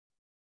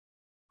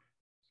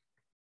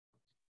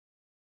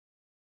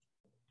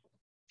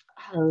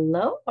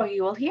Hello, are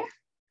you all here?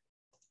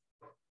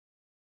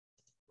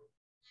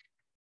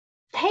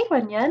 Hey,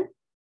 Wenyan.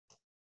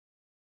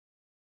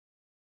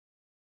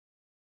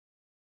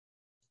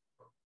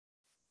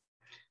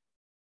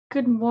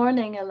 Good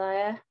morning,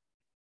 Alaya.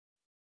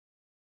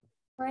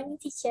 Morning,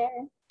 teacher.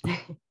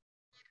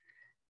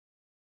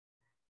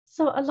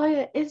 So,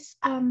 Alaya, is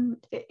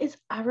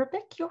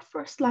Arabic your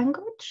first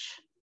language?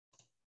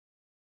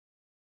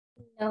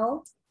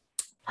 No.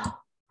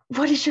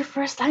 What is your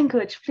first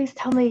language? Please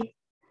tell me.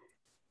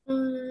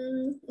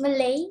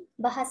 Malay,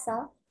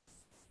 bahasa.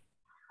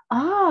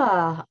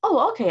 Oh,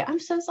 okay. I'm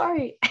so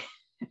sorry.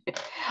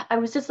 I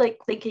was just like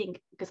thinking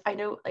because I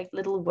know like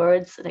little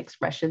words and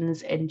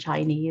expressions in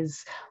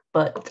Chinese,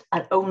 but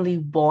only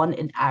one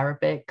in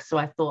Arabic. So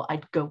I thought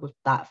I'd go with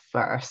that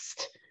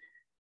first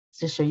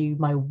to show you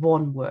my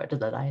one word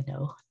that I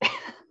know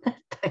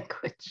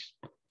language.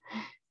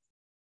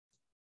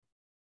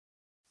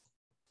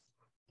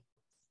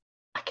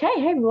 Okay,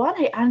 hey everyone.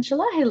 Hey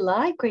Angela. Hey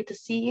Lai. Great to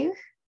see you.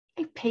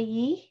 Hey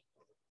Peggy.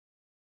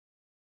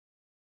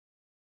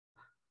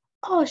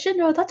 Oh,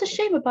 Shinro, that's a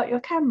shame about your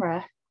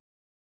camera.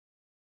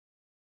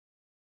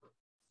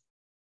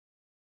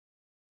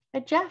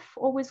 Hey Jeff,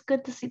 always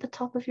good to see the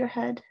top of your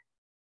head.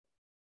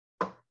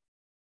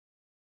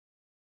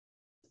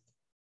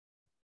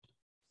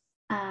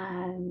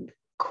 And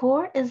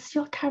Core, is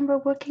your camera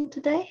working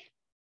today?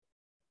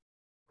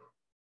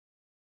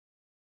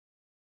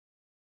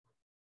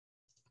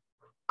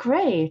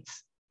 Great.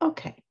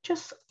 Okay,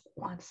 just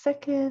 1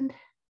 second.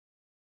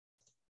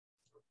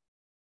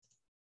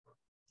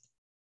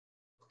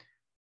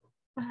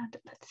 And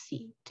let's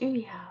see, do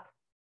we have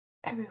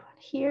everyone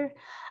here?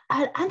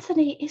 And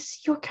Anthony, is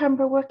your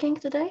camera working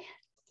today?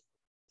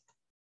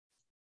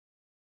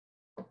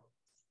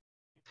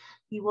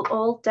 You will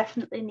all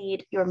definitely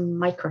need your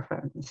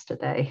microphones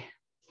today.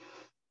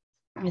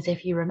 As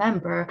if you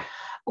remember,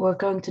 we're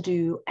going to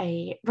do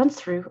a run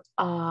through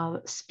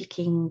of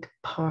speaking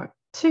part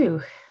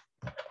 2.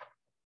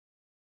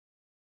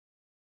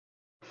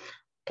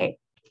 Okay,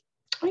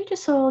 you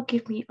just all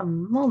give me a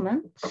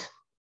moment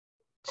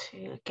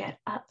to get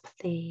up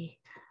the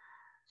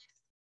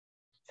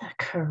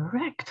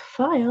correct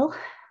file.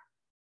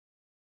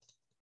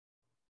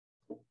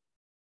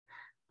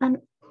 And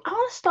I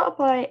want to start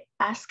by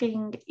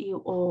asking you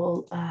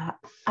all a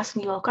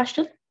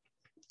question,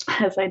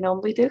 as I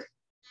normally do.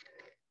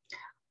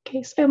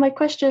 Okay, so my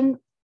question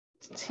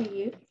to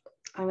you,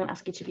 I'm going to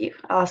ask each of you.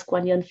 I'll ask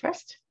Wenyan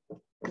first,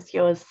 because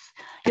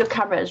your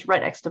camera is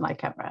right next to my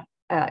camera,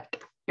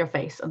 your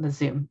face on the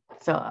Zoom.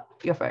 So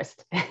you're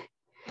first.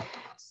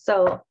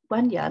 So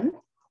Wenyan,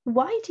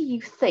 why do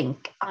you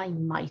think I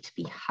might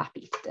be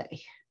happy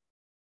today?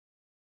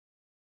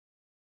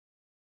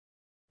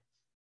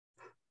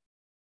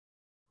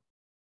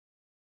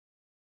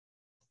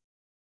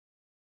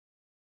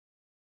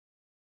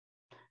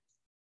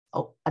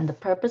 Oh, and the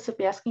purpose of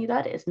me asking you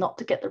that is not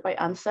to get the right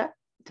answer.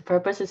 The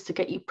purpose is to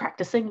get you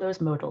practicing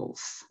those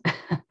modals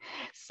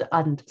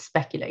and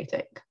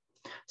speculating.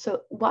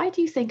 So why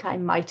do you think I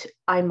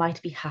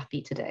might be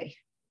happy today?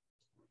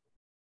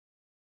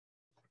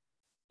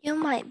 You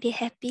might be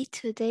happy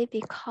today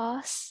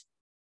because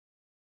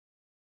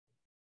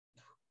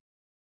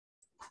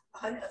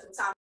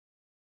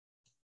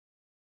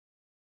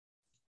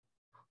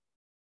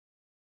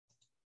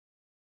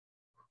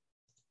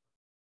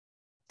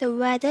the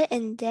weather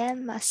in there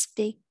must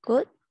be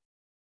good.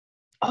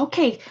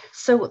 Okay,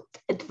 so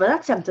for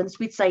that sentence,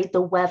 we'd say the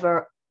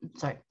weather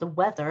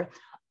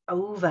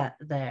over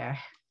there.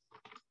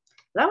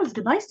 That was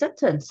a nice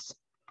sentence.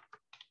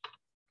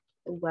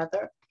 The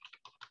weather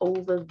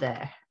over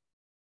there.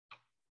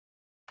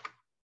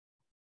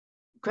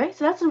 Great,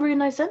 so that's a really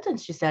nice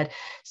sentence you said.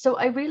 So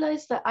I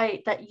realized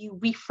that you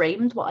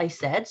reframed what I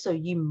said, so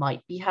you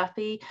might be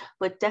happy,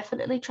 but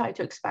definitely try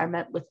to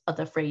experiment with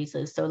other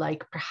phrases. So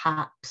like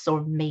perhaps,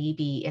 or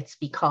maybe it's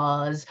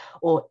because,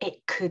 or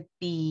it could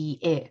be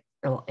it,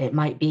 or it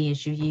might be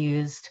as you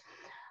used,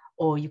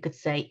 or you could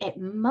say it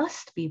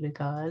must be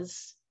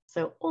because.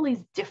 So all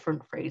these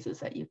different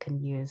phrases that you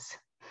can use.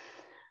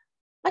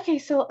 Okay,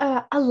 so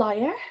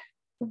Alaya,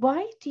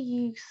 why do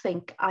you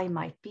think I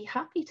might be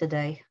happy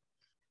today?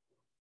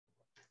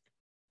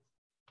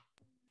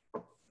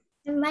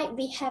 I might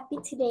be happy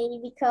today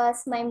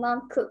because my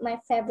mom cooked my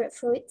favorite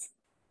food.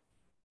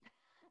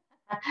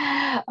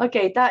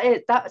 Okay,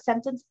 that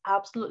sentence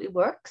absolutely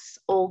works.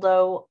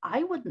 Although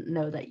I wouldn't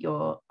know that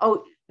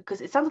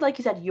because it sounded like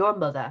you said your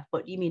mother,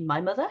 but you mean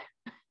my mother?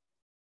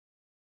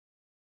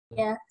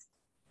 Yeah.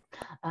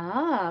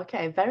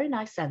 Okay, very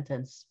nice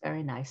sentence.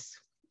 Very nice.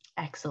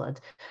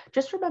 Excellent.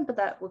 Just remember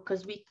that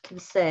because we can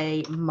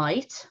say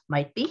might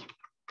be,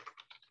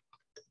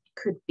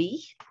 could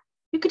be.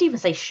 You could even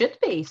say should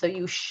be. So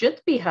you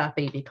should be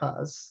happy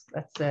because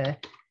that's a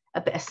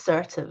bit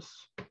assertive,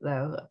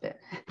 though, a bit.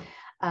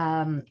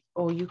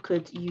 Or you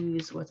could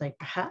use words like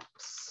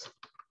perhaps,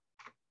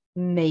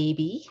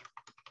 maybe,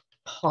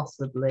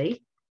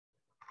 possibly,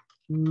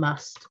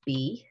 must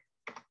be.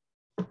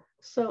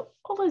 So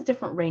all those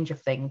different range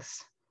of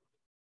things.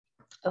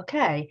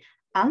 Okay,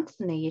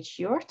 Anthony, it's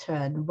your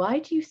turn. Why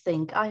do you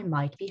think I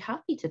might be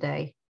happy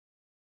today?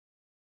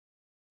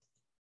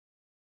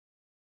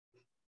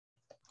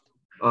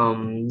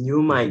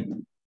 You might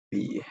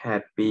be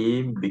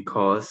happy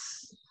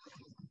because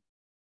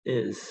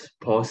it's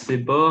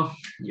possible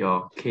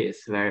your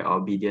kid's very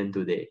obedient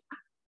today.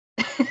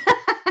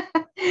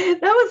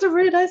 That was a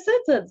really nice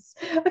sentence.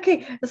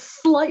 Okay,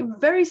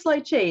 very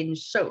slight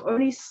change. So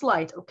only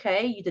slight,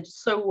 okay? You did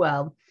so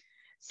well.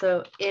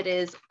 So it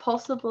is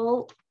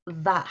possible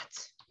that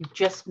you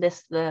just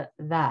missed the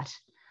that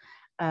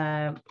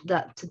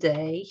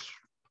today.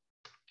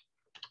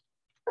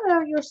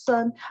 Oh, your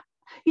son.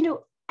 You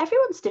know,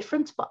 everyone's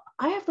different, but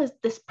I have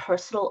this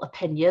personal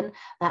opinion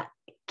that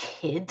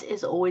kid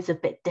is always a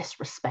bit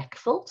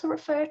disrespectful to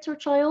refer to a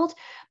child.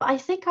 But I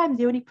think I'm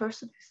the only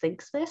person who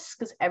thinks this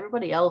because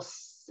everybody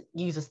else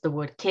uses the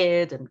word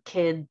kid and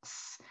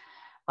kids.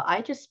 But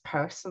I just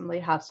personally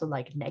have some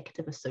like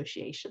negative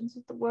associations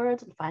with the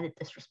word and find it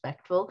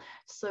disrespectful.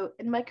 So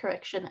in my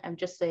correction, I'm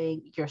just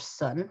saying your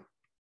son.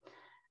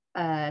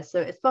 So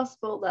it's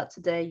possible that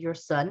today your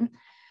son.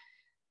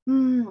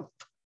 And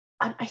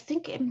I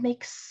think it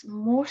makes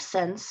more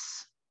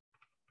sense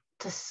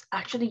to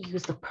actually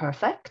use the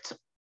perfect,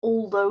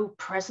 although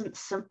present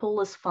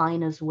simple is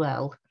fine as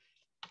well.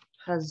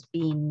 Has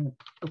been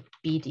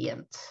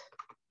obedient.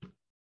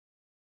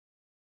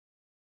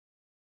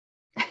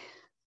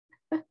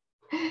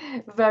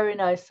 Very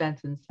nice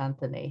sentence,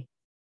 Anthony.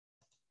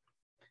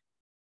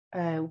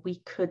 We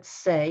could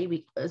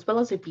say, as well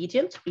as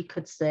obedient, we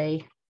could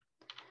say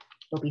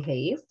well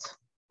behaved.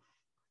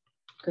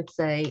 Could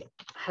say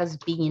has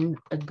been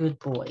a good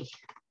boy.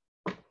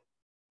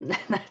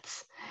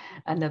 That's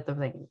another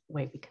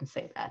way we can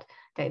say that.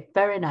 Okay,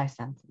 very nice,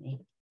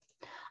 Anthony.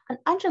 And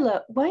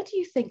Angela, why do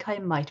you think I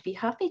might be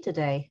happy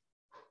today?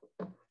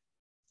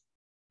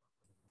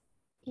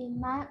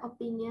 In my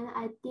opinion,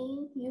 I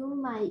think you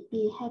might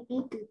be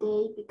happy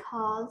today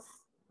because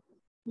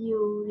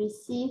you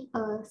received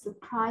a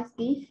surprise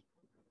gift.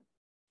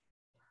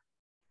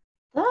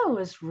 That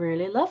was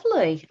really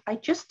lovely. I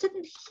just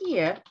didn't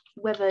hear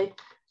whether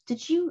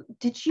did you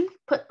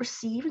put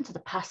receive into the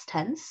past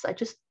tense? I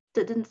just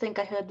didn't think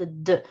I heard the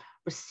d.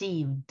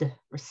 Received.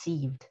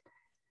 Received.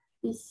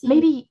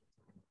 Maybe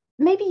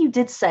you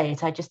did say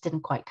it, I just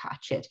didn't quite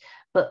catch it.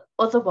 But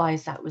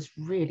otherwise, that was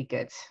really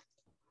good.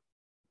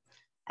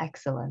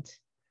 Excellent.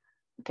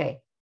 Okay.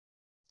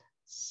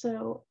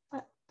 So,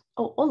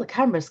 all the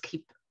cameras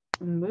keep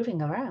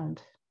moving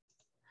around.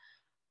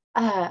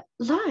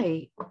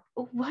 Lai,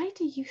 why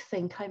do you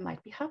think I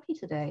might be happy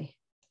today?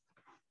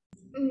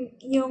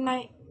 You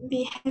might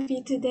be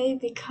happy today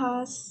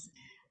because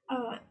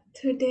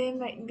today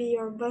might be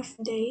your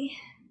birthday.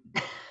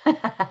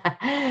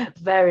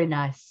 Very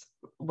nice.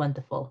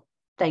 Wonderful.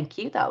 Thank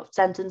you. That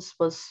sentence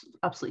was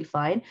absolutely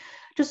fine.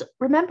 Just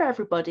remember,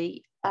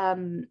 everybody,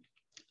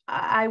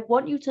 I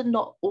want you to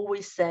not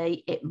always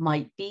say it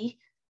might be.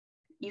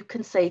 You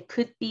can say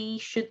could be,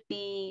 should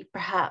be,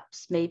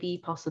 perhaps,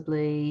 maybe,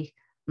 possibly,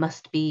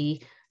 must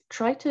be.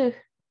 Try to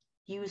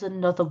use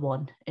another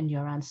one in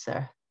your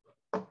answer.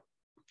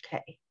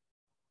 Okay.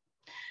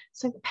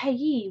 So,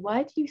 Pei,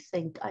 why do you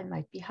think I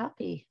might be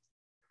happy?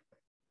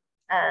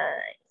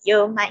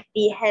 You might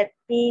be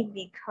happy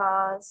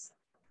because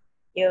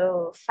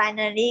you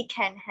finally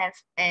can have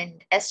an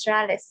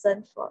extra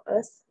lesson for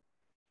us.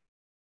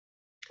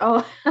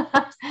 Oh,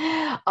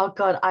 oh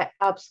God, I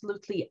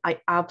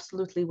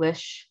absolutely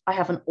wish I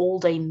have an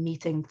all-day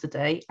meeting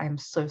today. I'm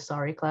so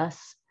sorry,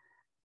 class.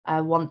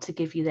 I want to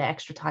give you the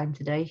extra time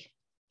today.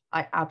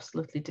 I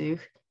absolutely do.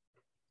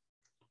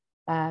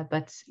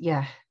 But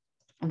yeah,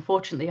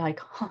 unfortunately, I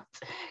can't.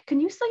 Can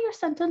you say your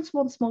sentence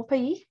once more,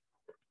 Pei?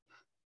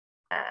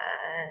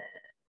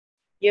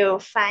 You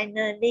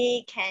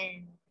finally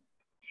can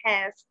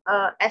have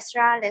an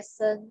extra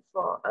lesson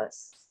for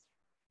us.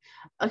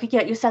 Okay,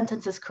 yeah, your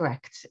sentence is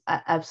correct.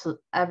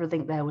 Absolutely,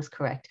 everything there was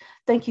correct.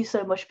 Thank you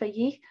so much,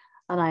 Pei.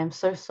 And I am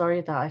so sorry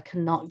that I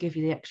cannot give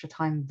you the extra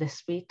time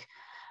this week.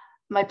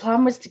 My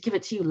plan was to give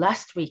it to you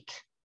last week,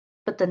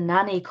 but the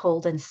nanny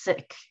called in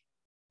sick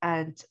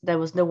and there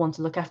was no one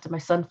to look after my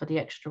son for the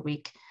extra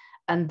week.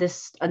 And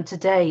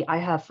today I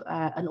have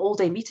an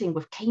all-day meeting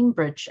with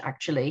Cambridge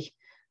actually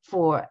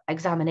for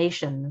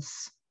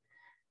examinations.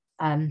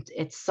 And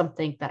it's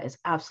something that is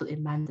absolutely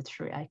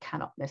mandatory. I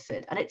cannot miss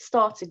it. And it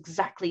starts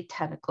exactly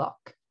 10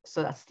 o'clock.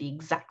 So that's the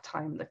exact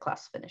time the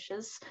class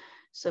finishes.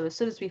 So as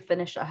soon as we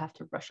finish, I have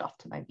to rush off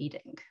to my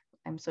meeting.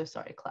 I'm so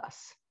sorry,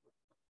 class.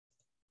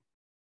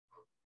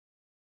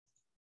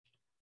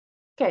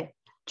 Okay,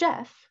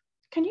 Jeff,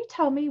 can you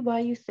tell me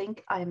why you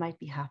think I might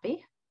be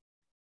happy?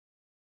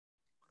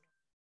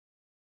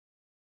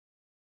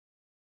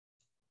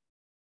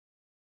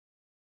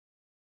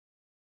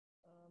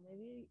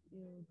 Maybe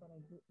you got a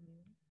good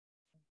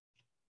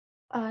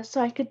news.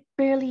 So I could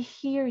barely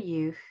hear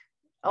you.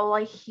 All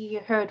I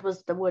heard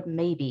was the word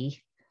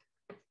maybe.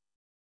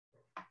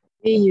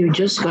 Maybe you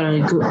just got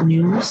a good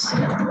news.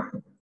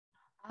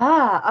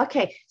 Ah,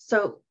 okay.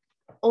 So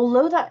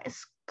although that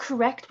is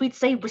correct, we'd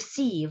say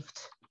received.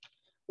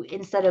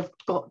 instead of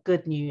got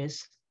good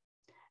news.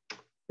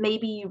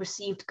 Maybe you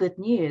received good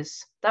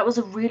news. That was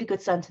a really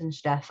good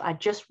sentence, Jeff. I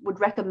just would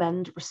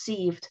recommend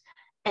received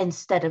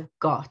instead of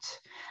got.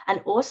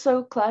 And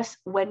also, class,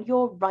 when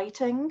you're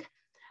writing,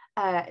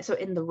 so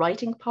in the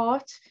writing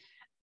part,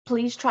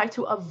 please try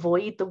to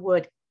avoid the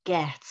word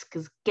get,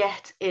 because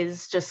get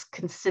is just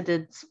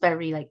considered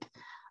very like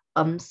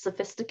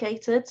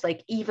unsophisticated.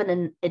 Like even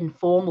in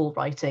informal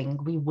writing,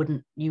 we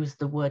wouldn't use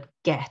the word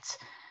get.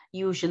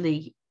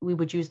 Usually we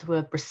would use the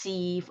word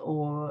receive,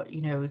 or,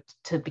 you know,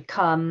 to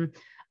become,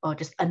 or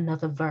just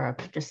another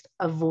verb. Just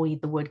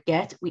avoid the word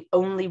get. We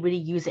only really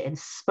use it in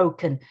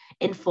spoken,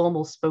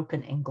 informal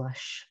spoken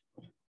English.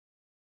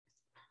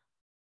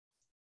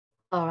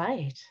 All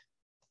right,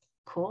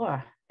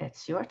 Core,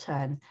 it's your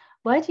turn.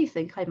 Why do you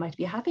think I might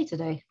be happy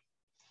today?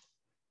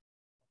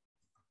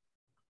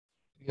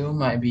 You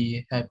might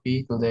be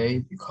happy today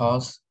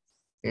because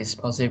it's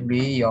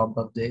possibly your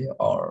birthday,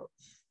 or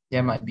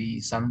there might be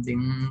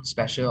something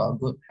special or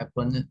good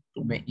happen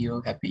to make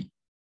you happy.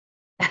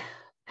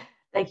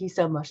 Thank you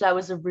so much. That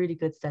was a really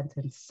good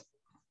sentence.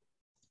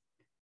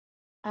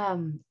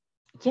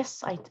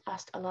 Yes, I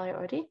asked Alai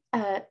already.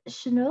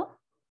 Chanel,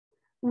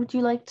 would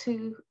you like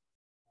to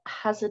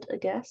hazard a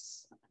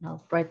guess? And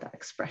I'll write that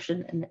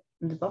expression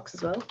in the box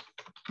as well.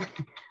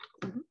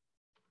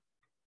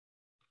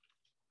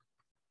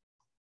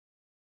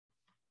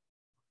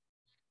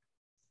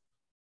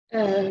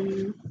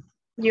 Mhm.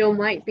 You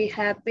might be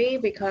happy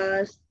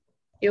because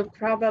you're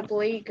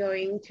probably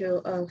going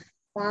to a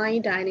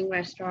fine dining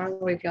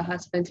restaurant with your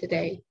husband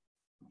today.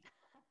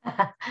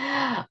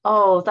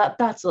 Oh,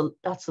 that's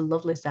a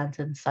lovely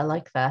sentence. I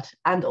like that.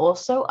 And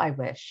also, I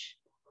wish.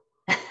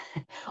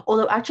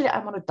 Although actually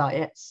I'm on a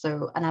diet,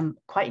 so, and I'm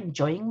quite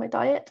enjoying my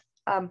diet.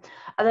 I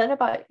don't know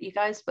about you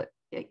guys, but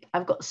like,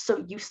 I've got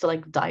so used to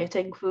like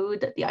dieting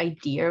food that the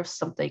idea of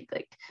something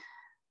like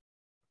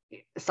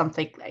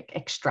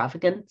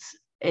extravagant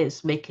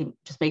is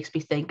just makes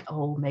me think,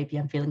 oh, maybe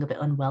I'm feeling a bit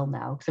unwell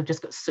now, because I've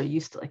just got so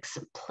used to like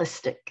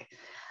simplistic,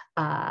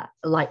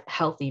 like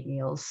healthy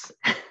meals.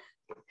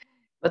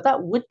 But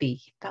that would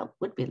be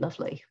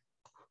lovely.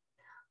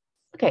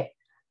 Okay,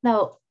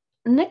 now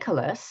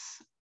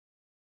Nicholas,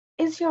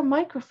 is your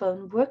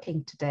microphone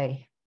working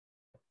today?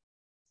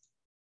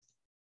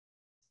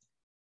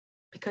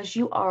 Because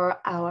you are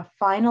our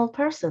final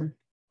person.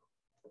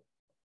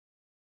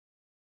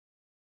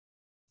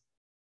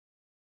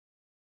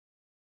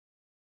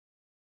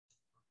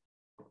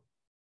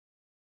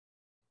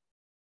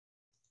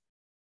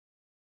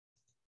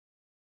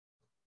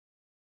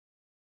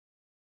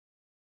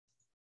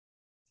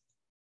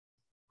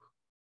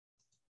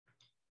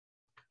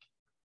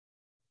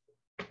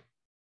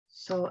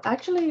 So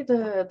actually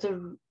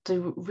the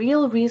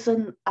real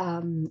reason,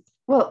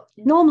 well,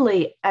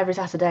 normally every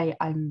Saturday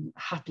I'm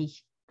happy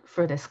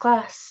for this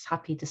class,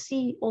 happy to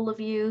see all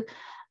of you.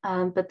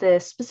 But the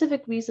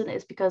specific reason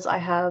is because I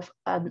have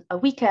a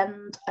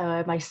weekend,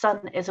 my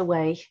son is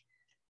away,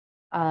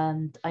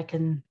 and I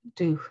can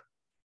do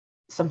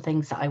some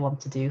things that I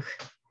want to do.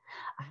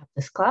 I have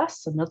this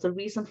class, another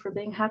reason for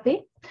being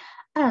happy.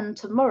 And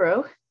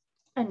tomorrow,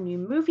 a new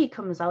movie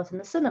comes out in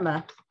the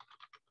cinema.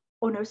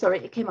 Oh no, sorry,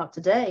 it came out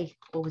today.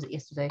 Or was it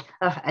yesterday?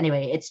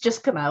 Anyway, it's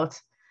just come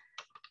out.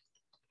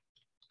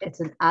 It's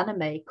an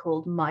anime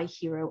called My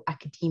Hero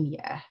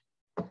Academia.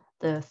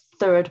 The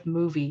third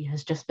movie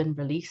has just been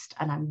released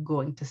and I'm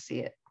going to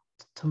see it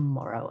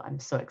tomorrow. I'm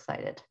so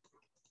excited.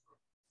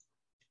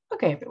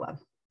 Okay, everyone.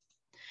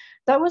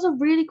 That was a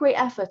really great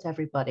effort,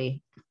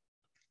 everybody.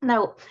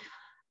 Now,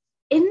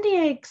 in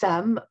the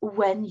exam,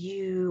 when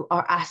you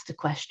are asked a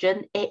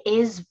question, it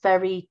is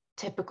very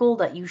typical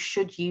that you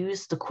should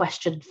use the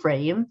question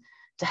frame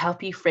to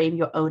help you frame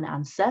your own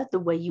answer the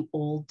way you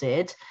all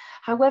did.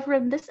 However,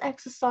 in this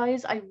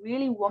exercise, I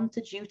really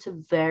wanted you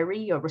to vary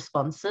your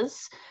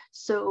responses.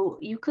 So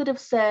you could have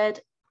said,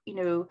 you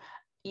know,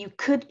 you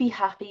could be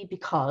happy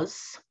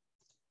because,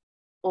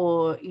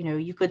 or, you know,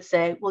 you could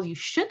say, well, you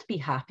should be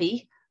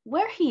happy.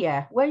 We're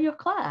here, we're your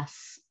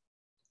class.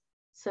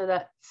 So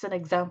that's an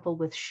example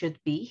with should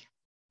be.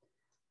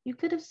 You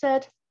could have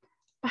said,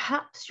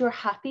 perhaps you're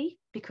happy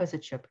because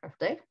it's your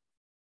birthday.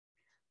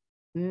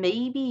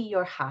 Maybe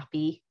you're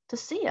happy to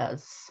see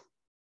us.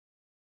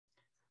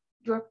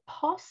 You're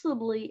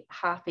possibly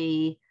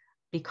happy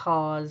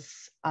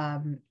because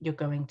you're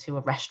going to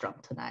a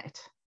restaurant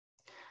tonight.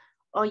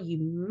 Or you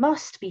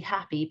must be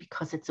happy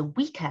because it's a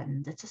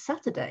weekend, it's a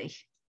Saturday.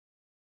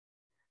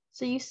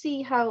 So you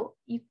see how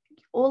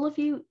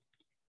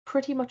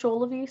pretty much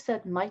all of you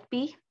said might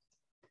be,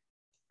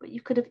 but you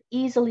could have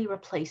easily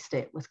replaced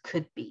it with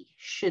could be,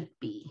 should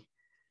be,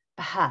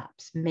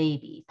 perhaps,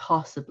 maybe,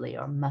 possibly,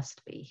 or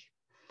must be.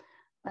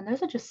 And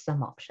those are just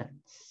some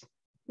options.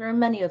 There are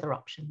many other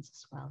options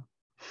as well.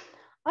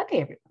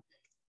 Okay,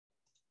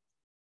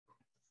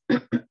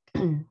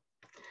 everyone.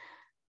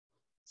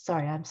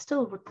 Sorry, I'm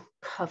still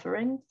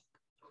recovering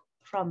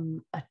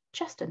from a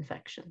chest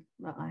infection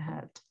that I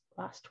had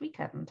last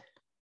weekend.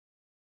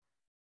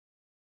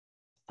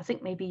 I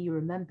think maybe you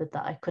remembered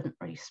that I couldn't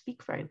really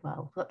speak very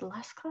well, but the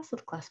last class or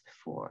the class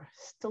before,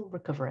 still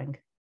recovering.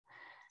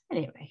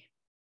 Anyway.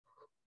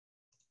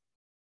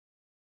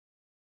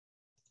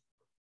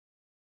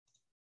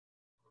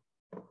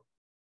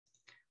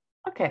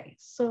 Okay,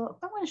 so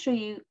I'm going to show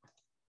you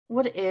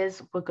what it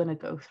is we're going to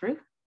go through.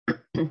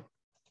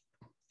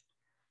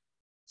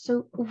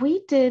 So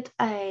we did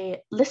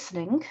a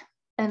listening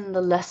in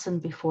the lesson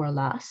before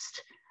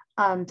last,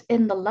 and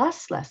in the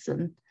last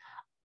lesson,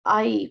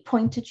 I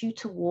pointed you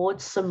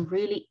towards some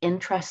really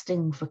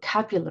interesting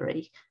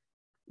vocabulary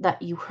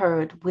that you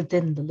heard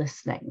within the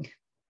listening.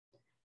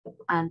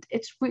 And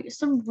it's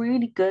some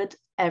really good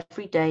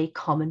everyday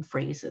common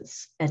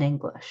phrases in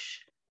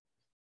English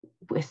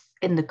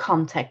in the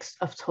context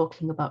of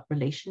talking about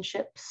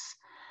relationships.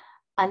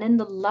 And in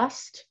the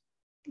last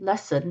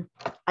lesson,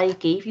 I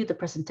gave you the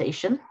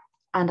presentation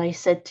and I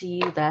said to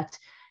you that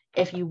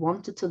if you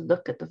wanted to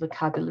look at the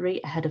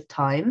vocabulary ahead of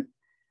time,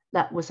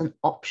 that was an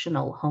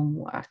optional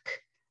homework.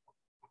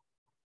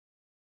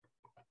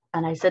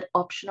 And I said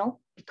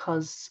optional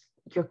because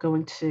you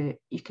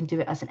can do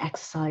it as an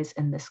exercise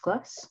in this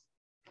class.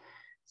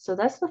 So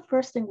that's the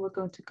first thing we're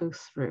going to go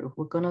through.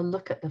 We're going to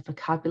look at the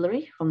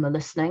vocabulary from the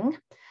listening,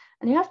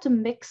 and you have to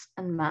mix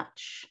and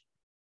match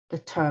the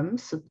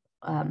terms,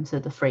 so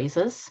the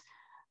phrases,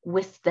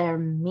 with their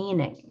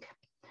meaning.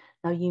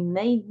 Now, you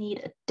may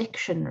need a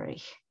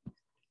dictionary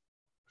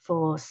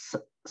for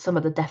some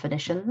of the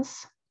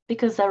definitions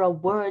because there are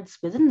words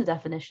within the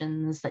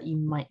definitions that you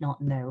might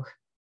not know,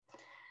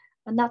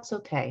 and that's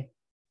okay.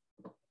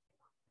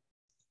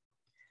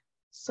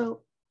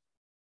 So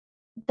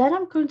then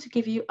I'm going to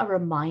give you a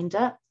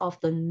reminder of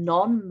the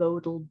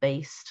non-modal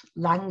based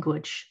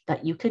language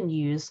that you can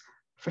use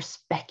for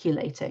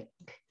speculating.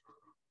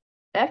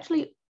 I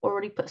actually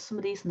already put some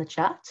of these in the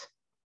chat.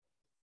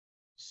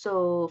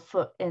 So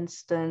for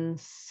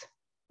instance,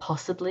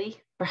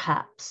 possibly,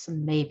 perhaps,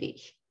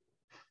 maybe.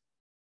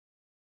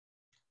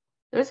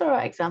 Those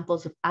are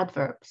examples of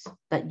adverbs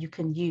that you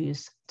can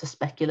use to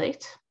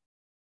speculate.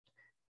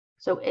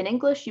 So in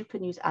English, you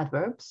can use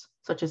adverbs,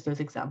 such as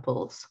those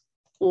examples,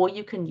 or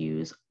you can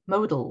use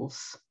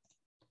modals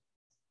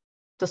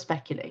to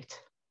speculate.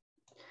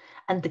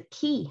 And the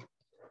key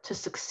to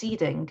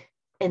succeeding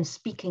in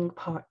speaking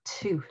part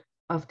 2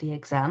 of the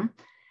exam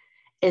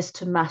is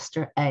to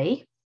master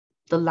A,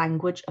 the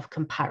language of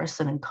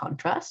comparison and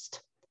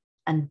contrast,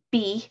 and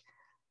B,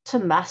 to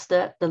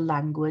master the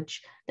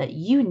language that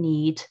you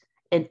need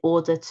in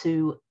order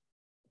to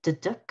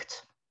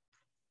deduct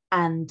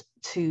and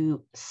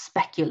to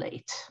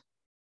speculate.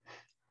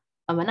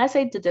 And when I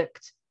say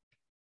deduct,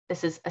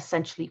 this is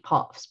essentially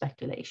part of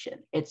speculation.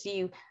 It's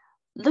you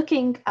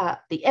looking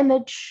at the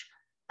image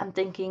and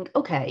thinking,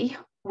 okay,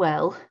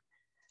 well,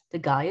 the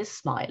guy is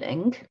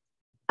smiling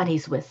and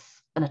he's with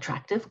an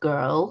attractive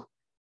girl.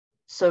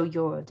 So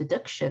your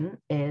deduction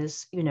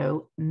is,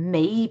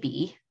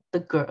 maybe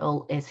the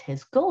girl is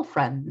his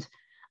girlfriend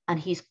and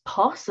he's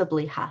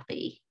possibly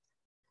happy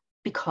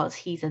because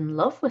he's in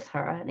love with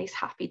her and he's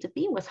happy to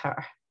be with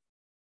her,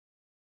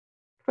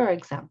 for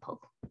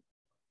example.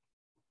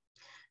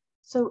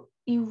 So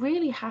you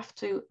really have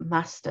to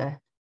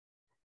master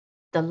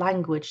the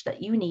language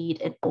that you need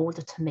in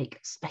order to make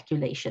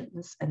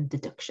speculations and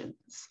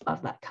deductions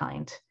of that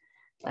kind.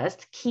 That is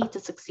the key to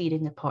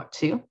succeeding in part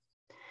 2.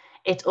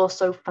 It's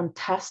also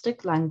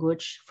fantastic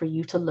language for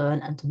you to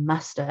learn and to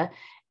master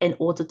in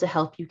order to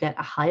help you get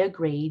a higher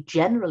grade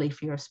generally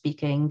for your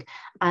speaking,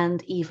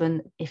 and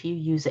even if you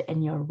use it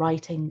in your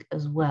writing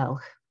as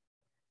well.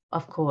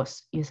 Of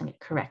course, using it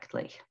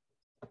correctly.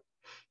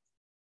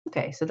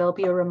 Okay, so there'll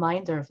be a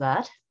reminder of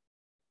that.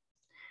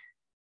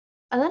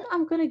 And then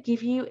I'm going to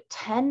give you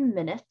 10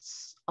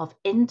 minutes of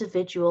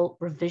individual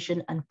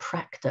revision and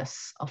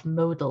practice of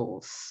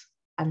modals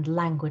and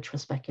language for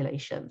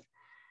speculation.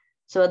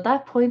 So at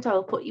that point, I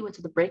will put you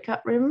into the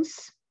breakout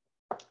rooms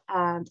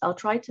and I'll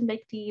try to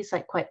make these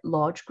like quite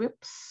large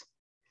groups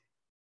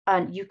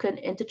and you can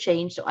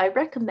interchange. So I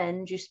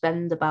recommend you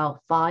spend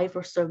about 5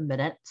 or so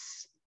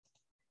minutes,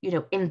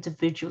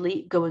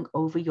 individually going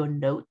over your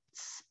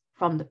notes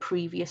from the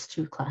previous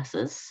 2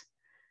 classes.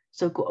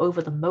 So go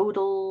over the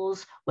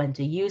modals, when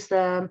to use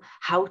them,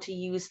 how to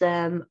use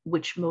them,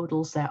 which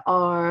modals there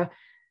are.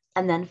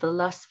 And then for the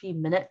last few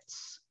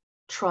minutes,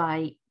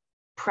 try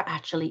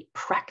actually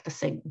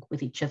practicing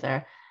with each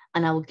other.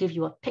 And I will give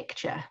you a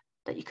picture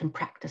that you can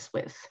practice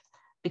with.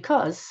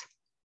 Because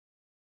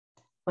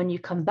when you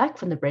come back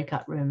from the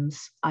breakout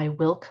rooms, I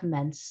will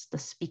commence the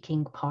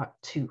speaking part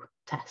 2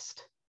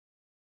 test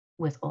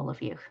with all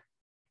of you.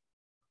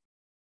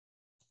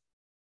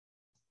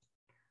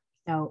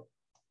 Now,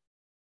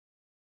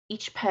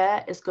 each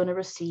pair is going to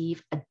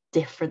receive a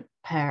different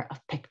pair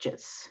of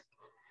pictures.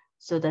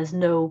 So there's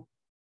no,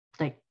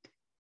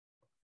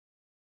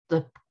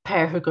 the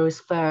pair who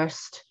goes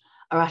first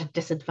are at a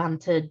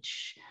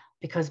disadvantage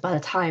because by the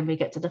time we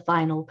get to the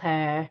final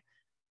pair's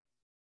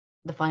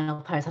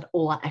had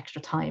all that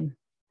extra time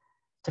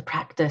to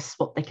practice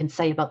what they can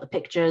say about the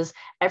pictures.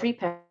 Every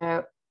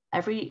pair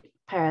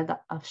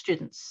of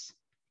students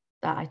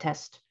that I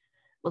test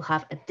will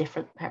have a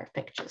different pair of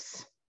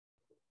pictures.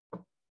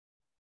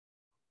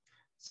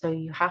 So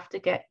you have to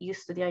get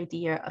used to the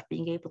idea of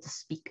being able to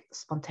speak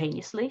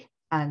spontaneously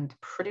and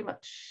pretty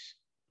much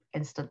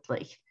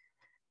instantly.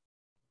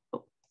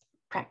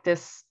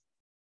 Practice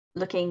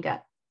looking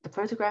at the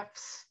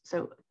photographs.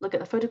 So look at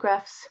the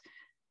photographs,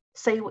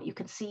 say what you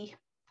can see,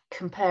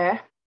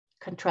 compare,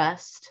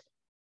 contrast,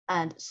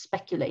 and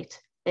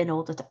speculate in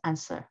order to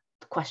answer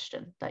the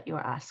question that you're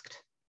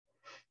asked.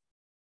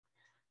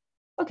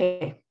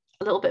 Okay,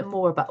 a little bit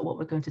more about what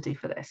we're going to do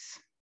for this.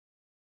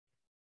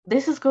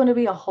 This is going to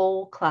be a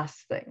whole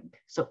class thing.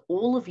 So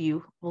all of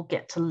you will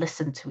get to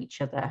listen to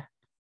each other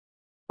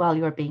while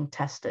you're being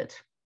tested.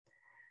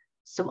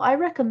 So I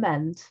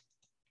recommend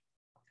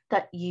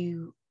that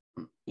you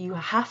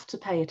have to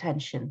pay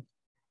attention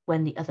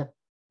when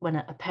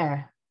a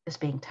pair is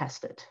being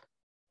tested.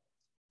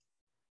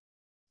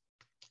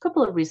 A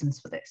couple of reasons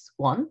for this.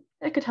 One,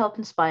 it could help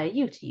inspire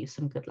you to use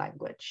some good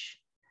language.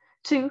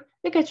 Two,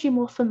 it gets you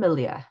more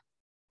familiar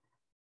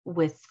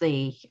with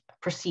the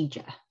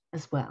procedure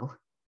as well.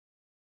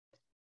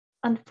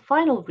 And the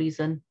final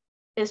reason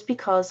is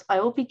because I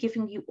will be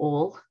giving you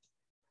all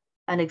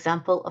an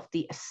example of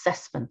the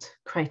assessment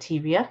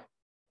criteria.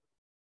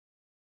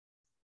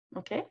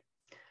 Okay,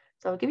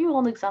 so I'll give you all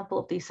an example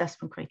of the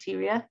assessment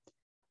criteria,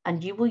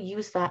 and you will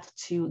use that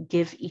to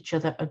give each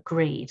other a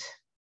grade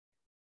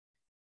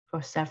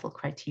for several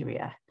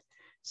criteria.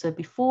 So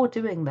before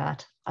doing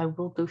that, I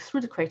will go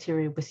through the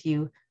criteria with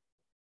you,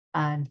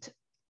 and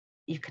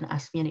you can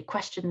ask me any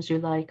questions you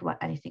like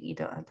about anything you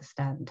don't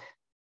understand.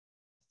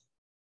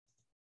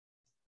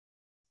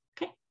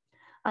 Okay,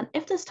 and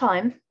if there's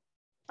time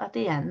at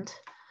the end,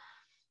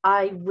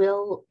 I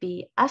will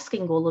be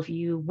asking all of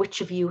you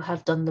which of you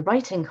have done the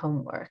writing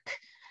homework.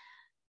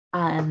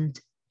 And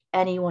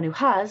anyone who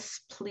has,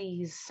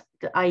 please,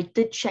 I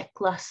did check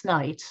last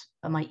night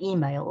on my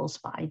emails,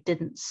 but I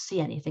didn't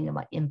see anything in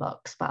my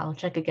inbox, but I'll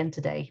check again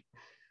today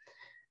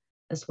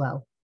as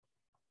well.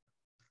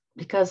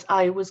 Because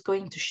I was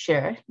going to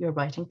share your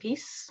writing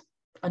piece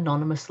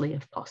anonymously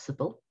if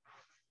possible.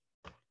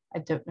 I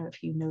don't know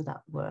if you know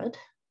that word.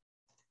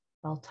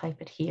 I'll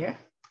type it here.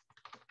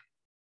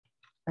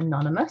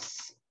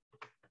 Anonymous.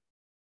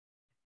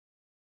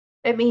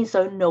 It means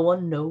though no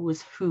one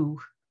knows who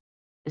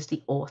is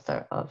the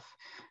author of.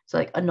 So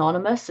like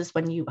anonymous is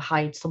when you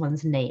hide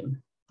someone's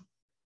name.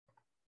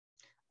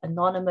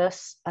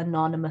 Anonymous,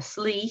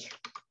 anonymously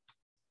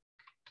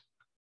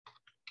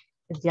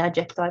is the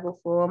adjectival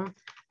form,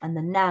 and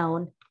the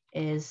noun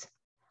is,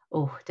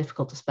 oh,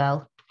 difficult to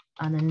spell,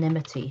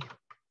 anonymity.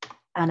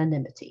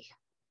 Anonymity.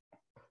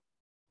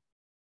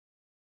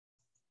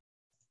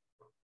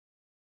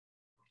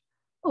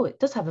 Oh, it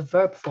does have a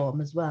verb form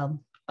as well,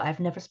 but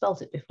I've never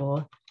spelled it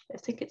before. I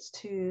think it's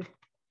to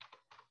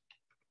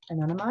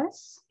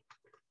anonymize.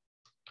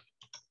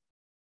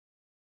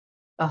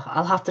 Oh,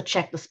 I'll have to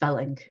check the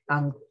spelling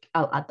and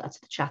I'll add that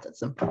to the chat at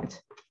some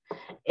point.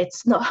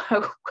 It's not a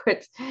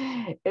word,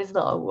 it's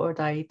not a word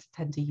I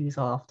tend to use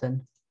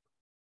often.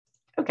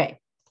 Okay.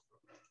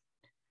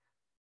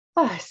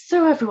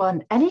 So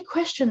everyone, any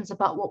questions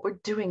about what we're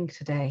doing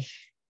today?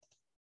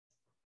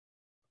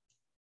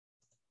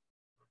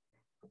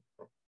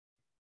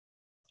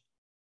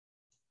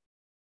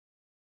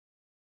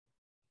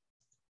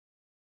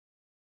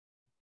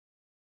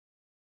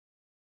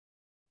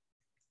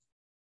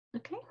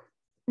 Okay,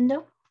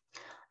 no.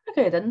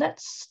 Okay, then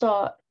let's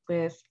start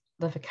with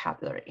the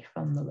vocabulary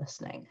from the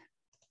listening.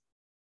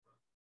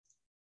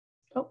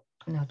 Oh,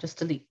 now just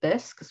delete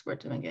this because we're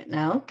doing it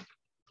now.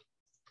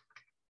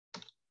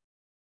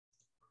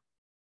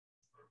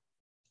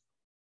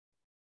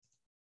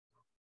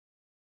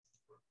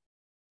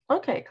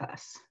 Okay,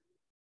 class.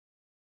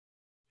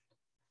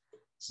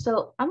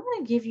 So I'm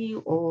going to give you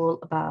all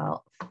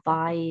about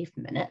 5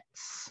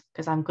 minutes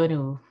because I'm going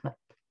to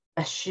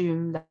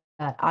assume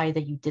that either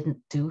you didn't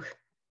do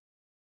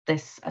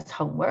this as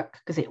homework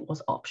because it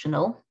was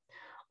optional,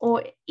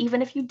 or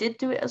even if you did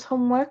do it as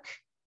homework,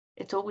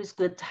 it's always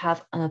good to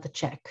have another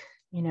check,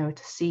 you know,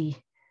 to see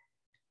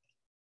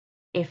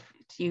if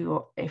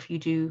you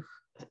do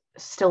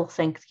still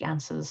think the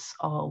answers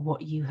are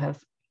what you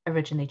have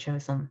originally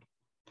chosen.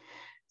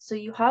 So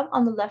you have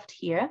on the left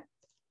here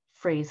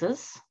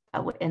phrases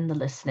that were in the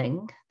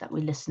listening that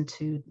we listened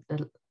to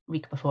the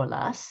week before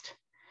last,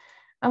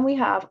 and we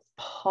have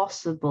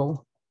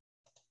possible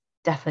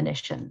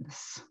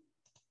definitions,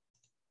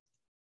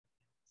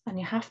 and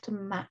you have to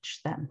match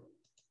them.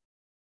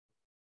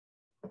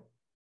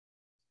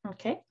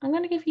 Okay, I'm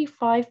going to give you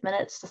 5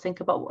 minutes to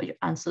think about what your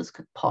answers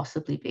could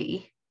possibly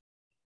be,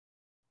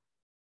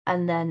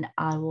 and then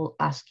I will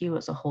ask you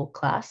as a whole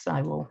class,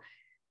 I will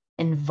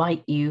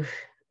invite you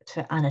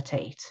to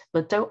annotate,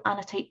 but don't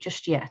annotate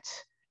just yet.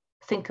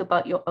 Think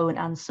about your own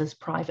answers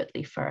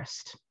privately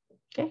first.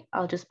 Okay,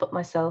 I'll just put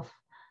myself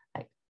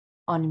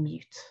on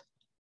mute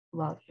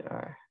while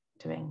you're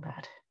doing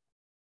that.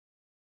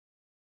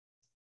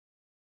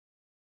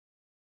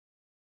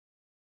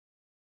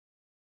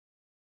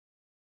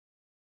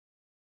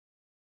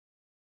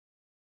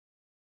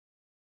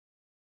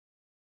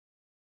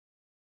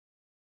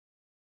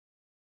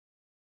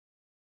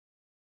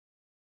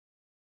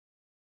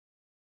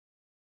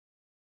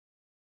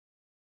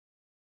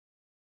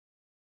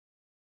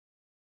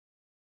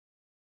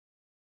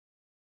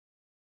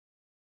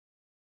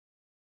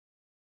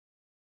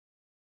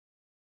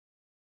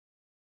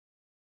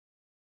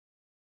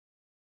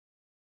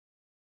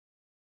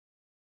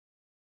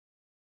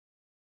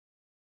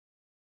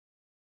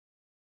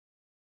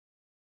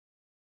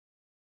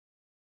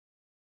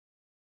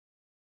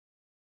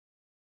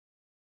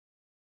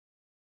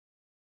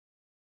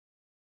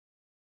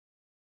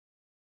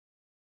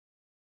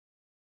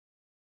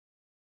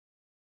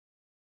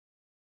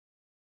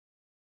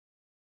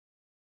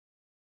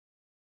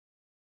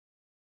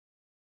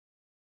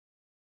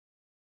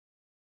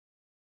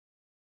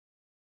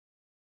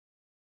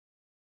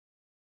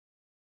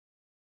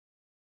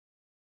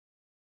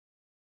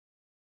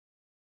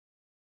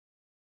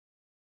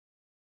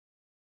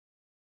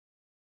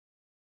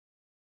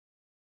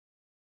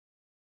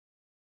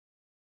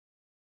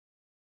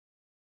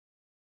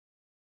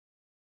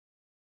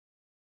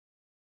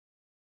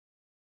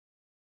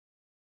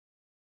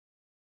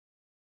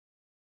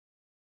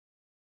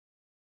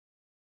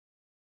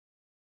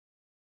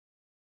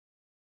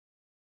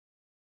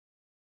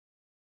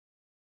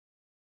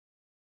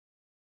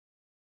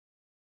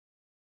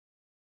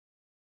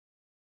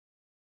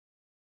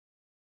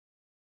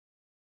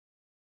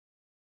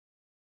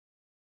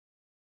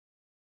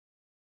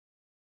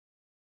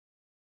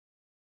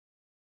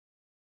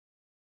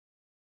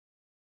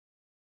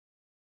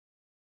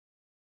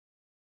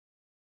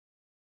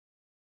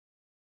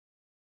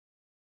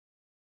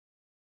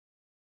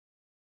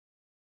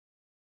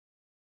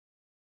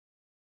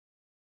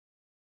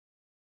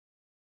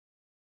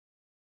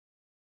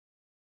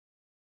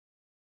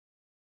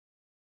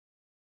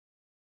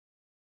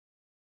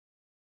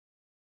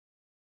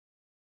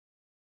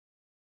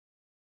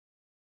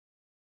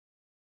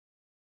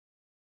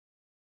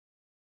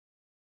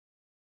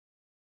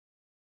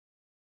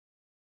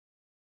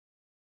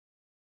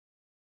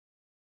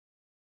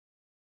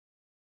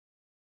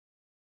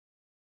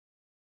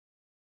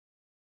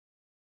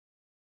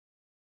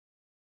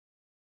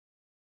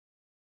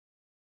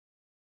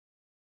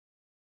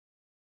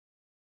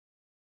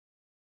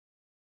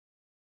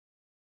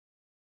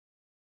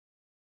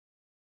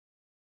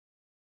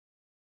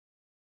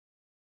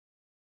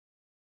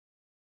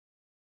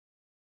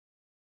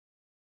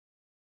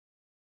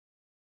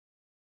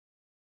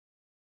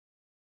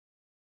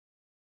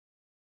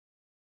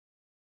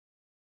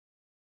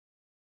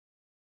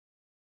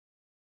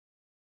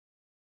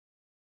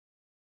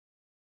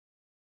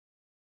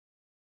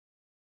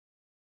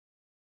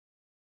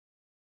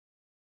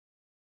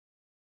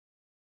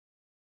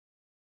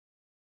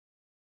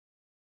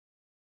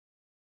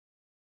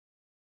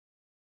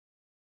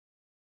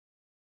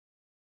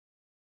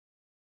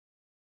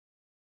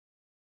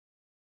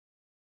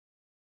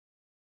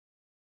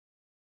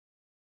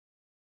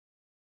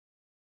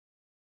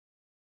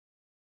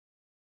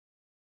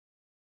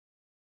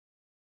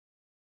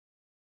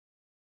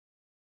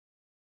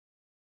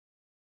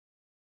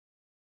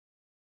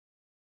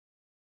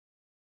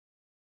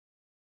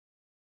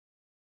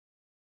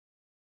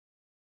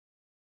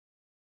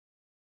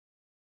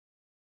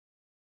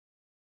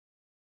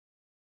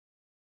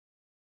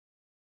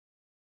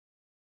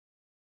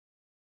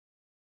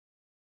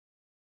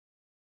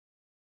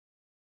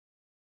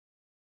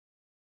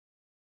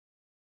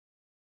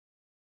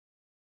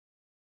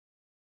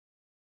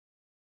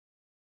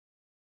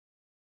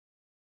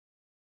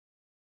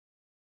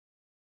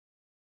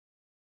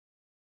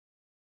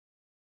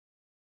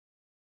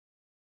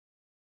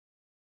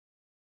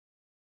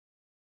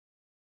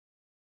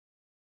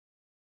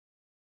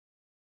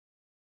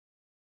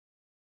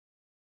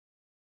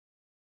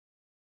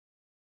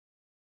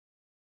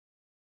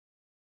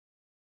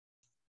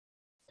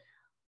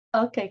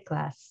 Okay,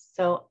 class.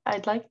 So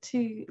I'd like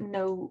to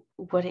know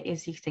what it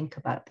is you think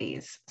about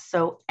these.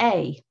 So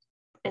A,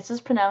 it is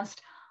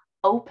pronounced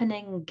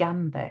opening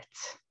gambit.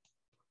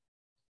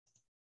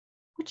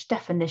 Which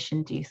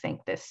definition do you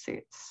think this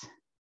suits?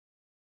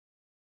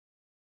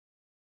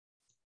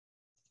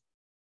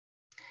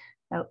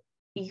 Now,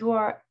 you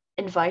are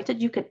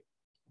invited. You could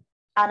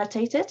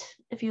annotate it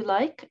if you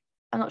like.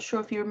 I'm not sure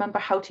if you remember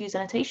how to use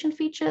annotation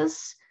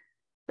features,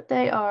 but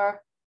they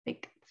are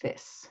like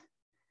this.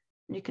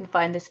 You can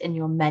find this in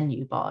your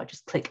menu bar.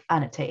 Just click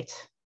annotate.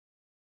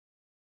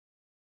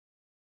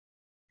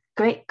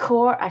 Great,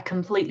 core. I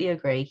completely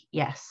agree.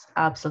 Yes,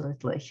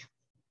 absolutely.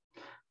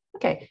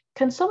 Okay,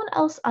 can someone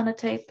else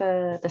annotate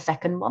the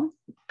second one,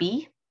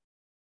 B?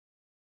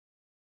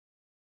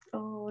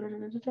 Oh,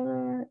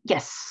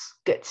 yes,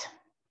 good.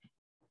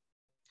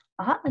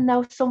 And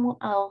now someone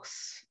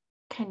else,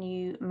 can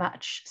you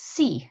match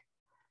C?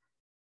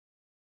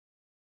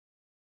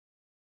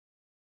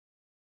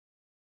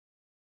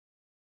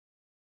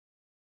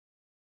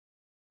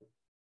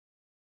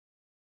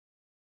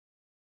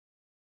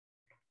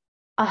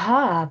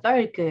 Aha,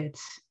 very good.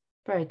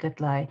 Very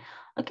good, Lai.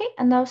 Okay,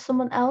 and now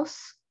someone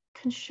else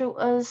can show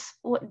us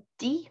what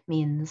D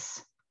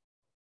means.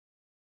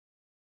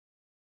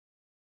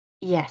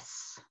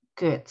 Yes,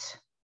 good.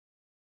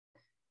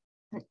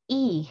 And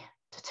E,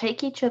 to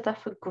take each other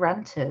for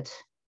granted.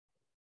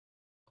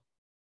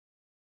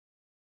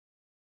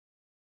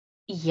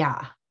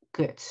 Yeah,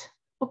 good.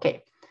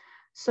 Okay,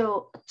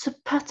 so to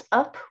put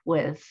up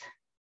with.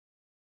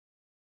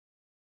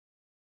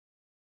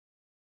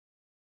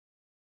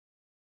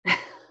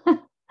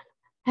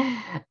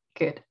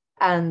 Good.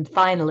 And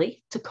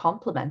finally, to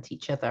complement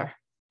each other.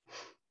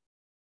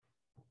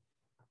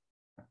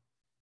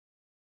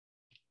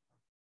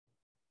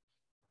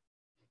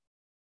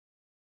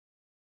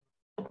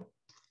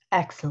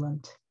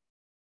 Excellent.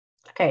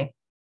 Okay.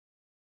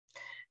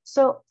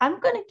 So I'm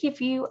going to give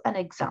you an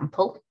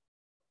example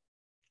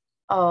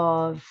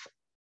of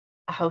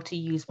how to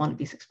use one of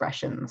these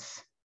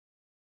expressions.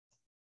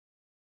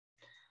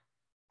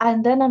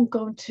 And then I'm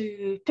going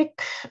to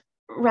pick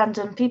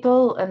random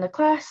people in the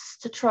class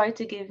to try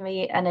to give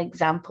me an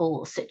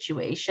example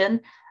situation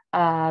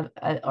or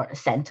a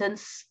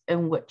sentence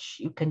in which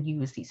you can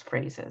use these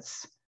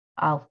phrases.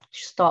 I'll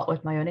start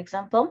with my own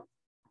example.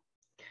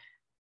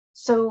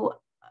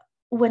 So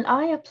when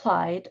I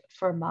applied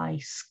for my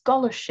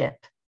scholarship,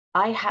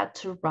 I had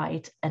to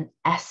write an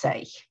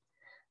essay.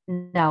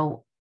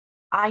 Now,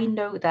 I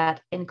know that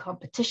in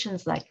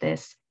competitions like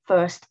this,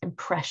 first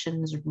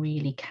impressions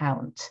really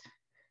count.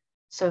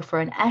 So for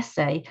an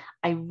essay,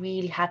 I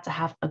really had to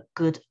have a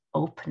good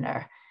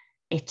opener.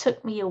 It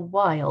took me a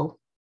while,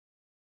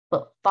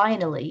 but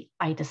finally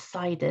I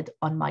decided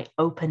on my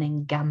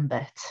opening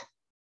gambit.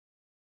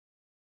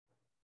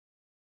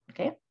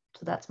 Okay,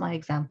 so that's my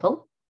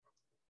example.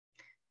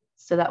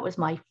 So that was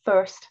my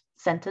first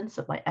sentence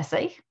of my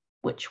essay,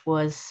 which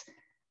was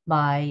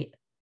my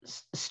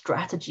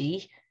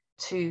strategy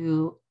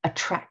to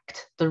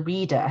attract the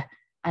reader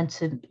and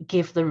to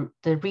give the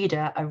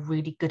reader a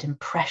really good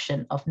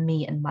impression of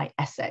me and my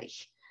essay,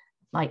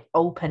 my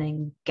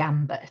opening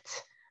gambit,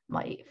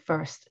 my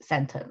first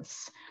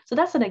sentence. So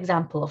that's an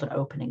example of an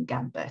opening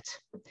gambit.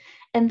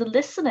 In the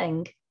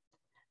listening,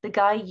 the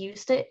guy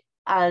used it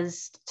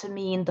as to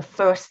mean the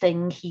first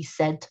thing he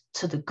said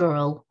to the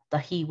girl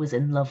that he was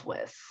in love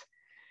with.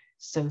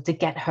 So to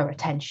get her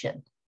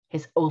attention,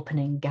 his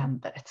opening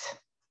gambit.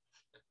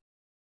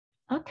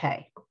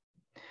 Okay.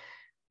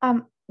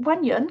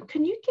 Wan-Yun,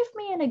 can you give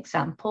me an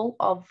example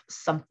of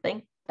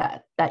something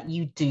that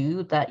you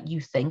do that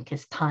you think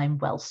is time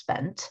well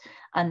spent,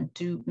 and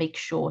do make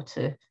sure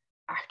to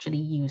actually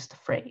use the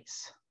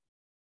phrase?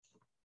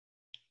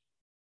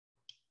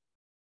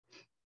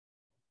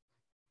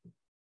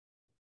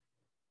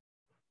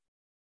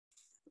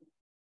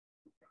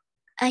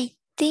 I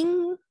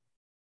think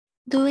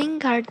doing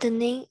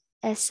gardening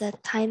is a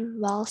time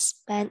well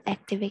spent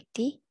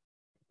activity.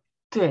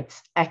 Good,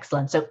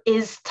 excellent. So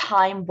is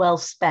time well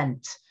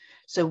spent?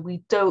 So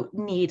we don't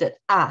need it.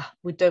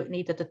 We don't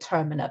need a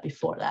determiner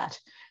before that.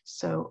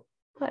 So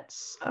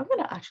I'm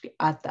going to actually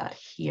add that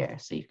here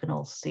so you can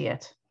all see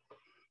it.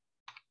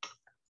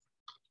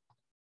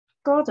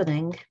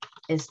 Gardening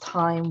is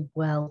time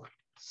well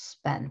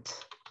spent.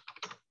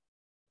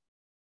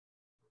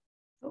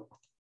 Oh.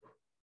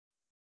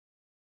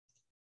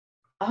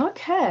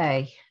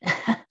 Okay.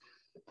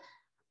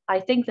 I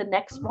think the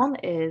next one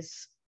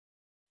is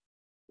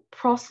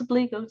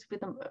possibly going to be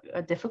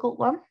a difficult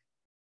one.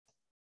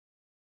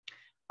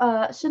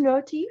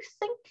 Sunro, do you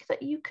think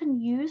that you can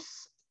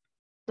use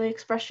the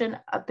expression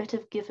a bit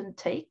of give and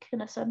take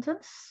in a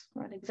sentence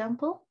or an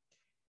example?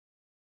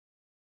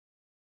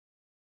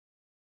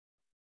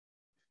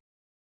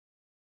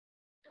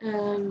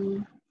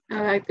 I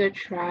like to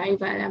try,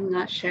 but I'm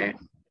not sure.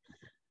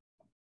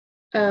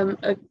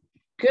 A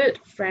good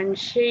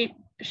friendship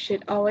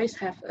should always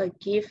have a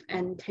give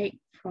and take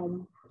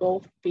from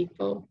both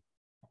people.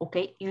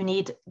 Okay, you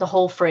need the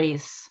whole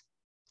phrase.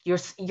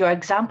 Your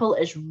example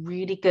is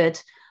really good,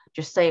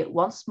 Just say it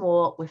once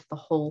more with the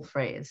whole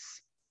phrase.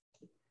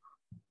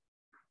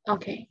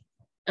 Okay.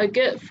 A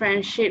good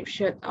friendship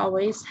should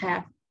always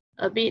have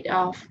a bit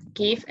of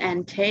give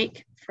and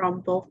take from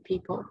both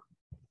people.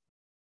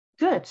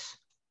 Good.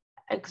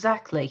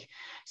 Exactly.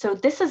 So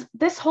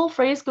this whole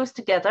phrase goes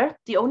together.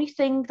 The only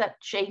thing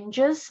that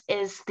changes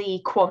is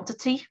the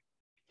quantity.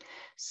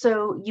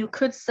 So you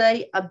could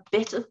say a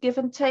bit of give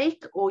and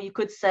take, or you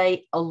could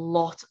say a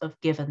lot of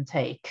give and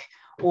take,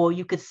 or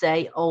you could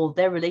say, oh,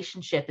 their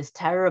relationship is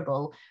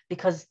terrible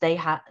because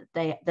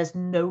there's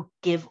no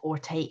give or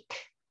take.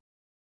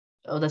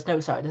 Oh, there's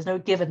no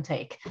give and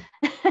take.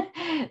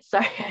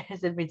 Sorry, I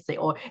didn't mean to say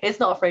or. It's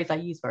not a phrase I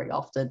use very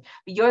often.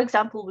 But your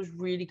example was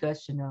really good,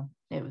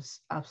 It was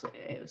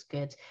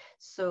good.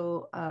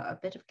 So a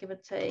bit of give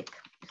and take,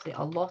 say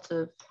a lot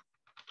of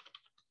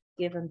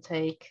give and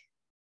take.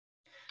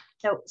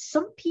 Now,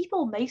 some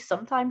people may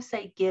sometimes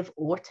say give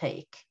or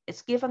take.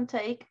 It's give and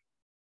take.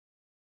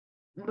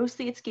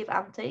 Mostly it's give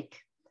and take.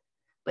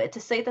 But to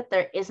say that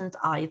there isn't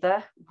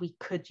either, we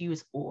could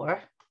use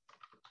or.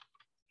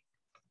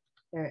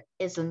 There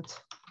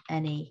isn't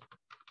any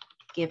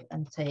give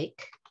and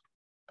take.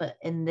 But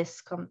in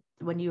this,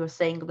 when you are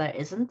saying there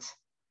isn't,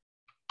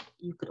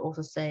 you could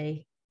also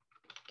say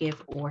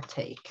give or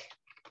take.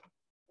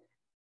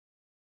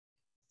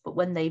 But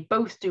when they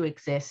both do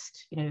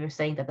exist, you're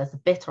saying that there's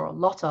a bit or a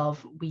lot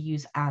of, we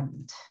use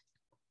and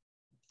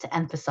to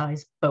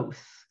emphasize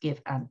both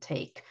give and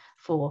take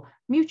for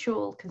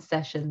mutual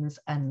concessions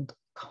and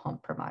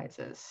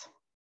compromises.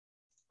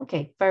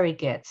 Okay, very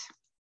good.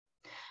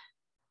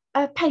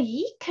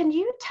 Pei, can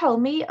you tell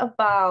me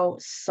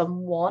about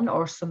someone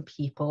or some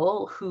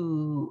people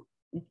who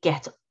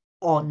get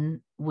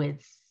on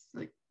with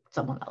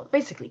someone else?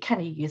 Basically, can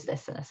you use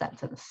this in a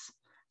sentence?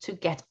 To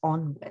get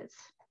on with.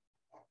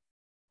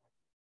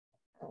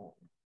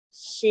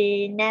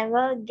 She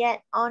never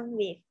get on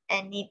with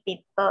any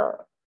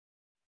people.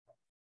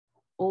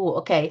 Oh,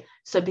 okay.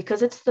 So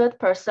because it's third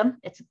person,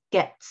 it's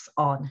gets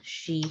on.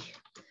 She.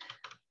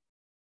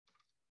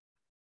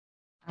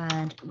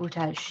 And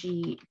Ruta,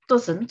 she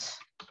doesn't.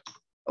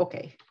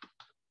 Okay.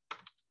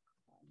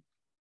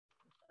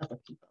 Other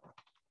people.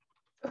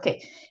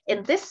 Okay.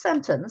 In this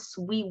sentence,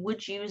 we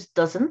would use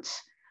doesn't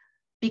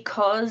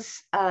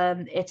because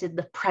it's in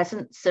the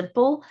present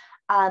simple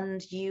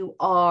and you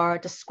are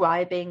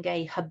describing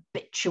a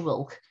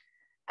habitual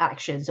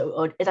action.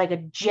 So it's like a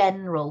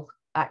general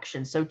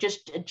action. So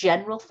just a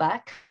general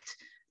fact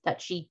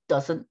that she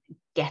doesn't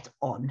get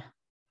on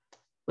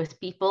with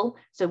people.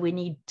 So we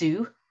need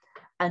do.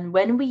 And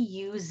when we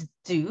use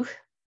do,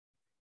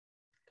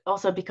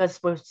 also because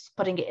we're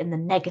putting it in the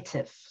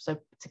negative. So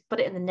to put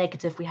it in the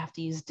negative, we have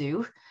to use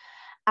do.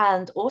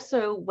 And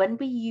also when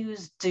we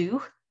use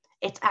do,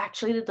 it's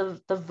actually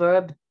the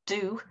verb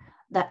do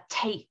that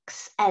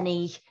takes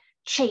any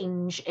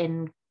change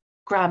in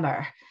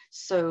grammar.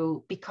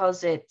 So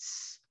because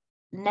it's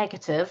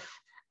negative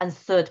and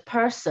third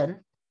person,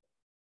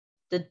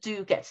 the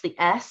do gets the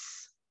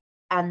S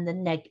and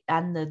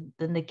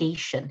the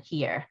negation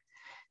here.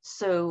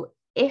 So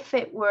if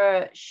it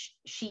were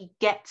she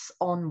gets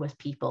on with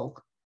people,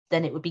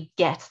 then it would be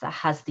get that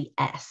has the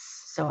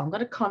S. So I'm going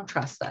to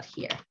contrast that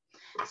here.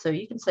 So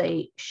you can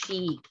say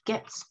she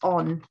gets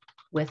on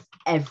with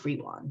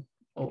everyone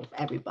or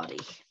everybody.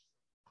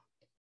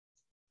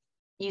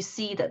 You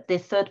see that the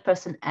third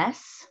person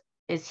S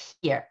is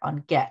here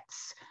on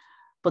gets.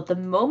 But the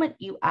moment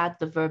you add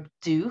the verb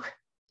do,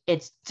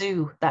 it's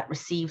do that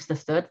receives the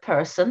third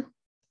person.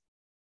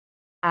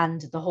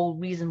 And the whole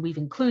reason we've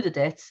included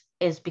it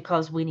is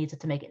because we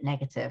needed to make it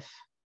negative.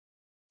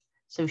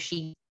 So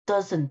she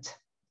doesn't,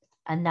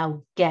 and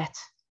now get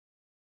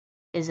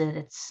is in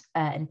its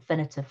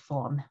infinitive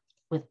form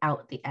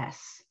without the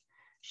S.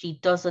 She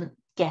doesn't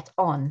get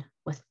on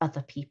with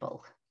other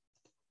people,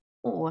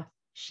 or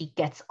she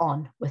gets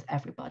on with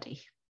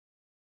everybody.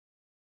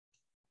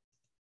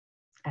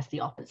 As the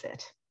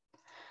opposite.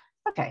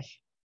 Okay.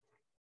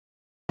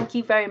 Thank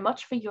you very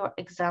much for your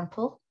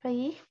example,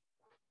 Pei.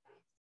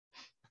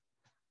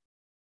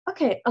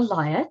 Okay,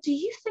 Alaya, do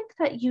you think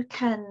that you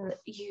can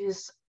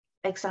use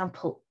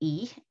example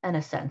E in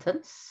a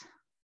sentence?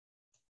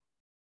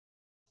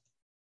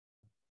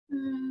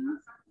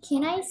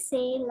 Can I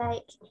say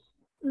like,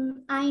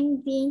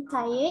 I'm being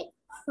tired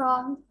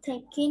from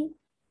taking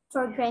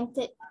for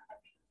granted?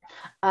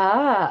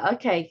 Ah,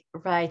 okay,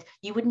 right.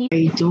 You would need.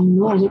 I don't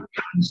know. I don't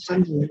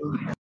understand the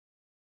word.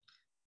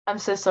 I'm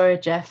so sorry,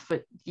 Jeff,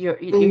 but you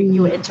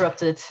were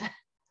interrupted. I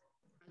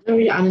don't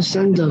really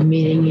understand the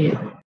meaning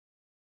yet.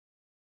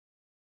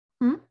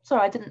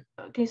 Sorry, I didn't.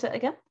 Can you say it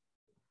again?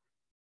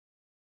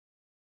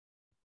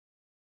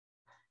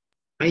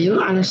 I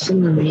don't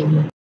understand the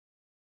meaning.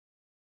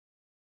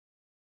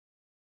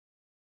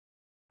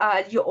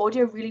 Your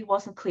audio really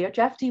wasn't clear,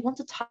 Jeff. Do you want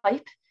to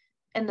type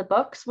in the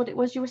box what it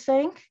was you were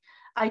saying?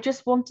 I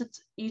just wanted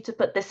you to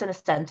put this in a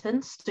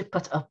sentence to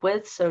put up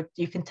with, so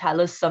you can tell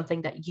us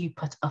something that you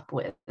put up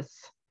with.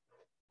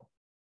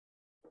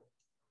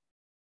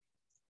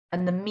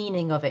 And the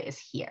meaning of it is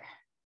here.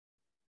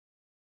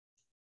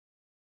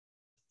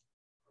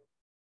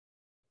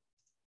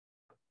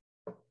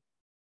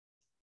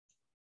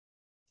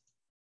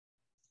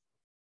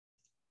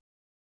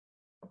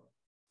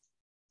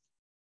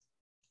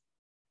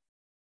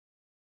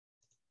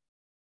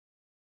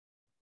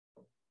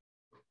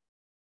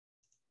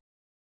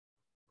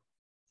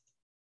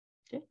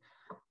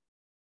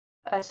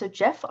 So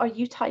Jeff, are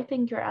you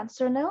typing your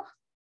answer now?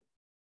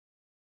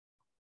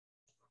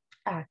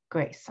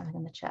 Great, something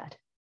in the chat.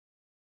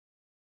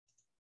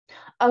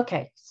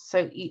 Okay,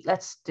 so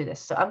let's do this.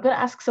 So I'm going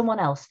to ask someone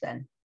else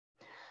then,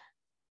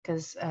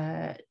 because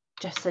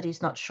Jeff said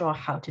he's not sure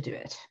how to do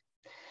it.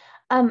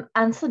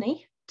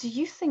 Anthony, do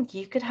you think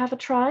you could have a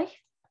try?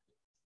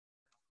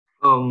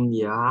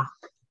 Yeah.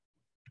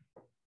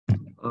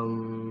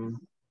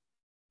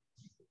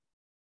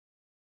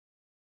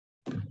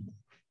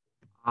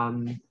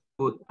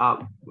 Put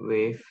up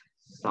with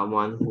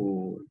someone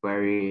who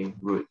very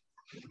rude.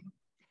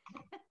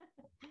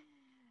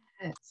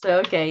 So,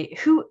 okay,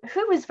 who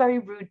is very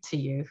rude to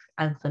you,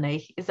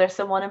 Anthony? Is there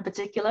someone in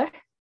particular?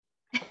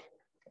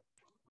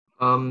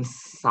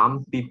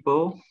 Some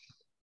people.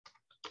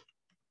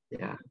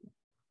 Yeah.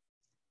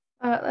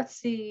 Let's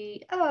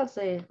see. I'll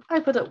say I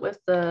put up with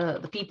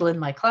the people in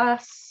my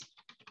class,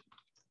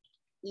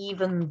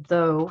 even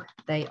though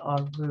they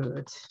are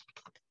rude.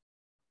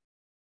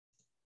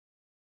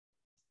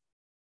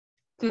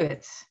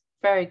 Good.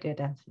 Very good,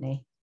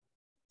 Anthony.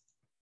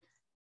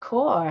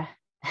 Core.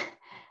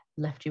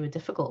 Left you a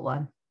difficult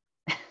one.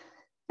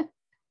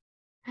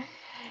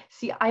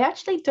 See, I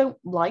actually don't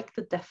like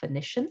the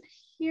definition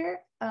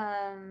here.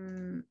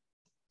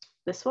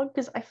 This one,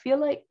 because I feel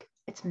like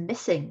it's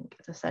missing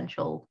an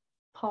essential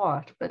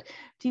part. But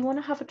do you want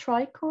to have a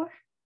try, Core?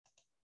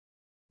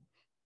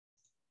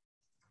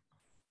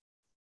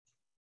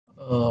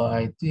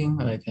 I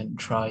think I can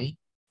try.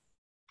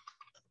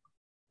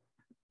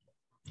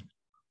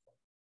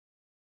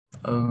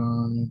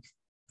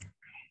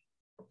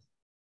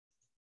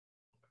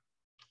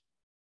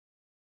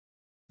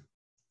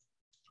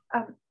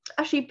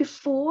 Actually,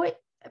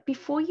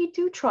 before you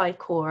do try,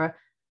 Core,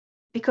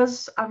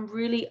 because I'm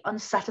really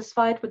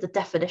unsatisfied with the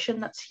definition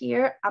that's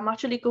here, I'm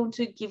actually going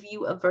to give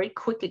you a very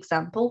quick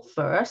example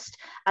first,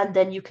 and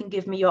then you can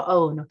give me your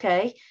own,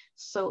 okay?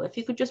 So if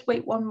you could just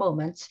wait one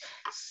moment.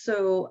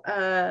 So,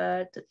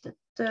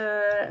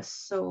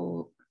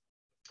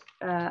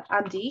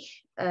 Andy,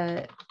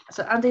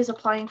 so Andy is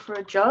applying for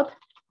a job,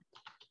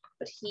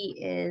 but he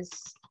is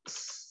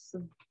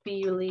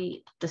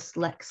severely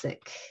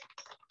dyslexic.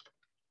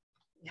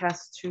 He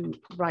has to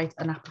write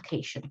an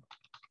application.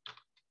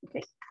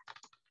 Okay.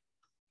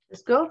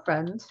 His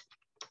girlfriend,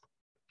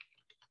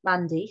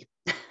 Mandy,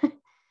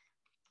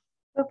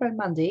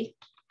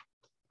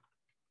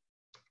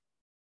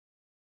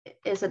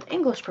 is an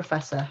English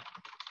professor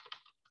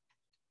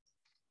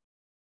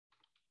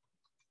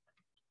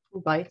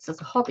who writes as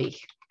a hobby.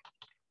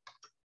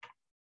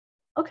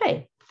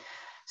 Okay,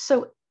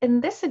 so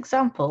in this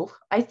example,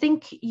 I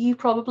think you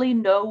probably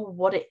know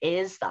what it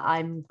is that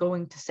I'm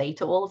going to say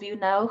to all of you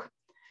now.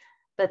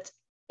 But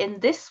in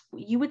this,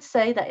 you would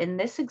say that in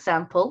this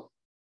example,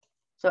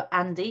 so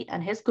Andy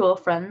and his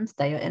girlfriend,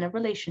 they are in a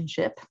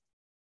relationship.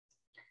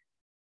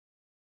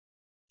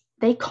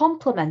 They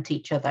complement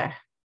each other.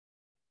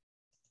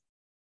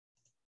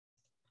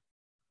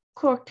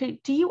 Corky,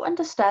 do you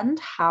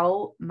understand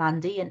how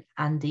Mandy and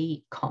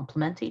Andy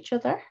complement each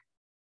other?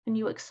 Can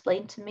you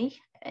explain to me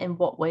in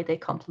what way they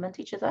complement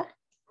each other?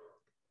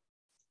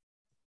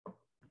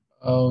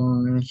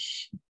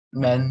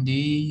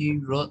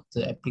 Mandy wrote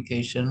the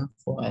application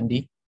for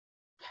Andy.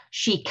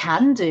 She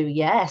can do,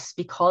 yes,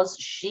 because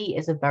she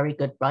is a very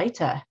good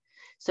writer.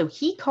 So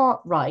he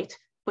can't write,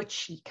 but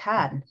she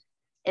can.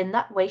 In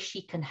that way,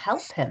 she can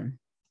help him.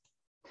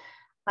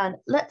 And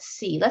let's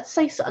say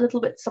a little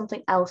bit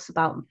something else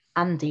about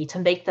Andy to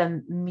make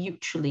them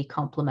mutually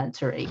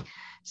complementary.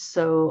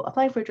 So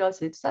applying for a job,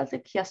 so it sounds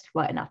like he has to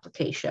write an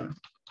application.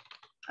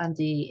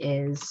 Andy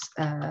is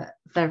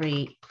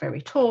very,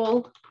 very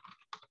tall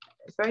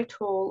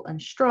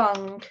and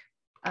strong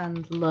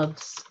and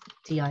loves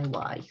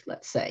DIY,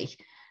 let's say.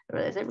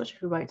 Is it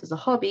who writes as a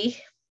hobby,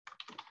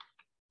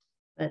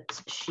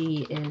 but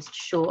she is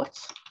short,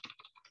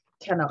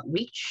 cannot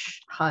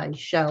reach high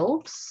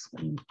shelves,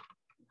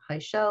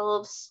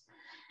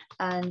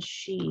 and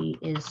she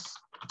is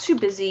too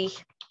busy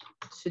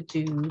to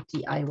do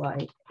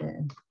DIY,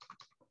 to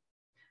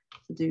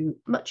do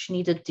much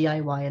needed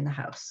DIY in the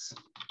house.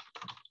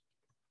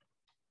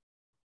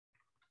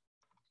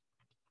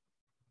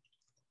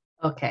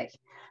 Okay,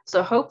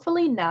 so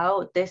hopefully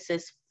now this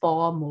is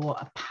far more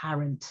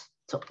apparent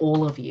to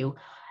all of you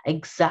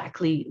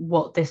exactly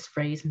what this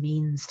phrase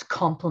means to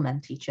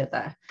complement each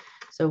other.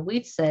 So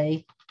we'd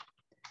say,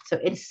 so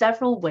in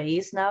several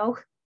ways now,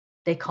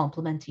 they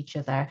complement each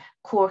other.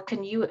 Core,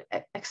 can you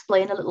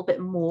explain a little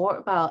bit more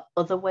about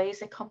other ways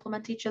they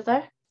complement each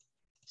other?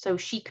 So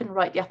she can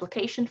write the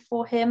application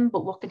for him,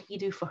 but what can he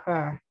do for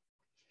her?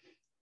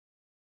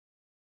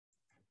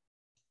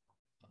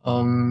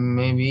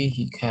 Maybe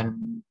he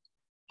can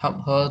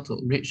help her to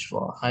reach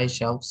for high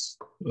shelves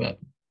where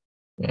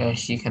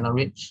she cannot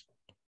reach.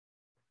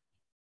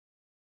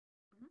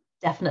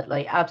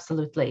 Definitely,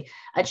 absolutely.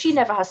 And she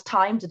never has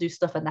time to do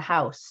stuff in the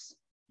house.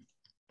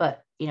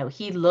 But, you know,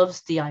 he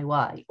loves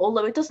DIY,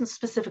 although it doesn't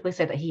specifically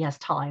say that he has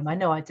time. I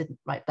know I didn't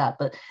write that,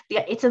 but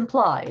yeah, it's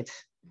implied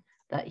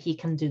that he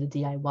can do the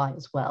DIY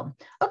as well.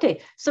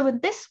 Okay, so in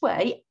this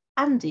way,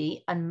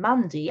 Andy and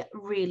Mandy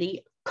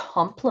really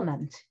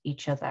complement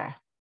each other.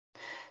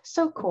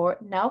 So Cor,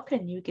 now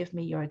can you give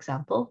me your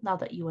example now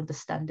that you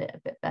understand it a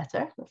bit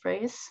better, the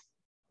phrase?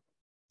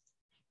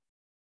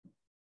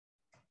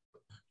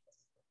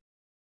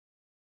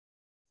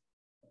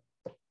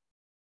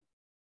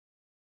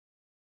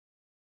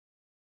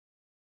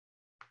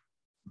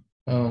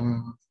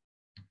 Um,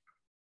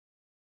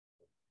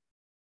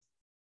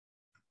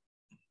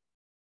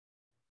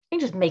 You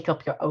can just make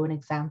up your own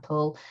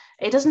example.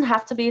 It doesn't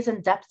have to be as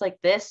in-depth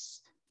like this.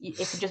 It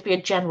could just be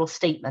a general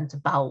statement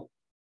about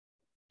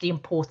the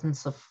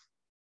importance of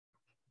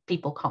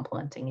people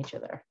complementing each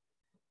other.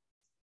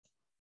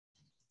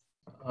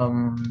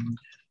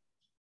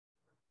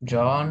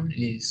 John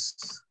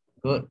is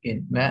good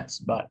in maths,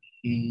 but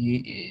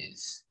he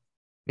is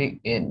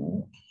weak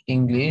in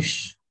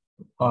English,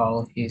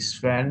 while his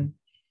friend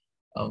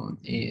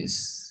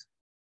is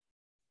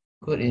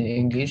good in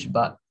English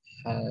but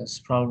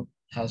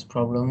has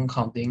problem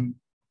counting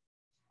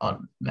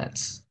on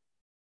maths.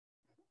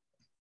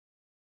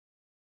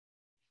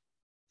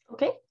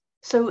 Okay,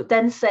 so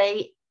then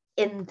say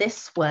in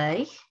this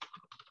way,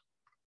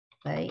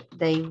 right,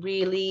 they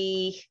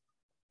really,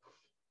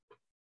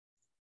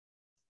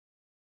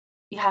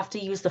 you have to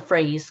use the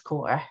phrase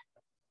Cor.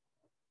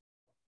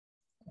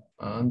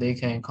 They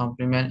can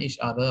complement each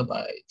other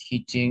by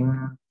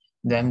teaching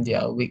them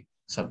their weak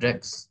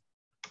subjects.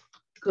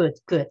 Good,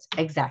 good,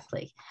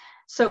 exactly.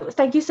 So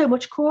thank you so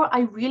much, Cor.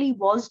 I really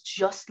was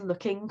just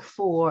looking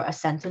for a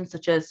sentence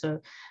such as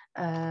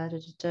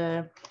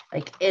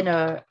like in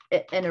a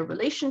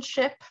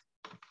relationship,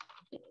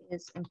 it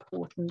is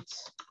important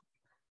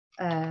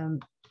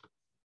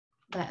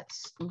that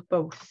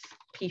both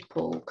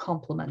people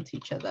complement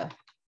each other.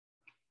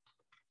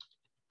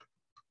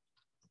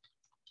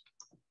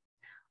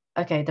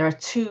 Okay, there are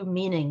two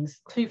meanings,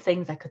 two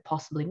things that could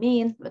possibly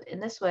mean, but in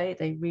this way,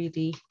 they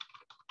really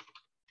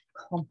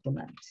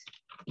complement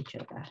each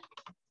other.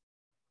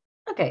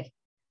 Okay,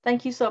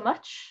 thank you so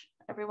much,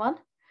 everyone.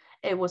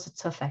 It was a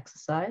tough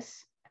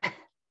exercise.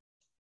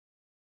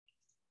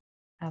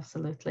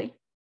 Absolutely.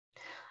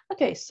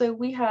 Okay, so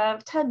we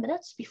have 10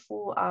 minutes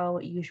before our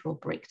usual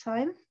break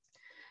time.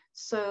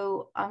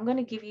 So I'm going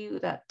to give you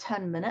that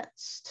 10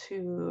 minutes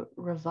to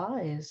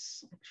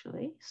revise,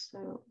 actually.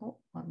 So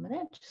 1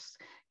 minute,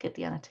 just get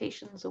the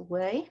annotations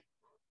away.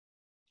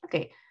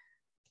 Okay,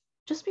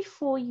 just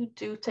before you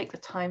do take the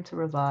time to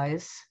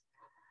revise,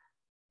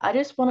 I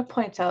just want to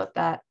point out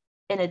that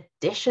in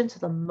addition to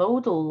the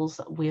modals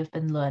that we have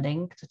been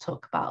learning to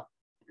talk about,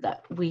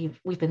 that we've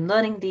been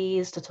learning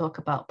these to talk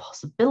about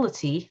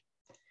possibility,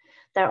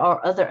 there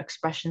are other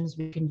expressions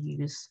we can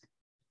use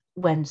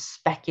when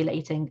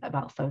speculating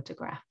about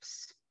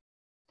photographs.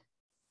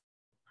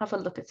 Have a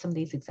look at some of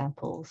these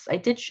examples. I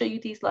did show you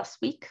these last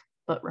week,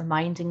 but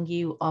reminding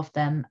you of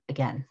them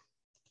again.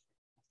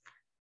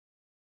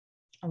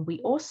 And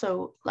we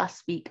also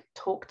last week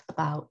talked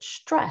about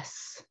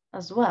stress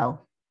as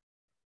well.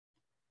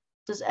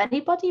 Does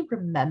anybody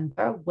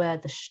remember where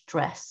the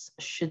stress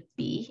should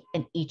be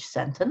in each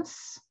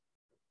sentence?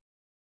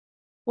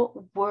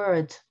 What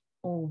word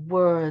or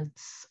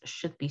words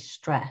should be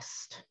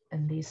stressed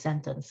in these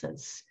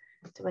sentences?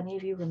 Do any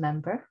of you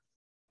remember?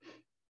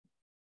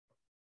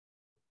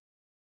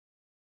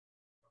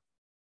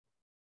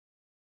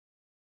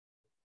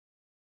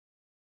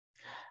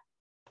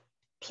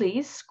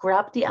 Please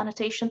grab the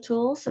annotation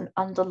tools and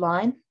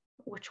underline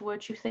which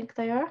words you think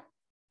they are.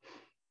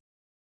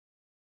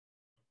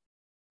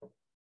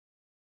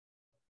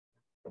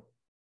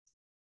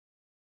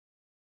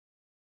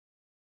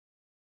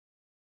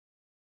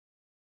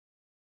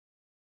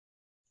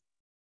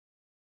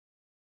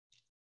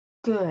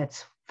 Good,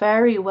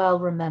 very well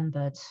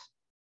remembered.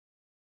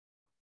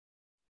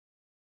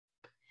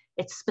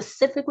 It's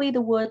specifically the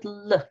word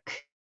look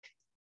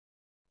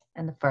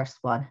in the first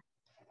one.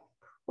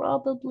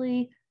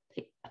 Probably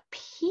they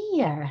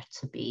appear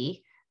to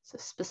be, so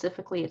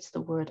specifically it's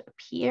the word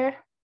appear.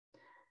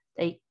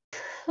 They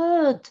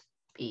could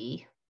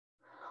be,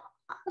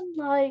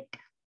 unlike,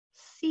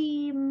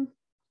 seem.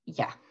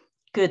 Yeah,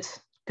 good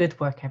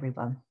work,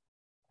 everyone.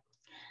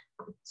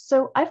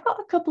 So I've got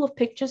a couple of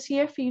pictures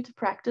here for you to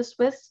practice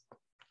with.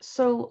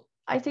 So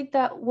I think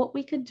that what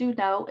we could do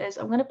now is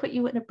I'm going to put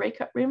you in a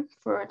breakout room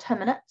for 10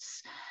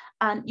 minutes,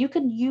 and you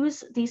can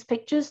use these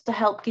pictures to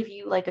help give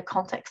you like a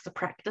context to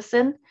practice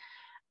in.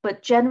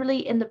 But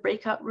generally in the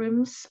breakout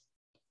rooms,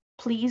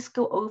 please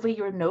go over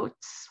your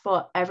notes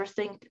for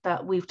everything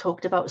that we've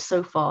talked about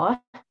so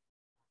far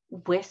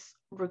with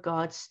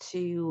regards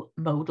to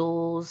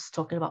modals,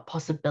 talking about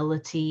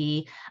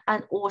possibility,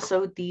 and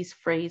also these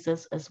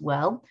phrases as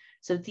well.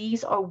 So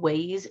these are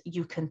ways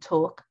you can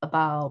talk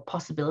about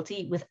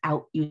possibility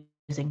without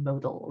using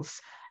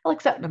modals. Well,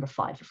 except number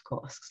 5, of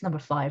course, because number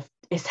 5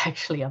 is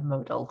actually a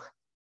modal.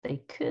 They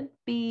could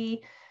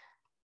be,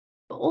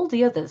 but all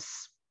the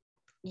others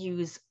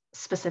use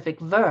specific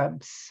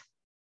verbs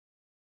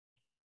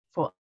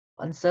for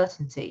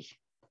uncertainty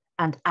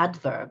and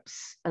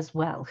adverbs as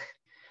well.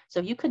 So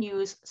you can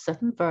use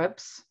certain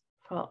verbs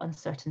for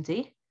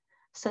uncertainty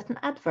certain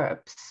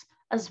adverbs,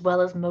 as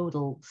well as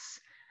modals.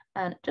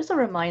 And just a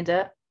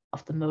reminder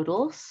of the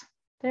modals,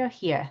 they are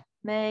here: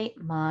 may,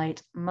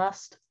 might,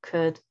 must,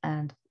 could,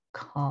 and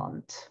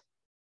can't.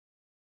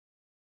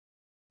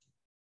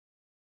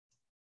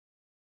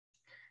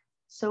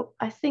 So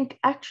I think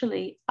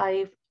actually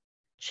I've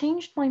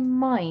changed my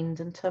mind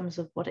in terms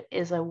of what it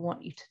is I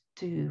want you to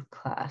do,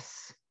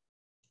 class,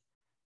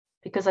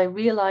 because I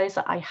realize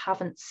that I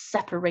haven't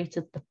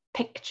separated the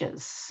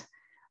pictures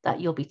that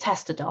you'll be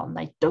tested on.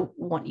 I don't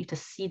want you to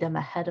see them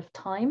ahead of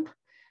time.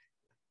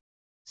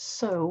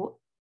 So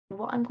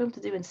what I'm going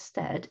to do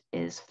instead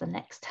is, for the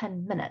next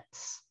 10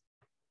 minutes,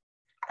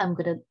 I'm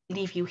going to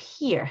leave you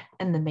here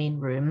in the main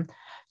room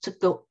to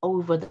go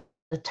over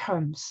the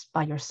terms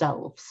by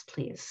yourselves,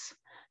 please.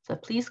 So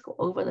please go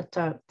over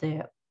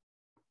the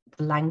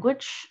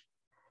language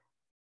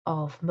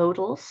of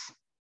modals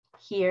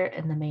here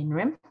in the main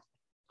room,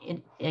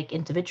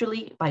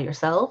 individually by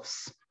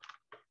yourselves.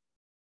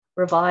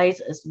 Revise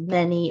as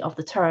many of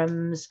the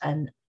terms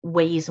and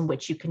ways in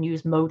which you can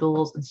use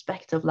modals and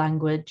speculative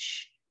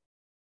language,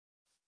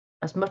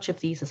 as much of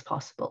these as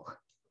possible.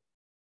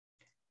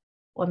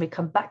 When we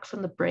come back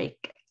from the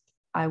break,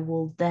 I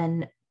will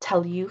then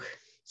tell you,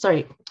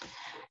 sorry,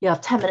 you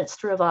have 10 minutes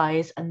to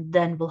revise, and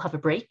then we'll have a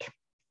break.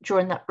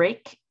 During that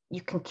break, you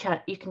can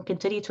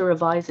continue to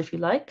revise if you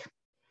like.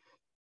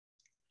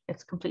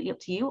 It's completely up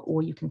to you,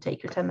 or you can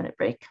take your 10-minute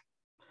break.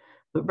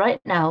 But right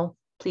now,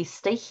 please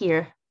stay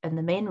here in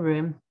the main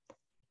room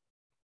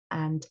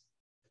and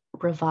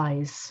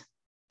revise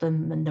the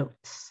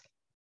notes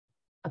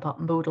about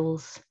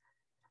modals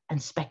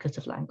and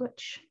speculative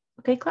language.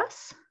 Okay,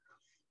 class?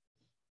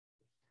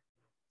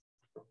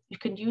 You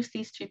can use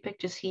these two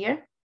pictures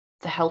here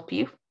to help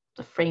you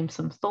to frame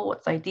some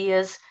thoughts,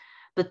 ideas,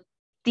 but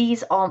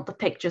these aren't the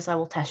pictures I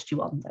will test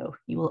you on though.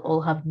 You will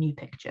all have new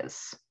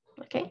pictures,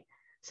 okay?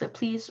 So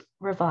please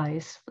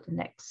revise for the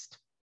next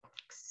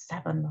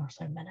 7 or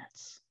so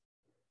minutes.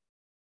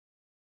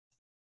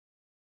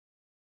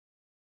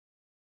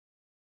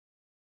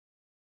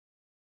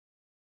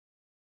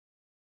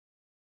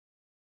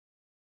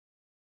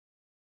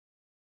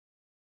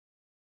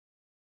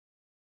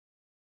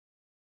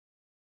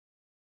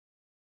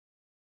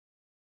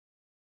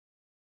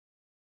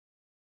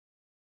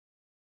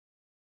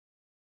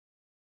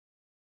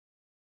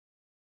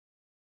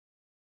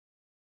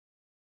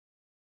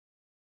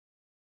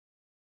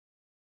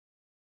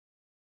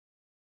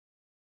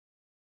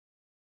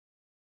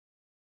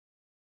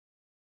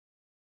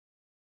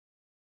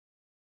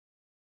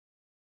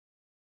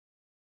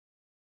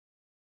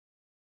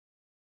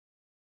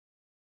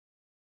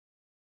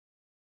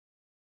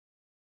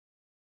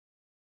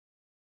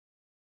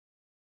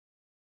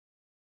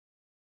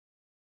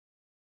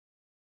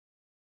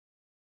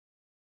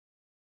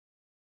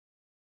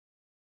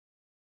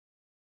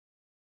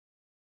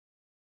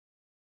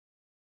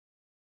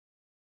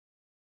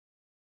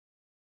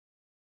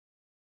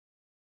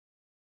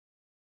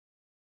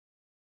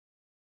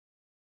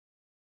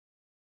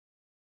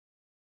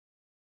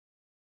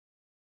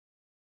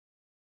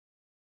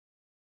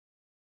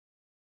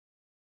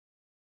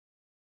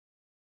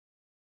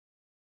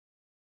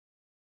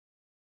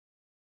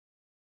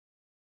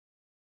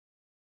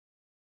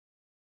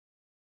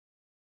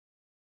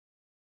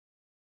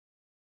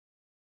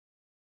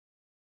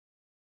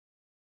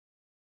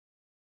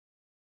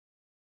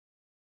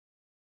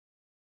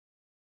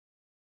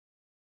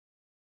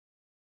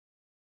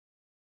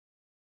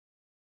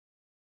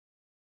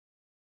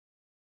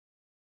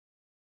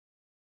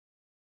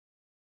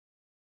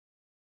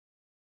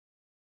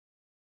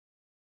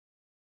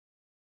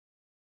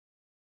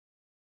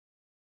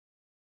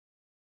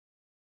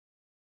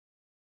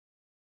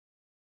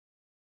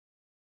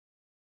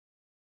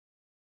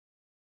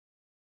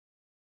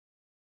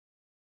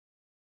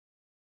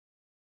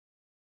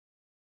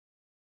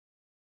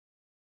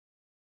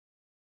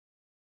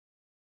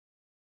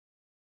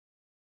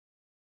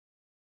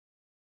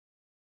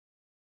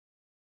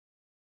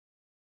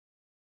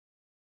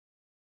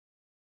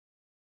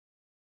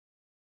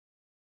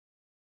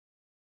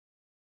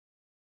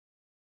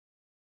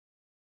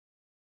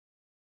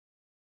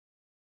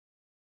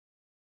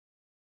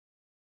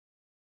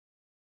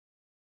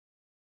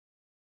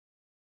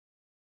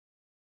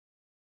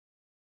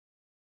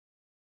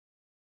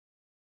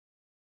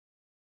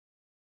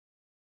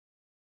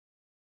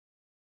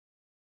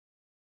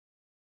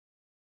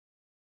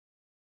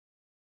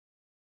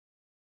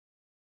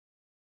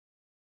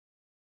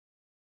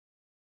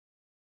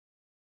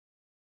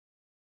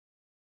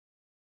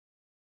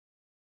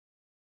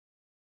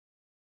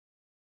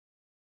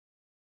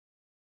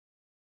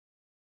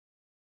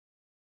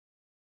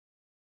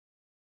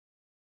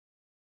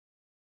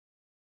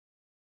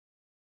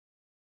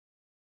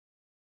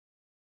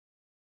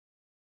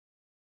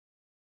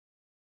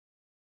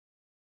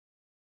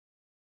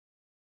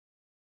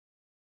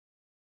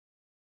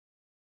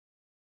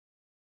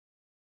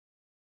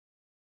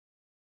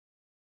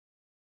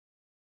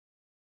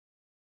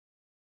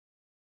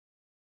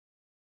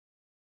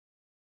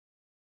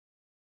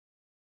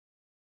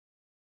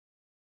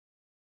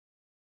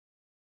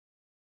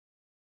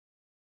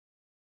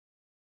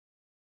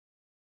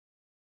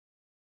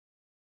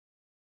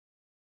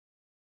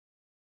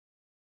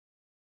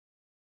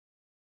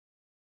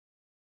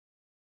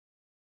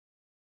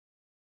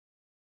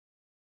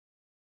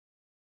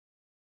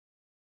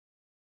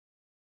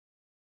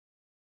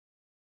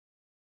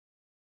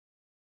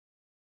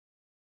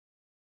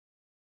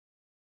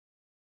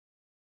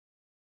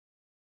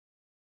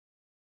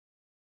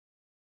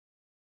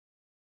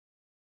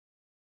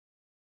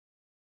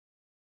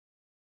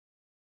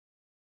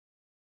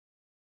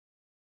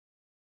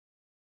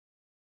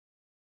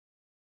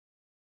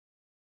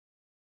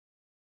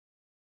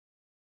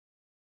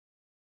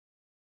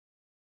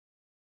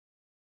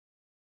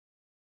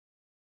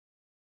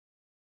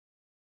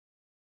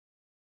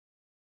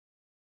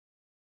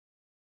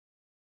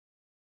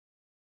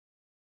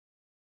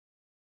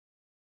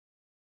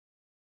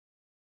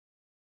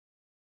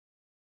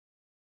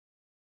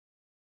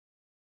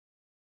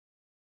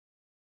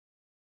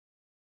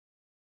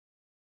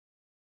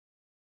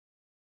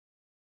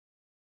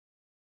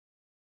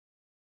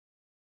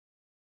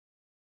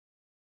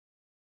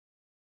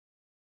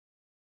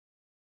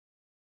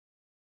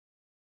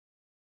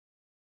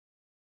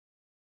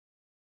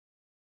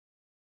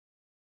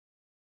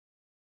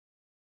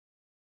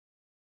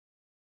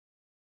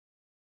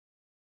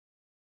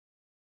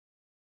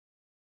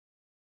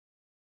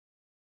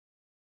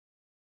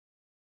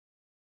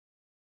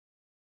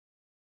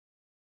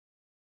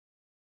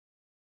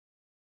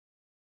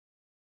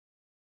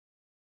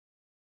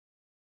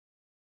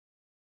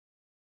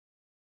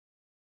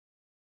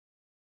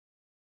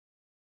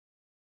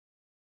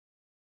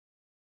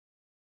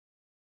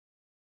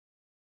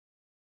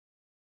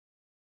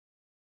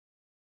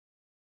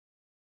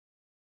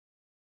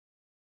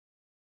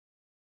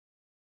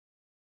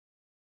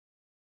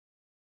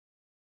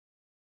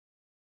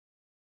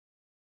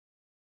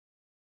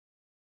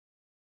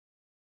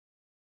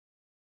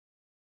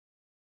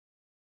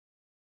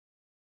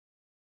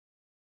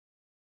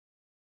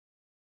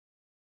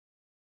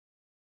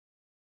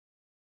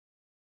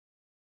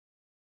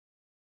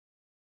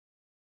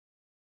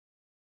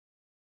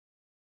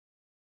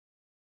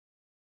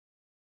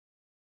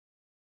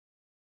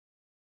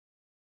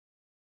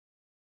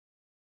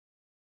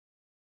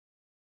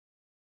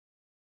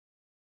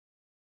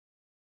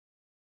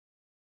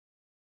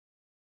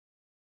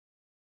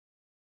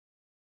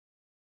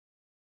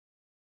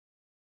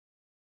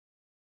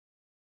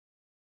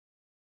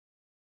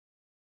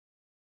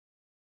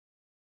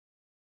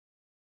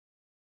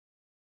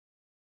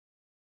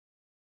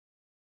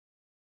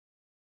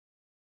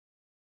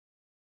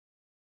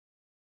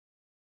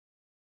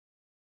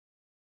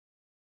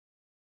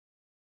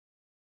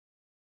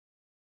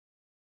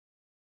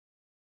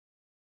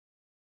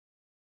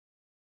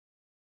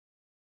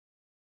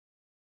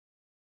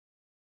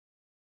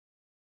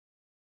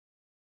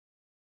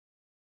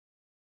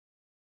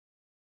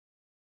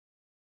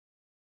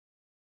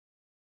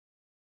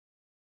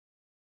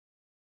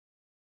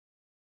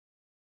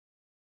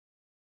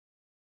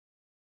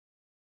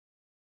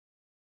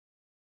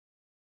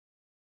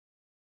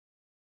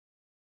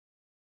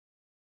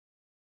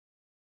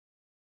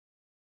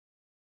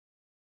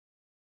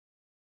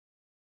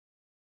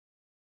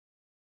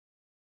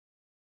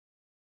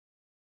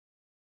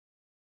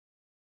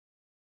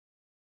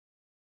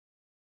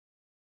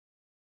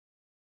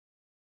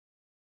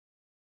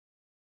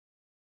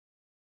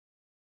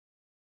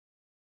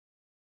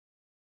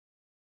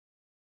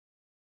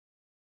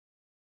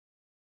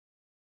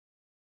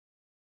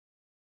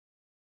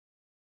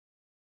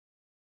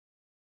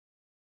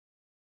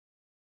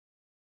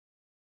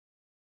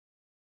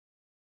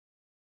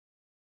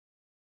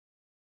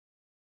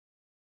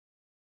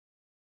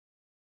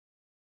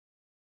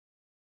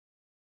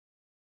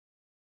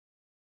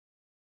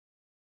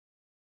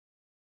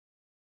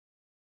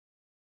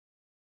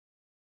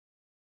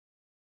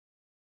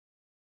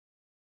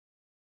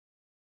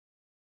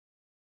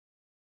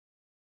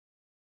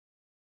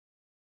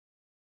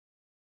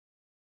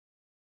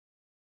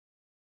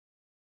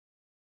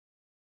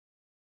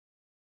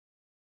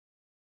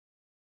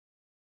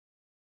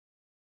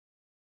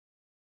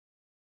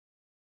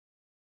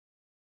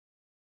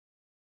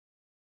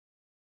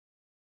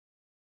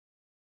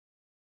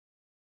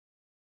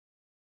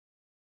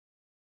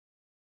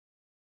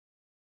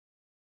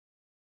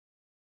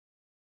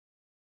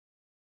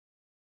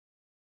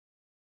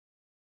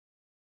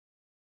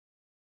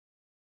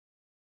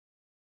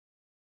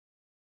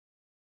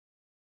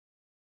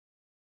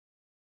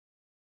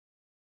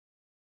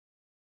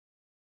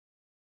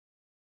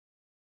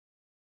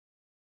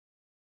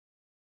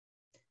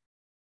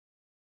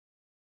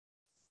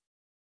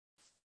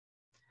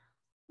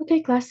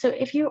 Okay, class, so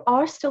if you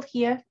are still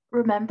here,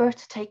 remember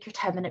to take your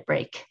 10-minute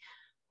break.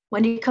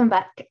 When you come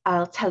back,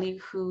 I'll tell you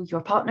who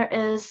your partner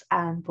is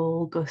and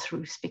we'll go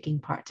through speaking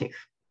part 2.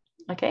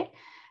 Okay,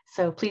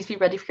 so please be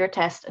ready for your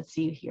test and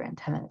see you here in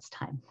 10 minutes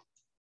time.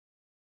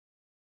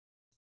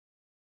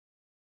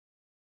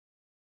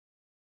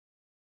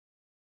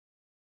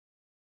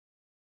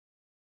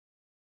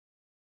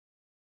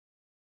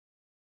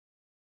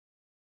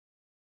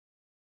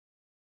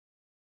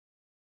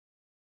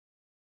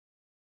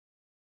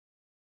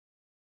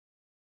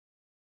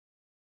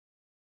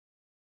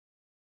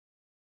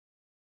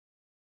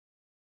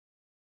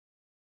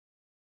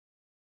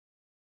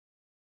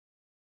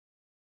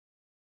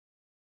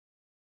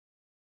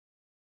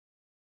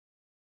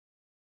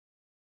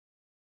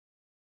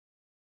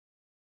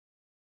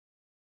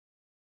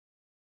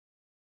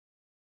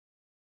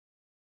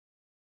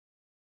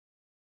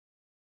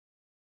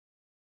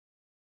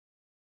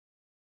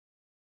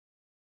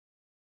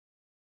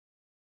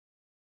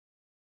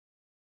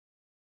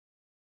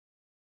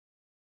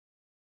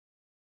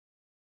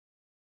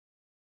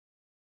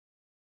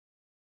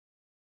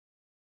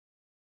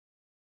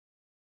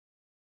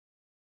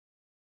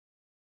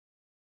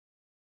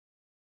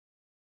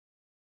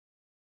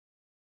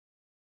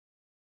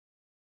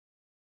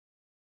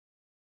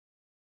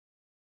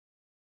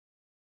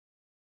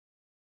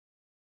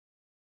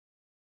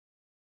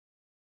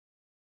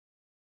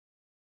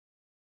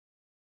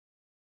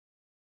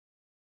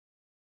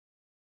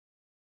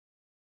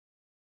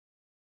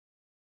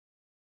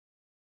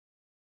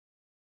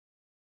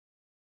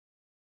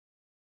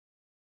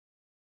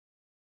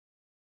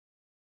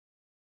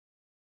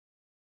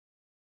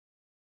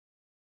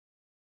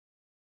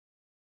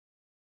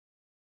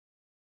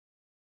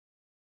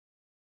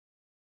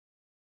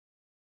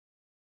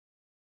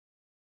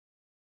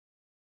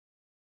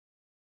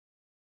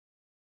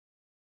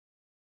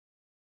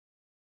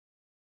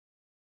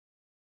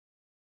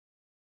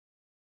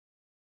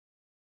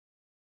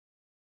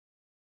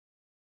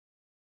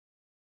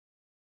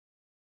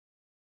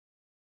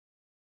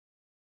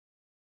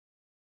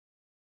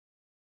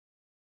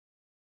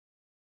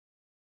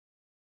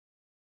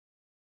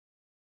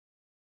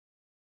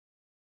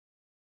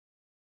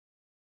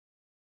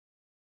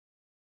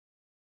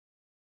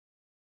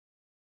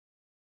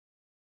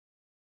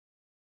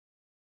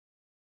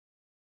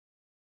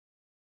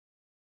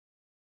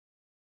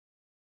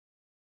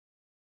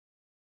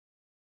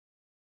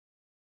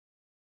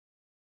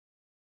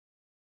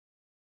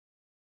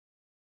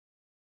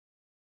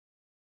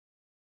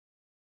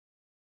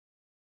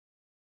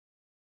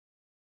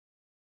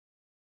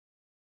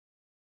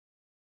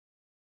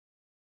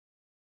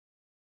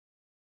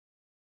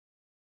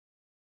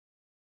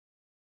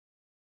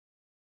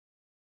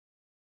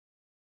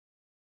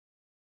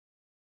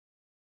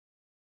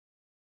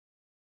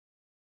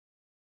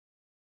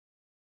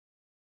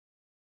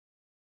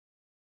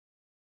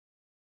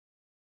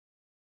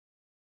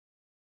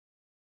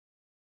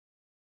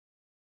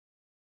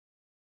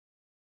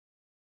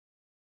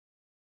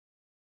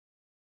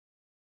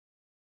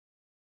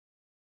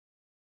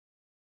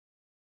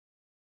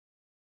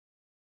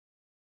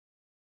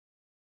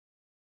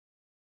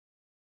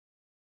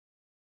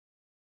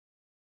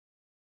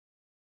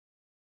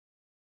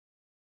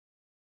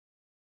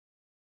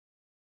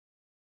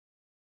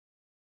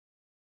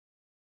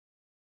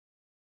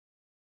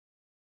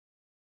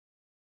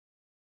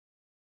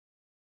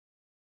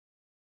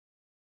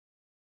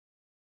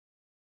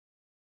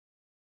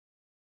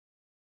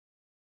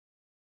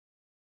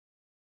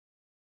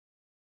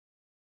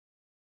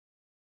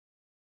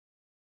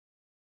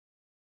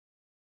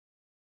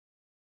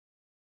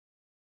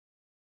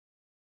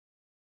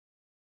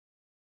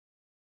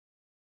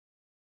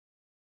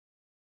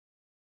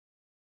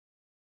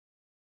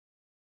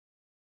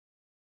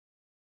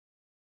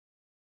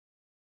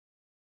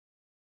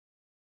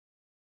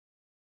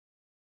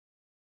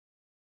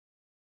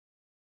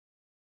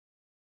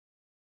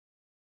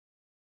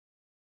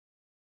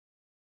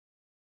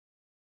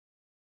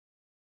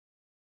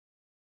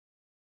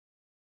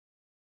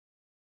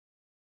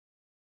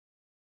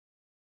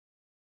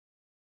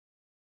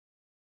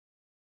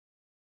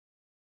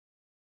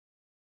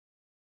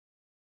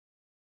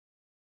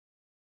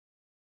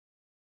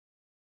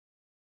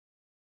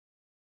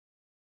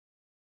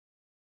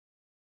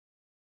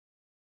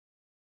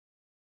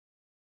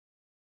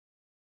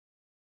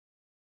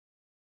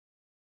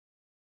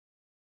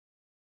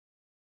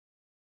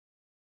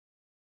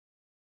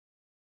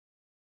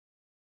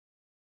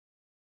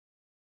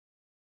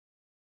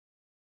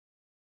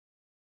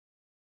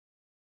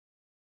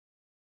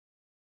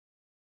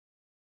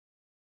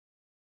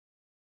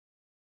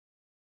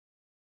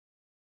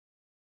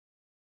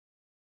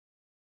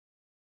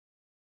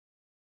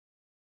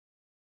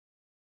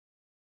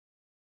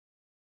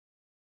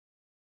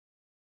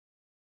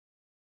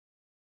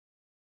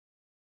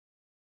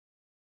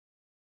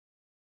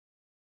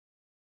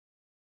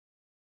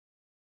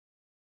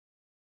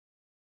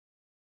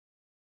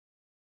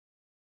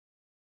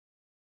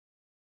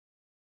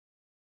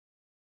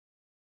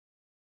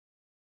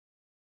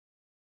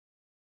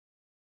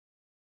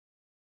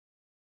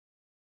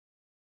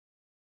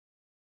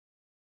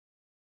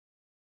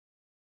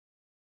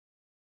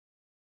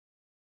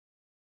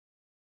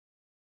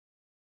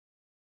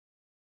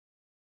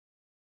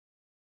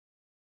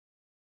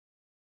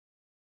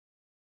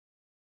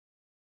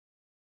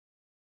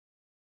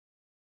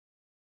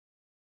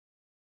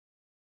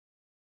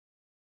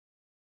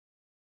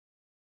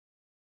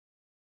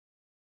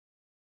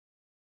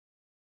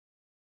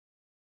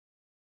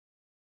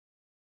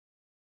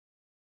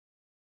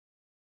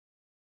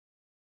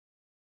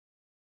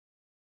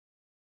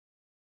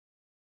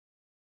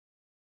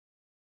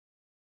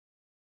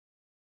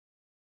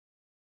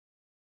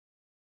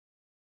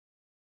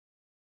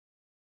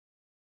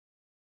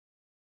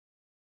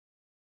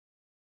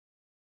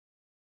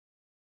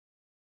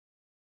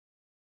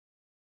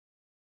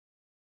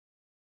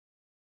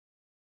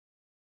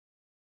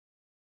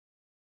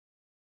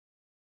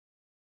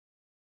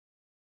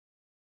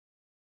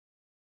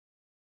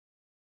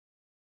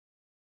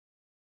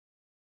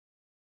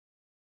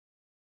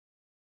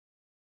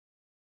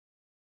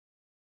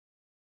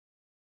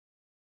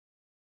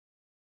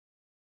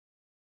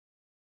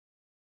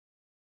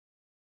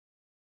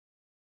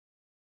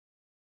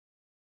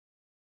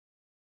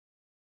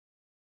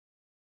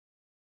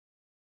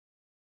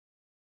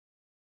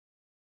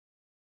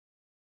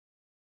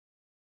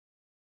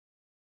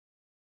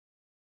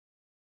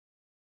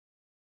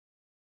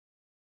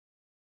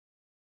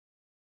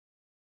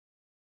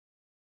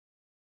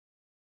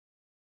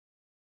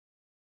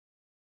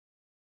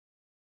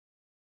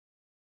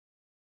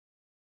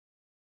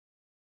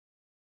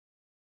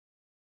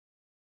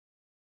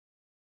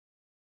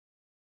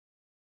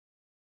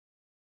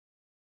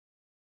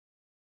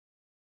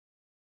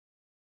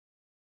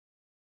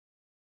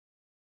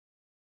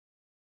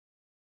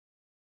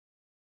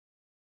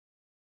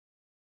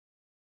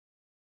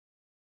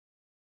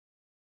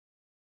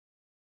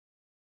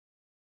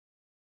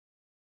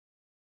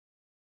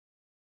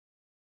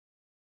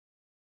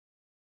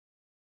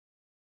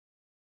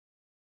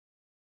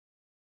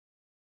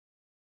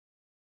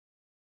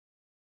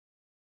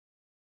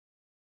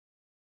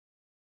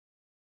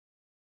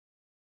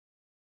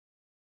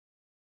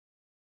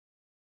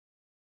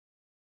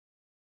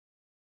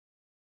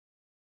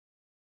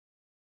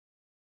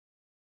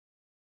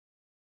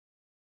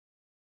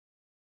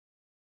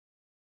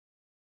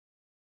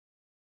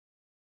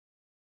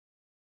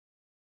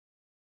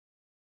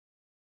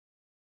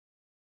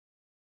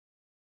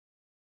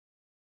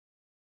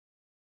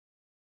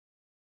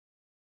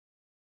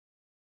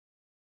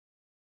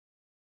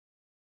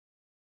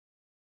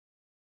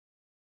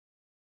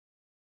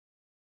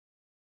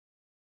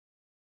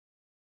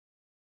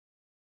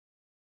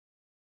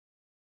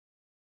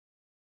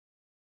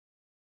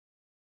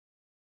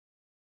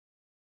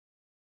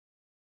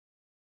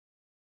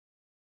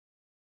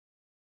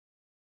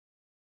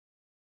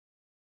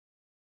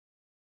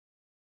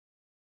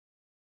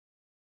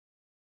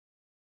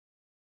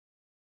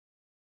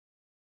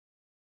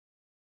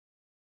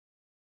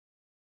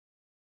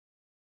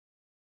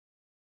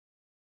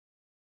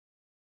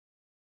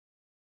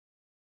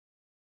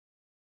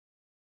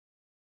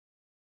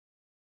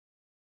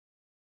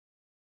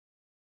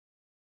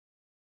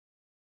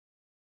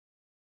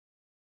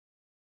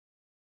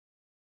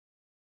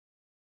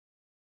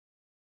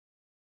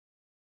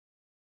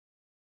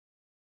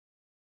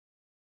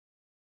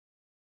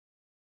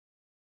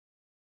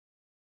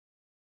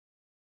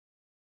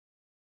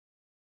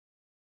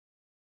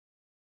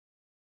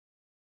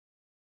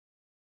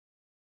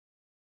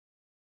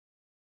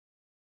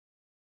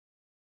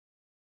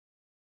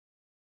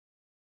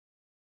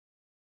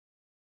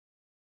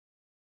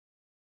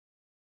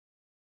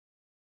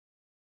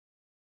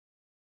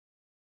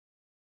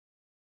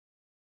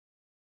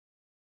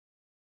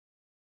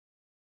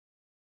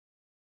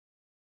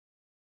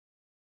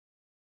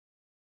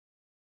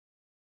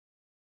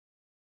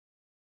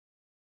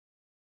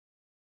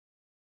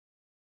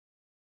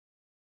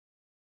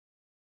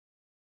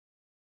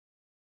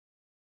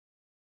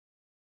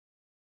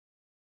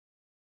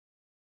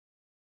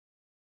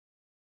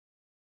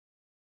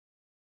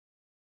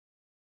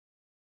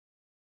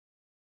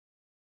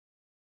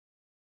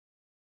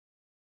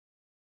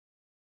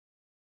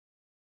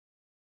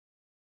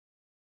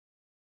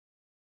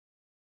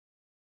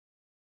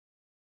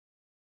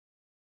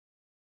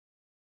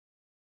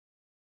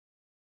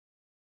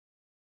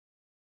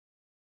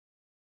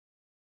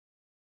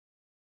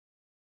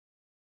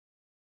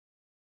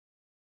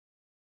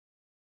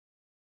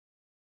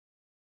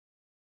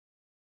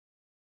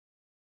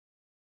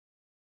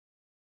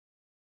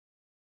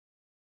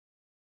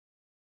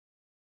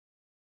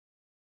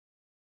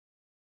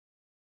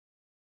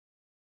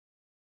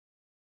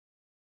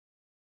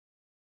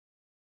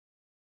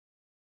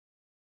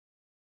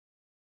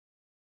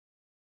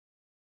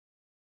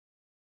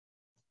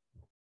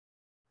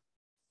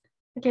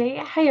 Okay,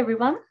 hi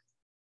everyone.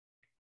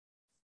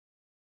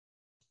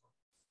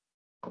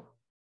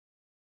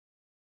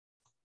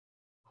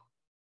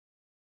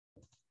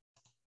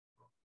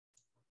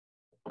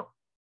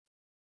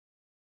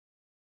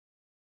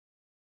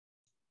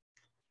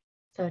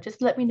 So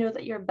just let me know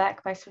that you're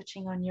back by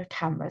switching on your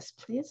cameras,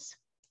 please.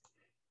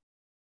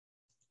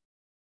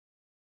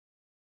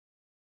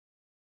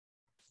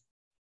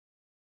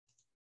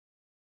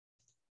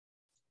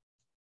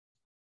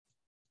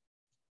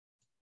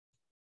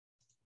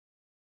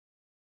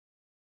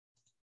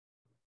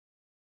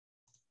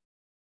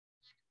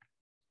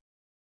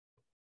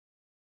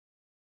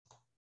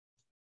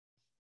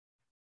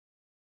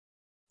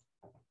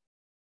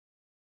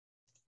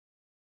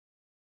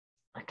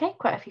 Okay,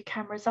 quite a few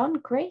cameras on,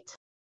 great.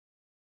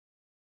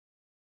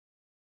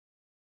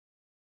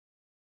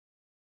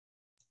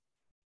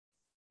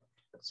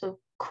 So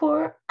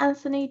Core,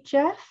 Anthony,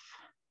 Jeff,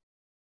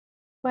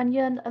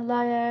 Wanyan,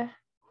 Alaya.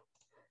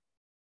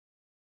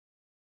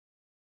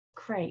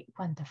 Great,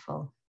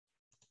 wonderful.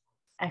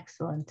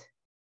 Excellent.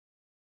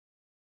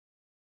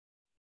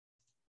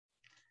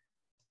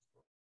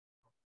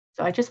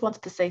 So I just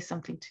wanted to say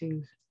something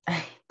to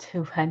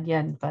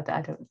Wanyan, but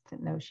I don't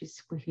know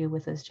she's here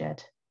with us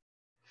yet.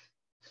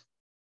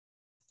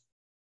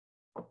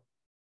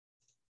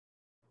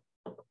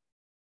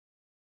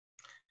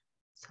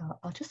 So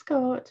I'll just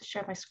go to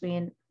share my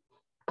screen.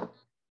 Okay,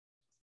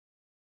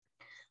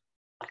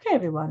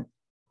 everyone.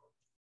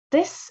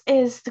 This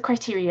is the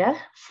criteria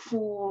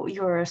for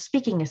your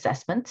speaking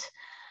assessment.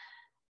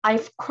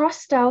 I've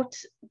crossed out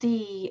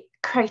the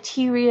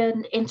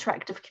criterion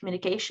interactive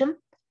communication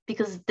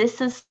because this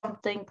is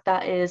something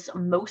that is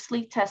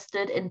mostly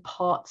tested in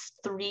parts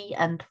 3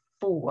 and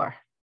 4,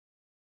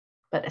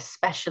 but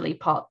especially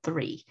part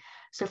 3.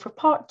 So for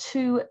part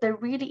 2, there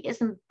really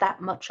isn't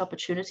that much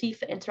opportunity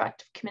for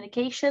interactive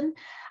communication.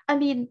 I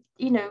mean,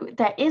 you know,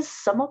 there is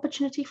some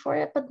opportunity for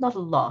it, but not a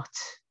lot.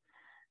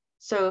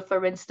 So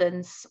for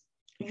instance,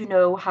 you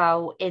know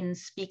how in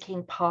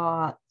speaking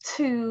part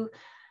 2,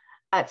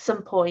 at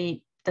some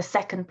point, the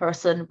second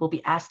person will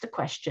be asked a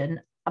question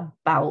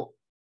about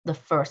the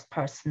first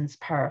person's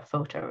pair of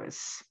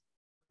photos.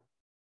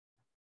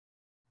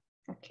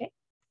 Okay.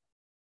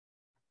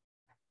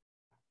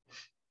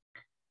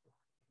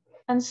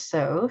 And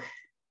so,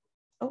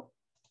 oh,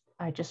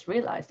 I just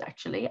realized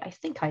actually, I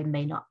think I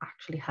may not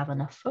actually have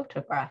enough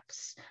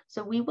photographs.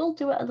 So we will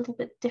do it a little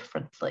bit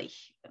differently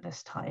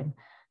this time.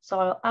 So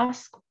I'll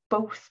ask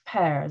both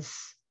pairs.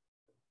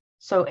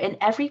 So in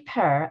every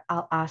pair,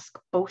 I'll ask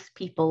both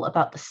people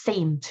about the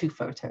same 2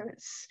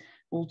 photos.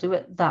 We'll do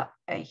it that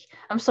way.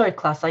 I'm sorry,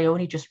 class, I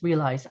only just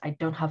realized I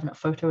don't have enough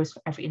photos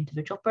for every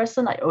individual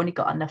person. I only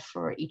got enough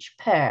for each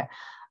pair.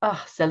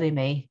 Ah, silly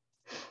me.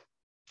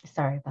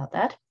 Sorry about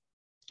that.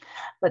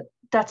 But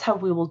that's how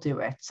we will do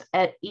it.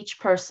 At each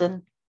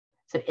person,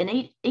 so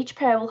in each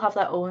pair will have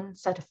their own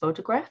set of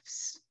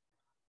photographs,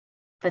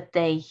 but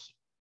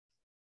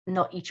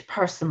not each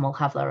person will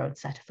have their own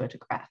set of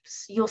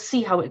photographs. You'll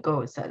see how it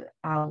goes.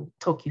 I'll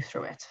talk you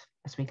through it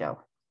as we go.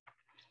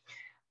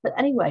 But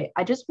anyway,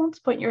 I just want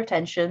to point your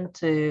attention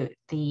to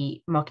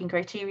the marking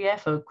criteria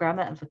for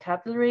grammar and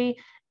vocabulary,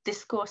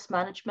 discourse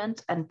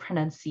management, and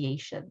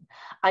pronunciation.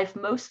 I've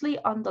mostly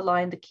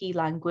underlined the key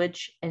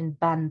language in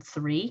band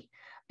 3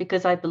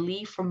 because I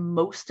believe for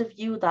most of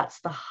you,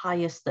 that's the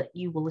highest that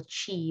you will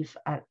achieve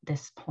at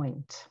this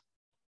point.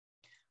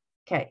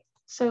 Okay,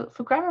 so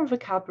for grammar and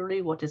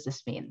vocabulary, what does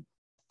this mean?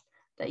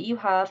 That you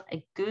have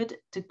a good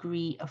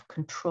degree of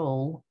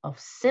control of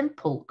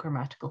simple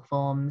grammatical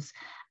forms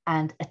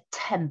and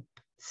attempt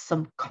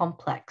some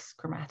complex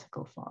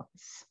grammatical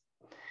forms.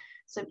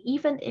 So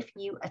even if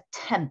you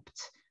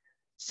attempt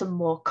some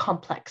more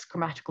complex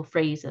grammatical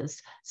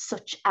phrases,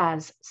 such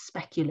as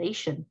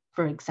speculation,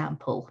 for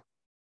example,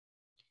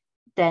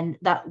 then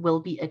that will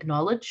be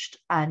acknowledged,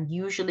 and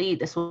usually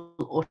this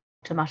will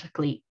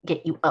automatically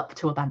get you up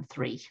to a band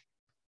 3.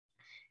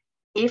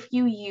 If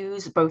you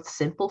use both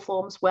simple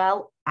forms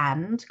well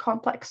and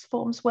complex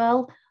forms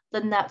well,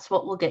 then that's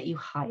what will get you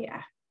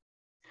higher.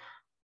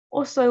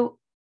 Also,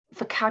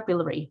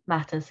 vocabulary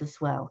matters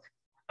as well,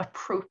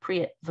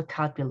 appropriate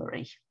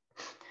vocabulary.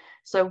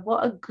 So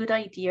what a good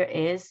idea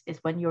is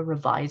when you're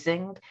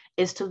revising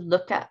is to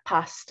look at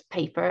past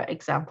paper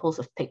examples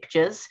of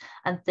pictures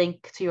and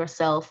think to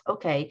yourself,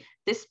 okay,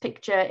 this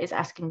picture is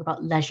asking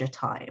about leisure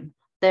time.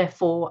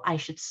 Therefore, I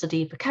should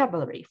study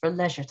vocabulary for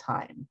leisure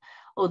time.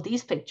 Or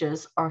these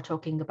pictures are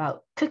talking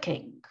about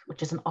cooking,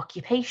 which is an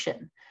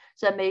occupation.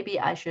 So maybe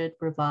I should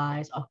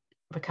revise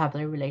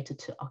vocabulary related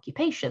to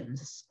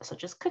occupations,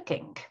 such as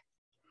cooking.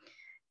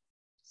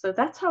 So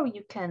that's how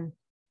you can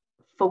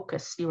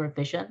focus your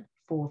revision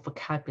for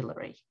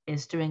vocabulary,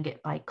 is doing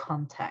it by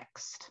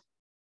context.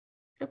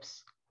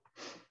 Oops.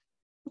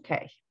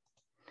 Okay.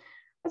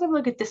 Let's have a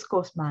look at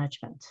discourse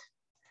management.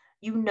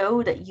 You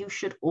know that you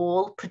should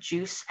all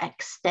produce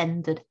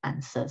extended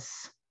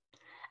answers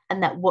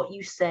and that what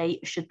you say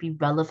should be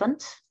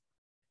relevant,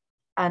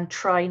 and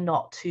try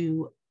not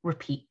to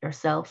repeat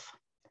yourself.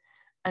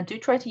 And do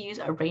try to use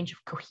a range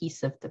of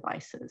cohesive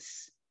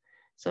devices.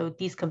 So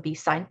these can be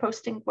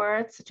signposting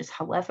words such as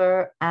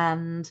however,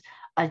 and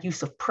a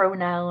use of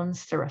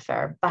pronouns to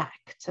refer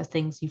back to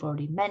things you've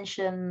already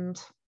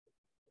mentioned.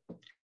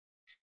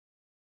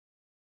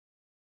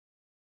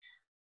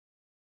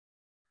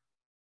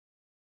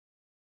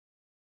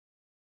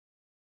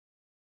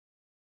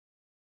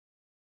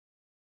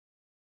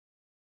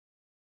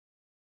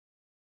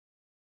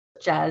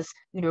 Such as,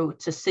 you know,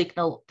 to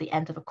signal the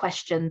end of a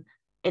question,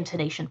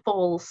 intonation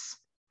falls.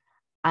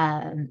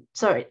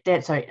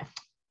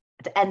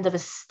 At the end of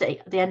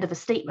a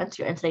statement,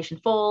 your intonation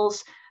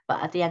falls,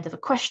 but at the end of a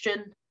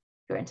question,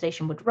 your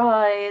intonation would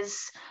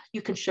rise.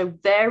 You can show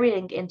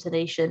varying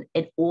intonation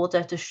in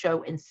order to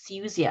show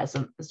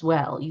enthusiasm as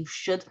well. You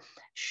should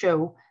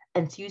show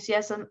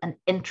enthusiasm and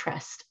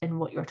interest in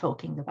what you're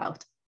talking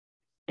about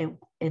in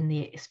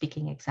the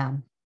speaking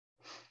exam.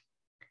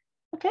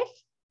 Okay.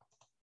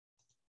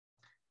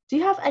 Do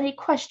you have any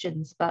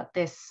questions about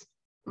this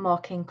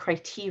marking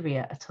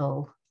criteria at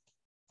all?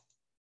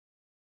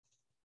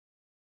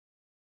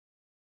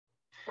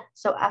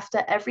 So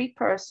after every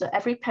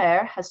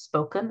pair has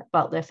spoken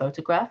about their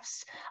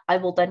photographs, I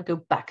will then go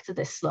back to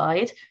this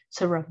slide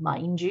to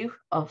remind you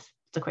of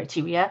the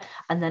criteria,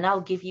 and then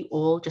I'll give you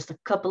all just a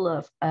couple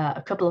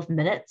of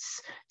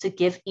minutes to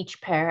give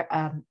each pair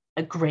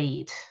a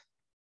grade.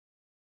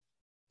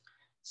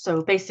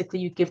 So basically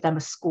you give them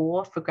a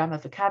score for grammar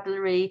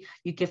vocabulary,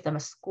 you give them a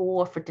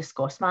score for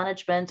discourse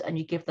management, and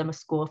you give them a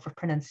score for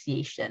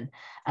pronunciation.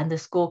 And the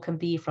score can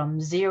be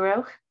from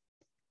 0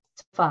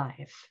 to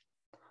 5.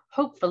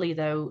 Hopefully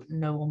though,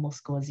 no one will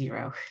score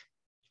 0,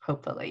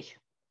 hopefully.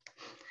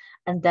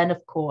 And then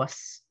of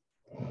course,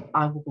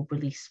 I will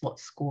release what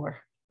score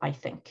I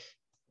think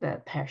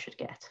the pair should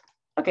get.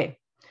 Okay,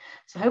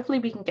 so hopefully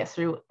we can get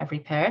through every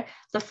pair.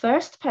 The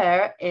first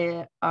pair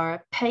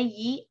are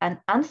Pei and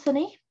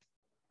Anthony.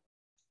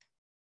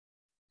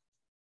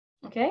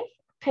 Okay,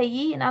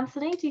 Pei and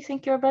Anthony, do you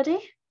think you're ready?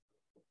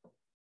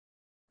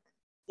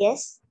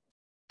 Yes.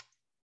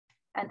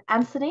 And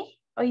Anthony,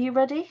 are you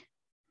ready?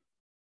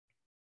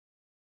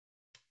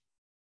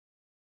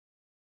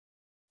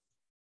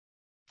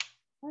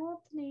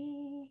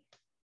 Anthony.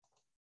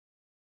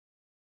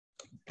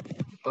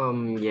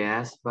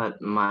 Yes,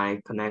 but my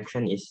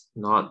connection is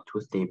not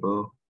too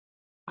stable.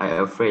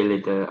 I'm afraid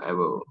later I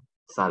will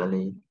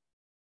suddenly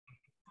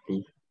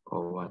leave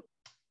or what.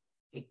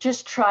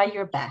 Just try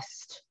your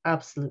best,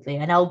 absolutely.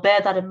 And I'll bear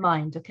that in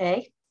mind,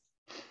 okay?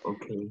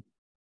 Okay.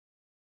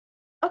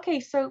 Okay,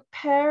 so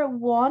pair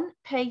 1,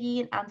 Peggy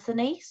and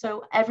Anthony.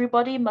 So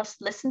everybody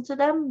must listen to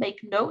them,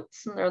 make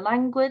notes in their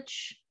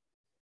language,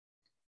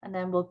 and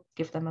then we'll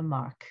give them a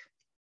mark.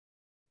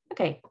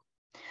 Okay,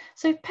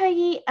 so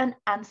Peggy and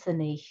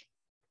Anthony.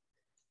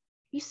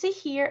 You see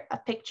here a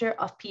picture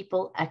of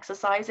people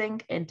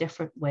exercising in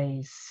different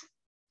ways.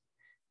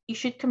 You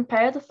should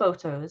compare the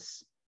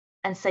photos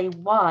and say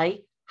why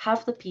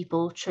have the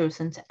people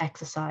chosen to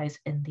exercise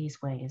in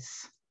these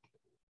ways.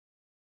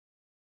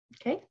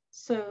 Okay,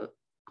 so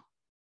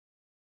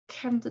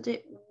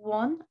candidate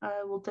 1,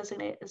 I will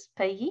designate as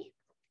Peggy.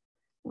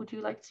 Would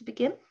you like to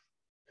begin?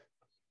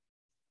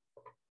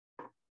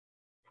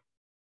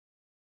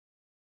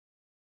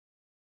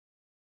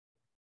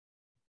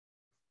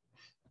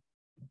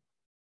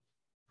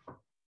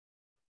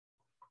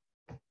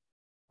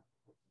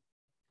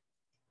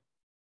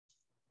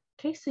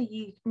 Okay, so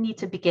you need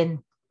to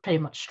begin pretty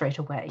much straight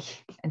away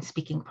in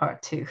speaking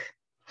part 2.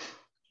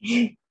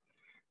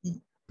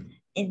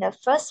 In the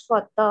first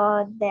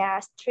photo, there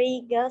are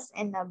 3 girls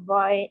and a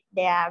boy.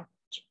 They are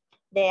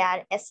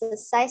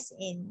exercising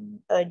in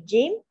a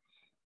gym.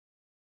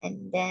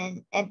 And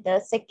then at the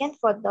second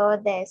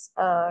photo, there's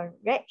a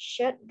red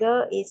shirt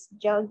girl is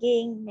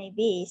jogging.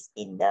 Maybe it's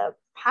in the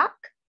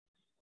park.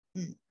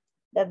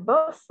 The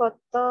both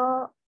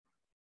photo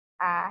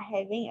are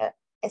having a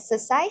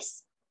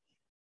exercise.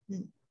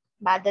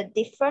 But the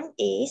difference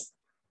is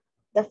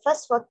the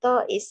first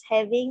photo is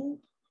having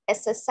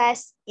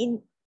exercise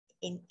in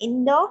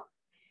indoor,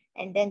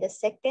 and then the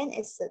second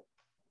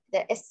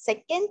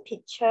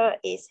picture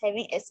is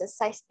having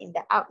exercise in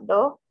the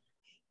outdoor.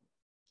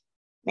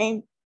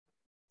 Then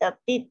the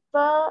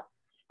people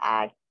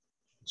are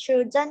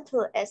chosen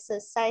to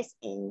exercise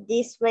in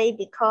this way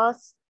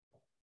because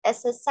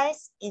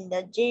exercise in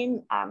the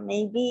gym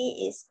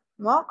maybe is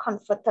more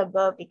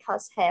comfortable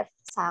because have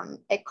some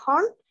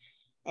aircon,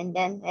 and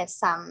then have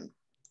some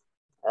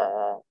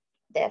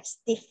there's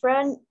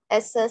different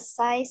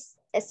exercise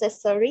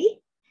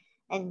accessory,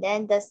 and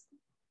then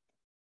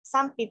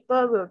some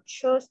people will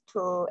choose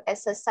to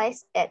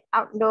exercise at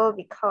outdoor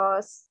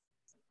because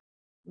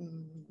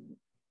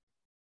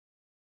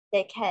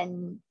they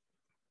can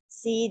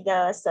see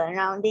the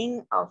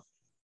surrounding of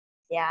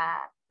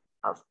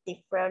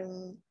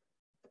different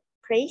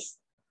place.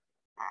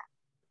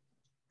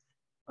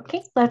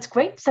 Okay, that's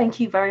great. Thank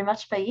you very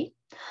much, Pei.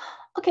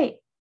 Okay,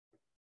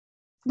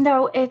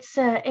 now it's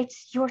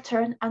your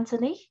turn,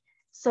 Anthony.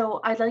 So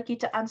I'd like you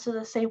to answer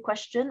the same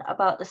question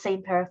about the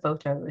same pair of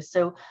photos.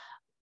 So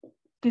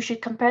You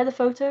should compare the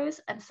photos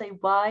and say,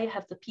 why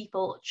have the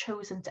people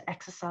chosen to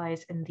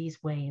exercise in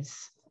these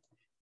ways?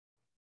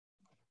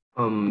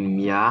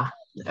 Yeah,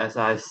 as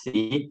I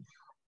see,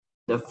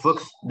 the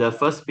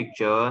first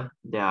picture,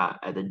 they are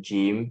at the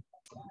gym,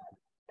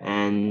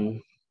 and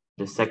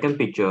the second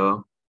picture,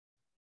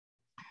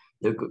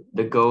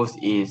 the girls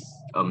is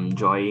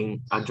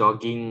jogging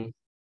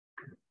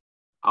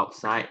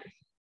outside.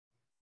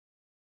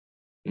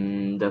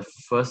 The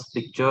first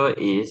picture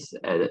is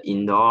at the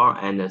indoor,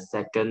 and the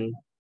second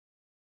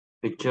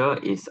picture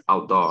is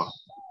outdoor.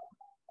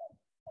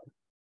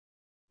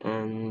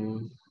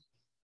 And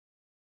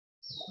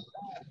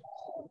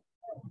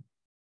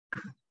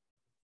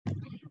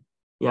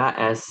yeah,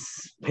 as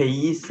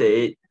Pei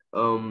said,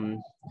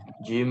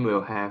 gym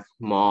will have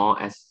more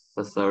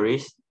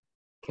accessories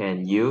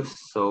can use,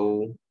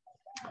 so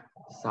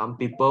some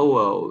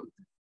people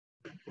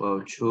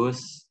will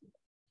choose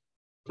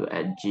to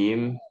add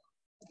gym.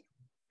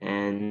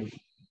 And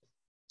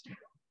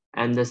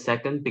the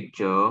second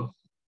picture,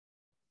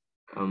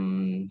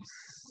 same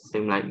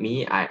like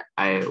me, I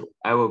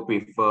will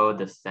prefer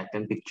the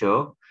second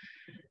picture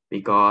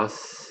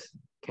because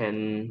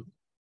can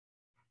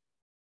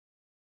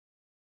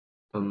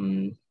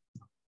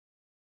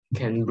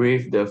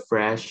breathe the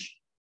fresh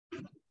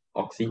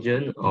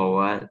oxygen or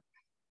what.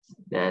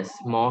 There's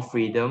more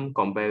freedom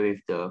compared with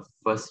the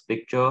first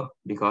picture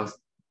because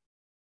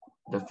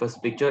the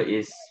first picture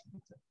is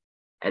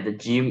at the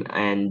gym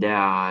and there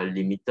are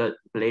limited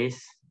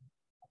place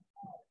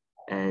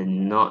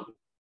and not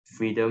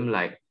freedom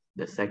like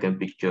the second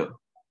picture.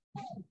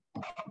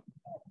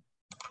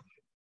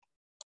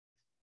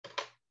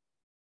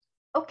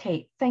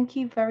 Okay, thank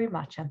you very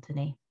much,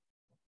 Anthony.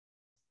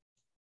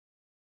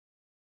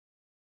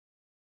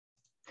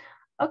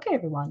 Okay,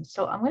 everyone,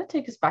 so I'm going to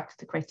take us back to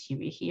the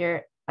criteria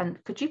here.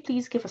 And could you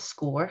please give a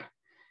score?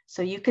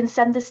 So you can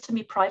send this to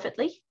me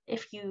privately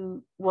if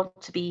you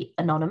want to be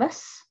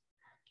anonymous.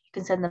 You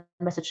can send the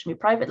message to me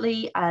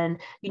privately, and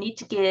you need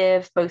to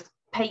give both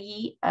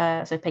Pei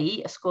a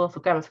score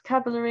for grammar,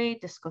 vocabulary,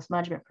 discourse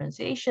management,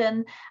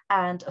 pronunciation,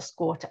 and a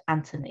score to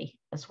Anthony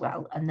as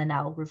well. And then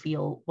I'll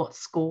reveal what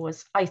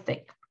scores I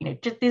think.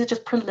 These are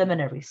just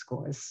preliminary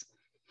scores.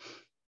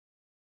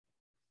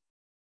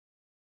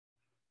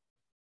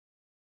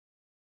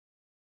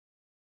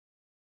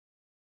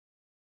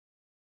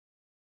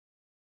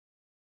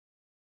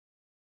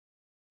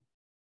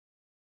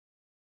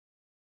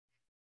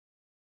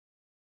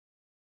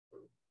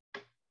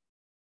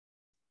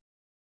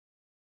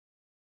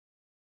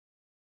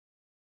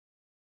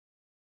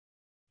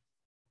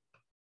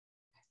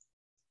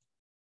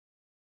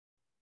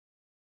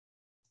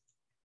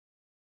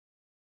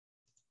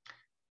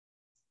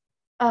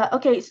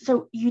 Okay,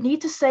 so you need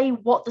to say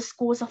what the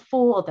scores are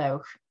for,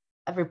 though,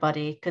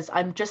 everybody, because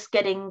I'm just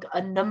getting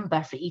a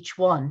number for each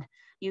one.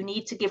 You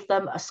need to give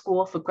them a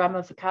score for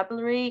grammar,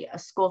 vocabulary, a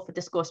score for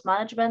discourse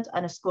management,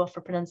 and a score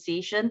for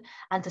pronunciation,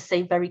 and to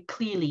say very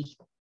clearly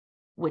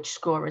which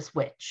score is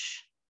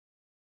which.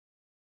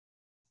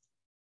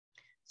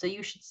 So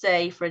you should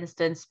say, for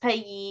instance,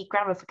 Pei,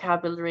 grammar,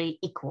 vocabulary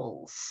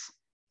equals.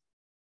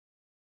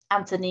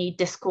 Anthony,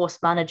 discourse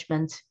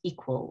management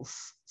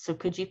equals. So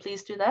could you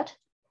please do that?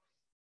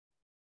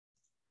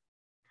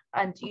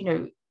 And,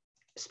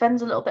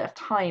 spend a little bit of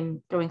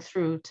time going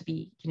through to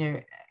be,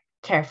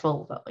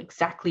 careful about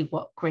exactly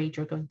what grade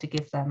you're going to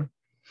give them.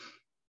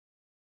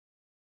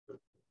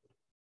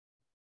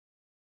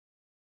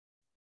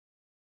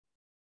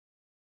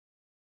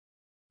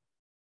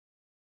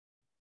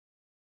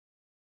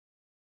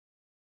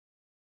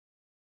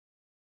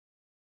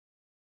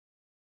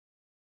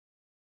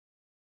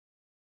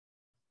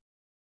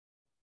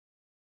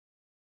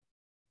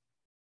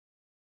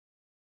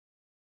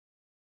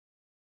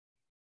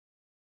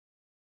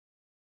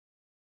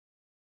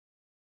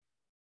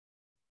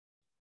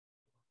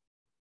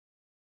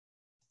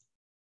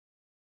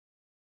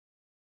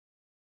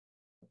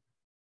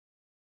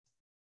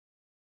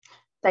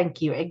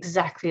 Thank you.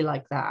 Exactly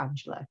like that,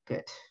 Angela.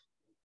 Good.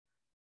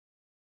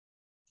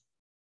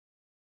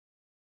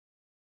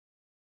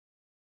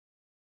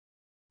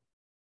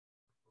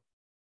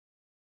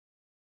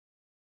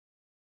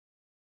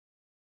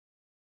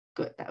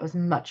 Good. That was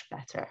much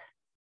better.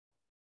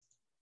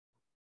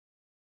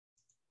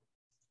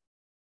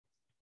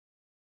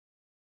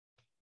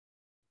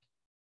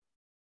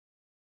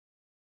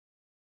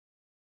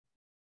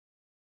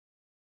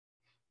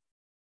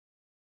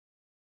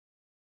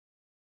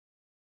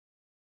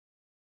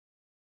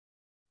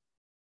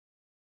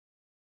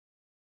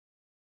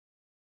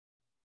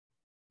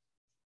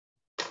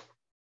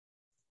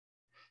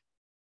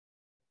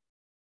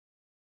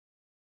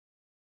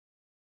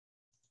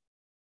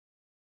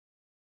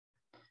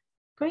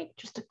 Great.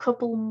 Just a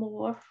couple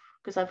more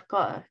because I've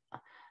got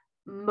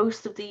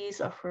most of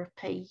these are for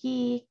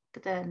Pei,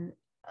 then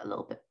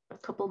a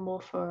couple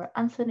more for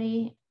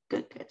Anthony.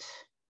 Good, good.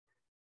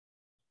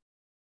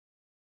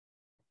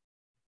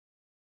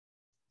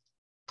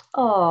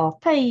 Oh,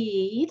 Pei,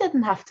 you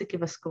didn't have to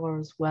give a score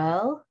as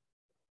well.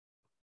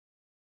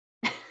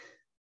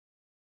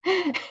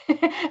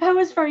 That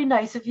was very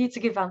nice of you to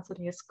give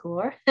Anthony a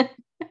score.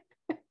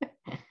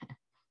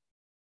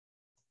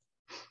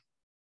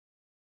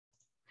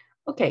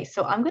 Okay,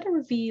 so I'm going to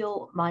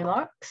reveal my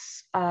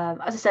marks. As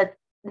I said,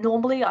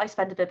 normally I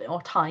spend a bit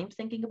more time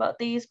thinking about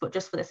these, but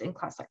just for this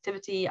in-class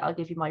activity, I'll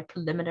give you my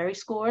preliminary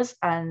scores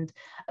and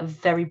a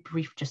very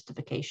brief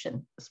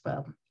justification as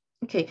well.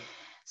 Okay,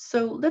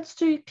 so let's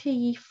do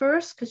PE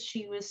first because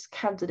she was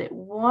candidate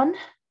 1.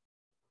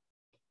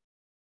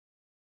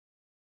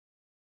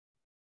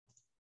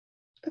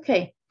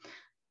 Okay.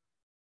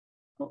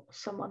 Oh,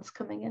 someone's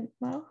coming in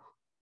now.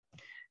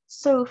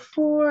 So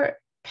for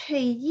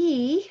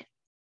PE,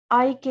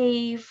 I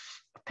gave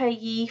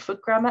PE for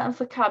grammar and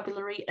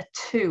vocabulary a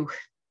 2.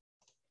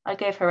 I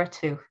gave her a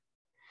 2.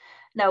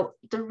 Now,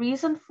 the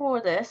reason for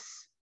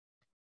this,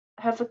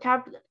 her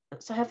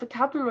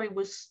vocabulary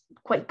was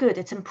quite good.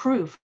 It's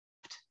improved.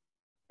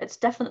 It's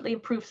definitely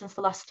improved since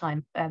the last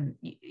time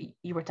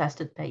you were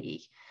tested, PE.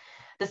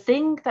 The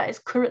thing that is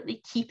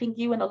currently keeping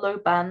you in a low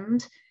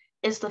band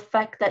is the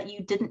fact that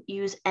you didn't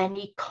use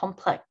any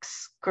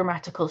complex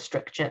grammatical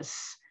structures.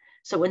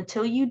 So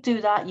until you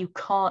do that, you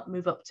can't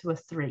move up to a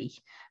 3.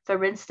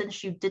 For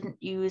instance, you didn't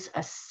use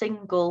a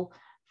single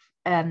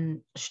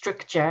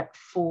structure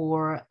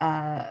for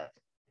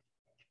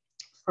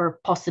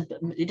possible.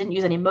 You didn't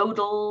use any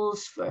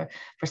modals for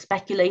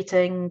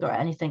speculating or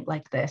anything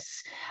like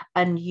this,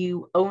 and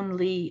you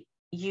only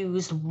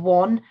used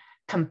one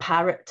term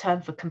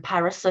for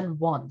comparison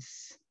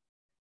once.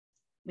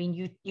 I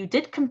mean, you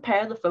did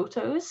compare the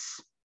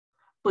photos,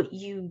 but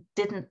you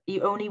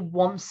only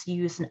once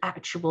used an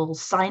actual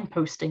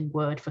signposting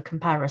word for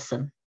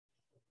comparison.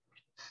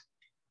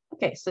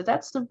 Okay, so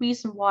that's the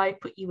reason why I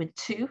put you in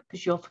 2,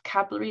 because your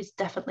vocabulary is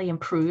definitely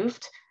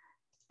improved,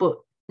 but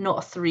not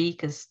a 3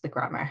 because the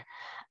grammar.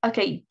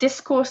 Okay,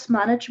 discourse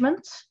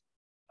management,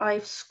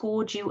 I've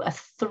scored you a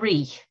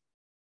 3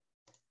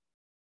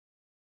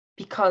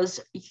 because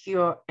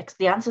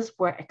the answers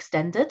were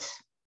extended.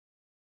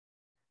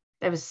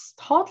 There was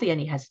hardly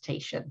any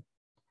hesitation.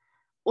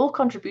 All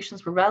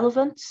contributions were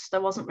relevant. There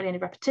wasn't really any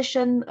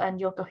repetition, and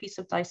your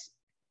cohesive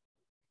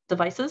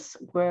devices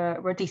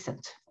were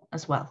decent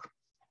as well.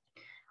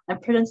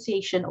 And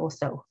pronunciation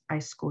also, I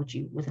scored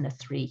you within a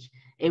 3.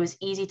 It was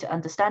easy to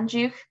understand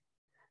you.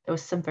 There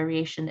was some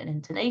variation in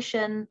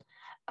intonation,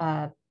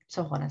 so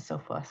on and so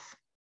forth.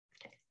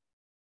 Okay.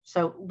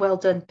 So well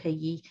done,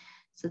 PE.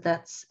 So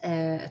that's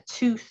a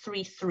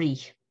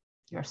 233,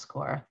 your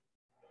score.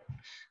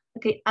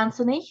 Okay,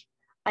 Anthony,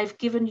 I've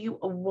given you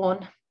a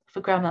 1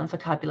 for grammar and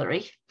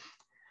vocabulary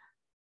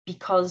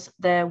because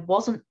there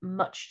wasn't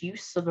much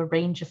use of a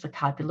range of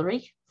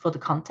vocabulary for the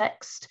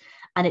context,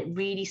 and it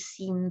really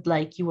seemed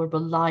like you were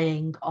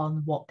relying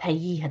on what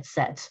PE had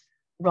said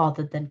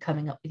rather than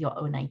coming up with your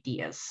own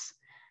ideas.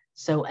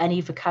 So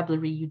any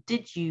vocabulary you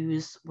did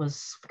use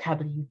was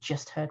vocabulary you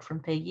just heard from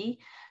PE.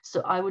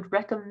 So I would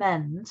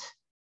recommend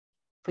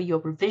for your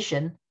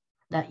revision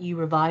that you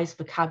revise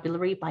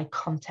vocabulary by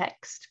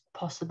context,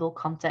 possible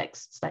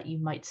contexts that you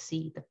might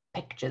see the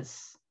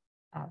pictures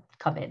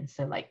come in.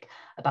 So like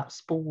about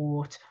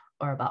sport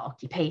or about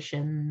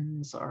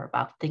occupations or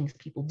about things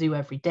people do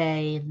every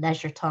day,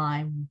 leisure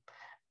time,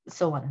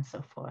 so on and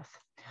so forth.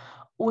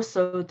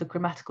 Also, the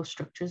grammatical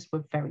structures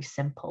were very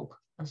simple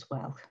as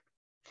well.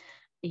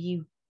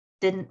 You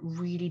didn't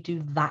really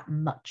do that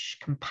much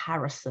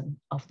comparison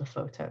of the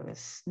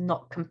photos,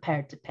 not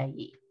compared to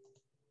PE.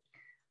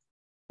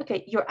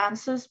 Okay, your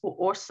answers were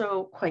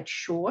also quite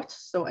short,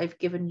 so I've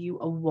given you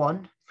a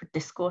 1 for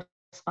discourse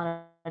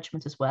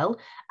management as well,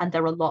 and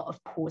there are a lot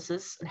of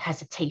pauses and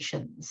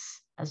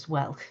hesitations as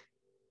well.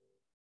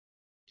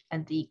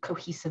 And the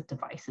cohesive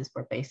devices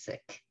were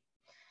basic.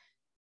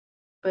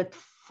 But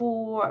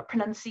for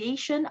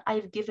pronunciation,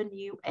 I've given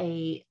you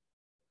a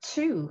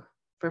 2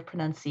 for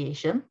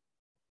pronunciation.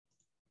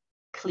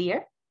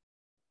 Clear,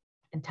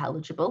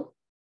 intelligible,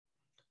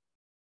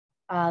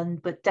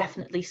 but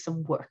definitely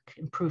some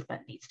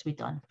improvement needs to be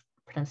done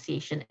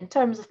pronunciation in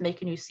terms of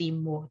making you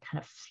seem more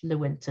kind of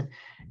fluent and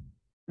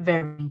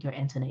varying your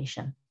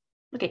intonation.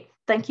 Okay,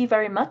 thank you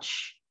very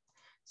much.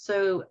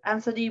 So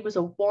Anthony was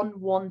a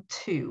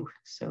 112,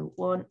 so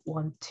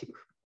 112.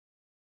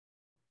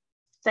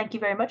 Thank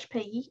you very much,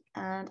 PE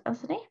and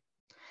Anthony.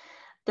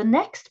 The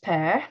next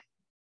pair,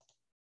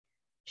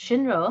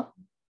 Shinro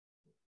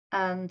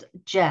and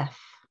Jeff.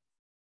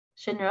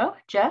 Shinro,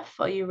 Jeff,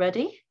 are you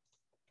ready?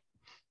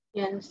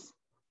 Yes.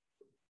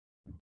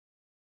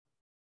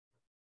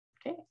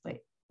 Okay,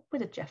 wait, where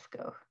did Jeff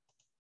go?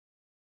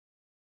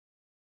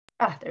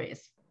 Ah, there he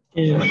is.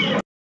 Yeah.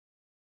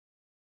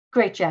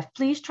 Great, Jeff.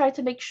 Please try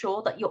to make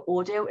sure that your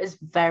audio is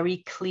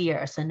very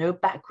clear, so no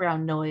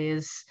background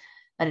noise,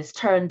 that it's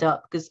turned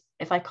up, because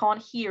if I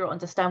can't hear or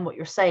understand what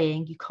you're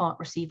saying, you can't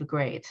receive a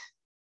grade.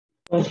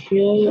 But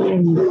here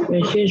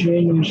is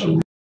very noisy.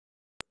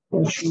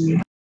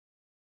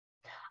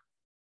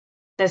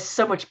 There's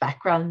so much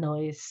background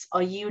noise.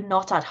 Are you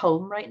not at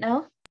home right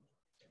now?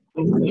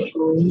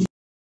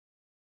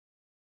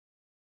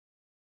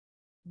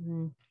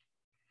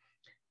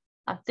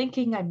 I'm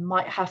thinking I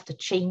might have to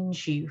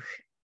change you,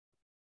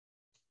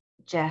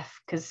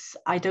 Jeff, because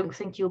I don't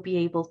think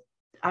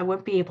I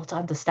won't be able to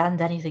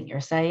understand anything you're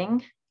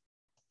saying.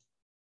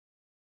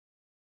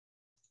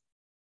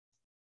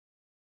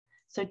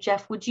 So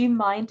Jeff, would you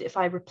mind if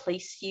I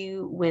replace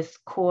you with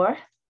Core?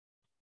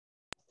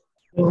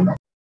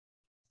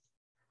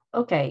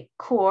 Okay,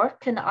 Core,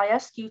 can I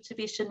ask you to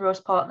be Shinro's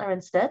partner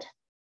instead?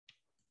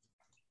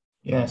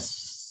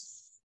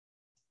 Yes.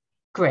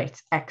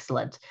 Great,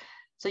 excellent.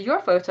 So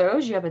your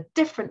photos, you have a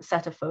different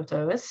set of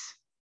photos.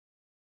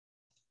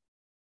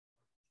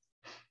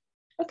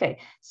 Okay,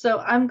 so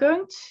I'm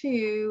going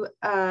to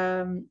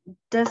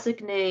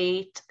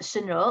designate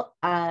Shinro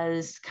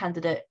as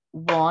candidate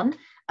 1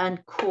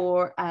 and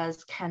Core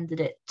as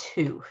candidate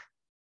 2.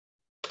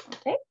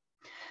 Okay,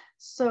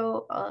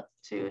 so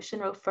to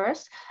Shinro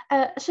first.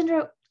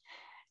 Shinro,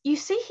 you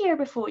see here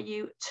before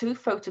you 2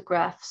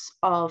 photographs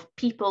of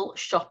people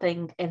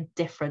shopping in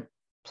different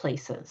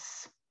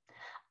places.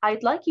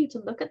 I'd like you to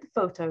look at the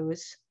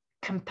photos,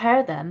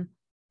 compare them,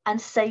 and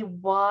say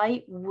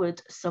why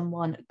would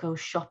someone go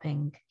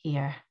shopping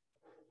here?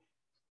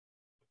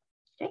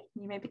 Okay,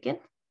 you may begin.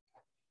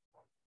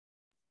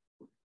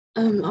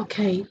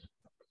 Okay.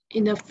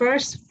 In the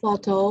first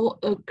photo,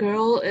 a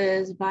girl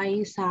is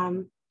buying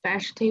some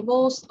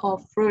vegetables or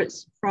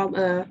fruits from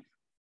a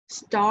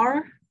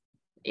store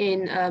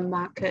in a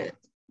market,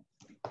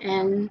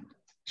 and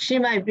she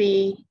might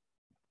be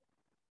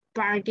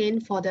bargain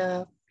for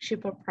the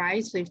cheaper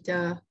price with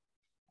the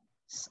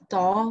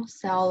store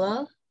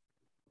seller.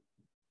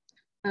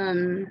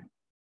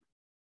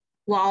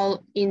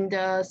 While in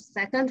the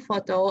second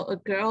photo, a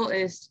girl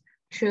is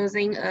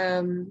choosing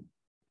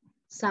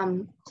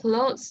some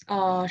clothes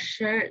or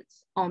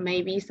shirts or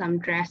maybe some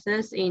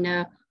dresses in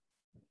a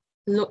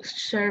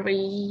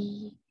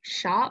luxury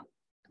shop.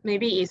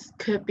 Maybe it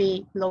could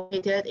be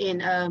located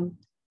in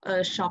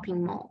a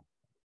shopping mall.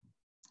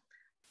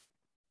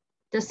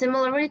 The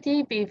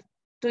similarity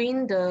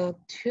between the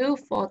 2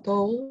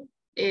 photos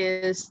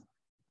is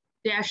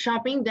they are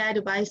shopping there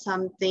to buy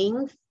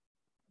something,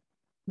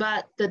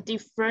 but the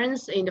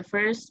difference in the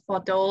first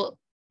photo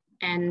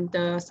and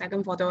the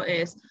second photo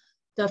is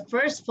the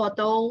first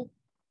photo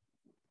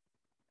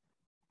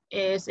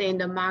is in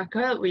the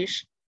market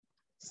which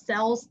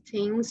sells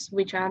things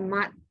which are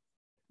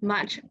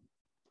much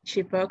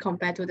cheaper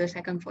compared to the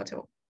second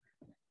photo.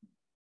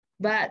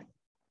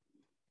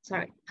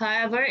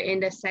 However, in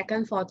the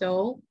second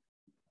photo,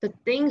 the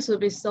things will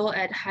be sold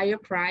at higher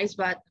price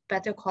but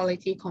better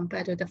quality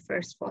compared to the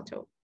first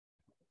photo.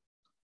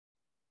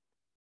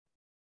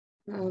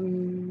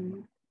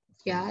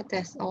 Yeah,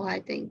 that's all I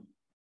think.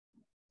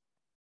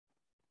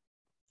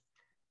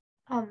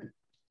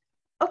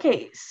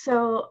 Okay,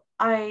 so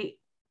I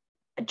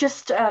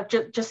just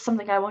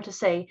something I want to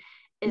say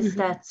is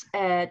that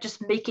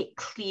just make it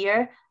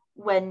clear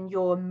when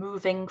you're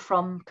moving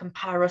from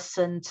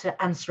comparison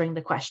to answering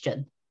the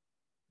question.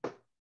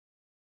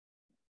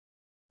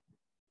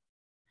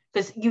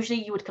 Because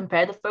usually you would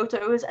compare the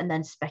photos and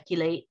then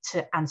speculate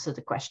to answer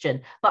the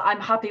question. But I'm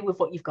happy with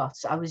what you've got.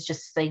 So I was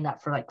just saying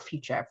that for like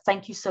future.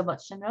 Thank you so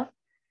much, Shinra.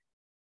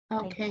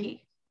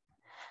 Okay.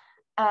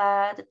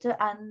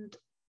 And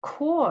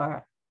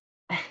Core,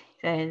 it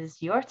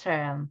is your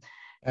turn.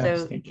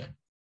 Yes, So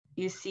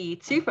you see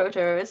 2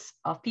 photos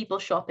of people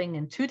shopping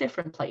in 2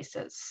 different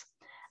places.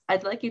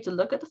 I'd like you to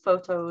look at the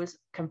photos,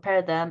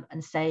 compare them,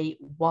 and say,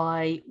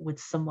 why would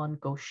someone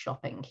go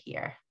shopping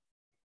here?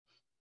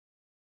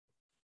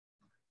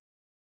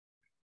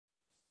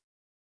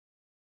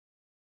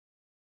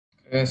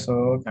 Okay,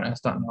 so can I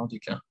start now,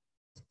 teacher?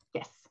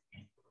 Yes.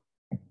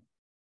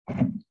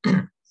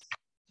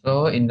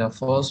 So in the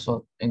first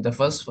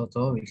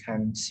photo, we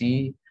can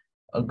see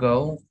a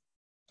girl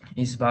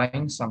is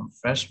buying some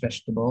fresh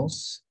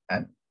vegetables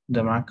at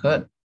the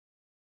market,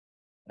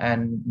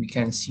 and we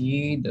can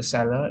see the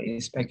seller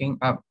is packing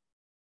up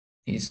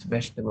his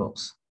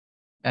vegetables.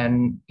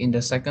 And in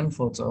the second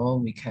photo,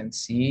 we can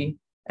see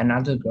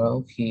another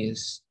girl. He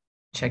is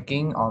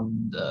checking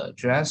on the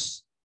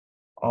dress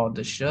or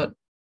the shirt,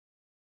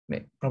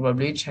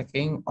 probably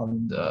checking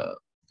on the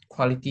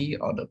quality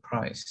or the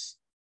price.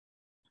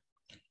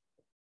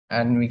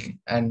 And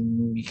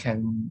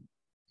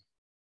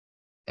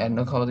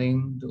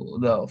according to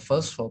the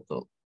first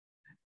photo,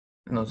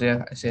 no,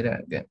 I say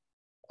that again.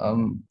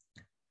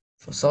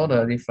 So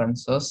the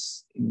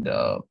differences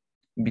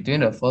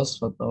between the first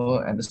photo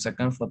and the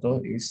second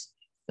photo is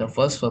the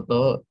first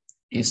photo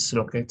is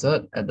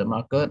located at the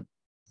market,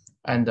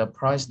 and the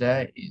price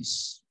there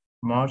is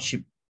more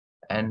cheap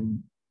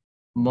and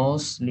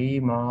mostly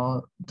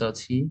more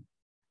dirty.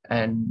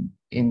 And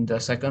in the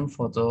second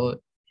photo,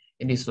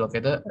 it is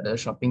located at a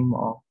shopping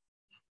mall,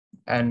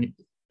 and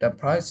the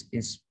price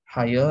is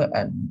higher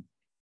and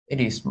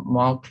it is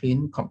more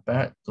clean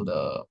compared to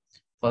the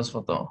first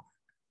photo.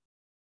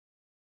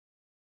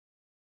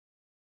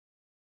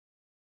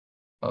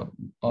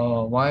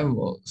 Why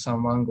will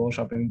someone go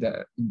shopping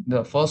there?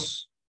 The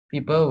first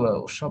people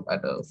will shop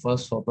at the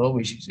first photo,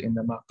 which is in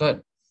the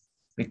market,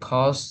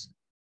 because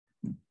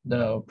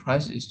the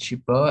price is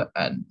cheaper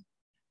and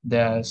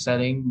they're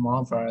selling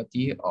more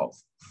variety of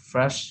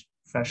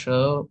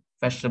fresher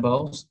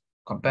vegetables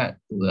compared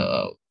to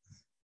the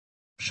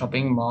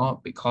shopping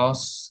mall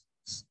because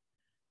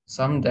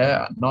some there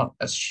are not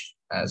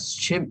as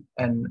cheap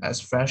and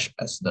as fresh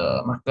as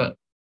the market.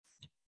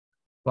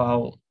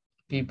 While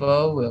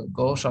people will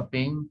go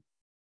shopping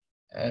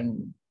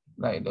and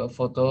like the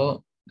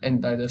photo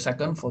and like the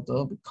second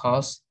photo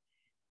because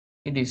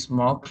it is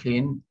more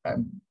clean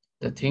and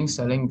the things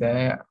selling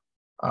there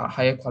are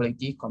higher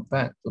quality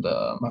compared to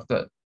the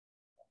market.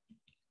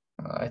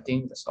 I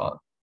think that's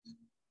all.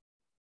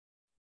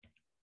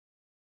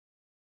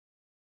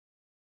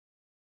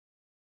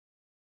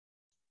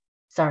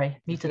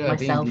 Sorry, muted I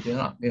think myself. we did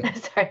not mute.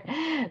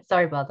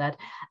 Sorry about that.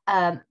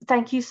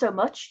 Thank you so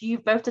much. You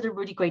both did a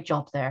really great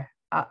job there.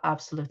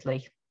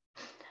 Absolutely.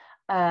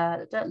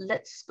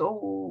 Let's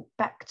go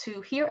back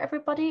to here,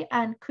 everybody.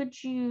 And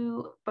could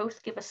you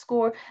both give a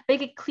score?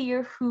 Make it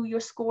clear who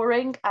you're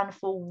scoring and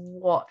for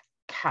what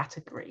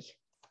category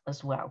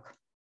as well.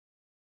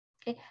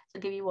 Okay, so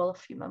I'll give you all a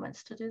few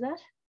moments to do that.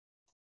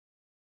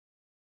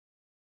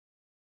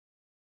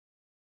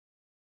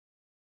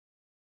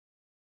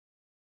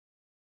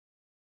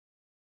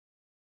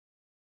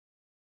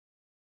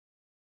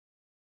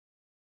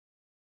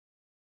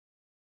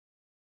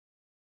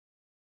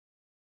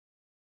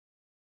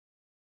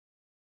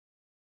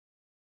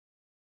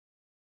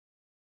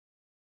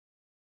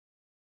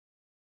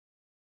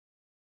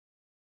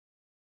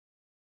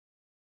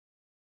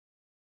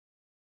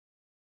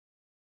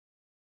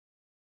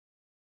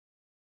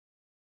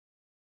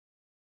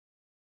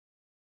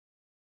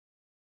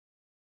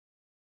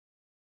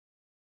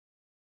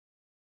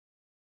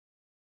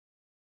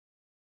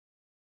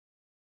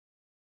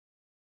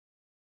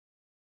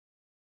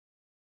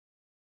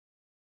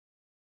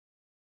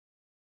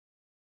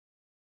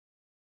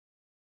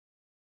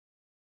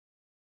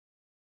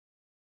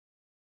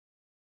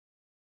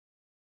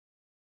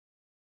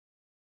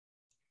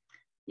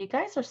 You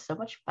guys are so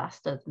much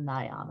faster than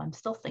I am. I'm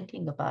still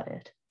thinking about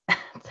it.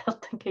 Still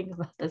thinking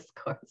about this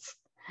course.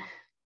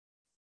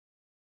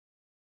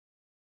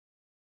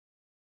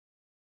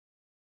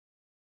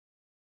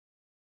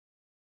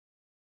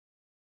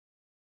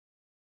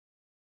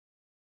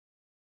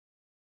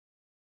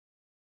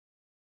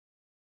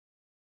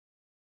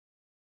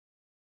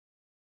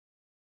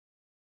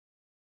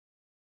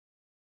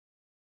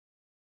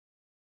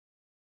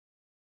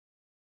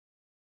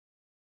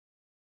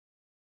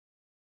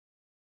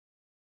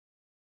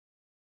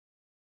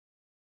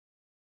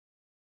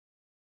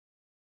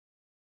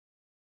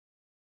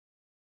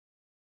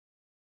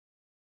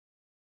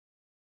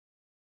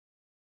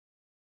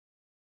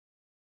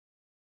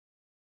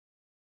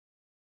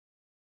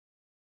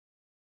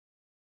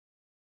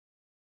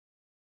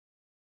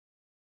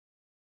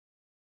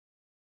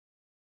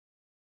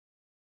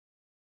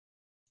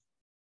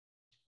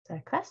 So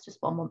Quest, just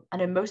one more. I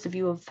know most of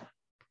you have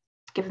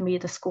given me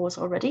the scores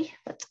already,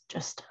 but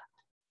just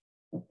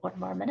one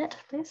more minute,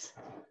 please.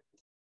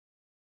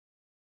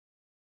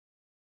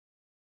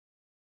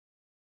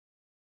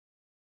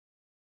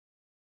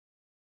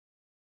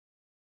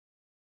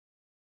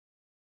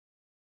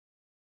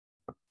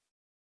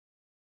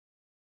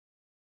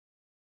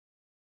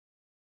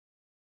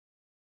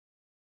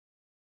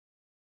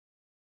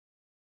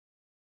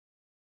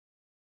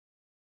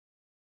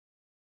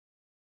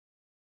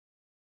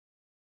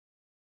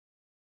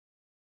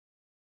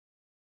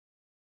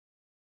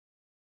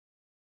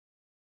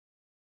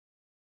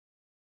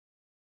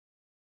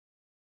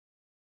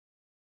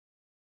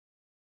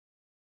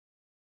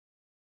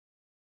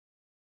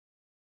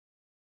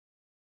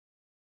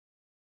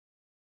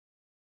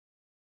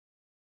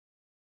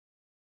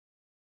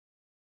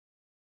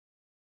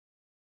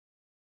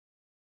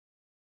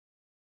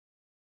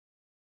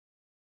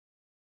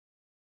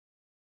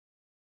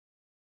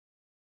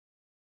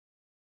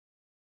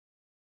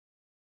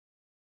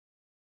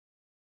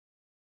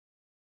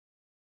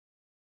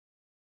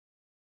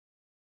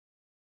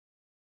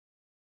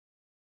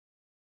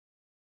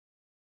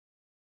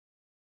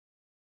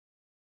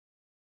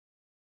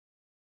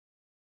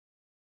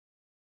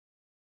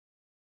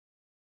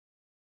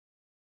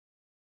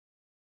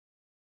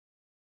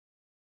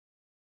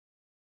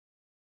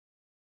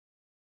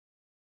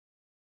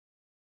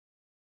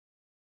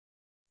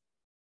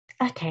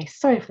 Okay,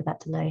 sorry for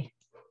that delay.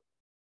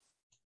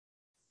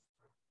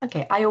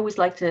 Okay, I always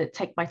like to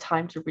take my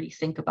time to really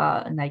think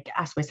about and like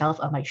ask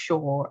myself, am I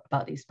sure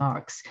about these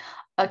marks?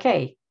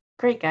 Okay,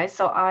 great guys.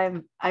 So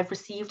I've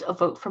received a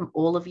vote from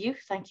all of you.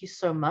 Thank you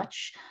so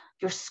much.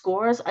 Your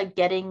scores are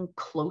getting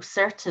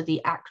closer to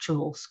the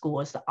actual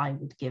scores that I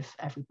would give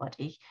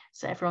everybody.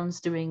 So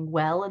everyone's doing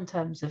well in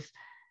terms of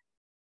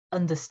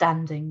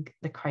understanding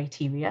the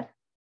criteria.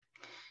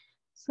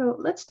 So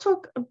let's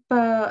talk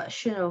about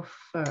Shino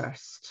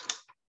first.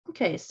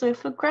 Okay, so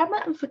for grammar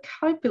and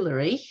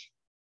vocabulary,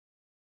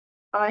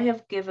 I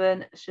have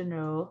given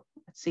Shino,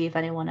 let's see if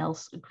anyone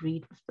else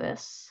agreed with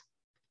this.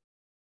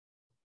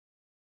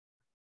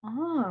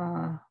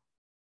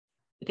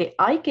 Okay,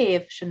 I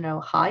gave Chanel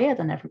higher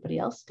than everybody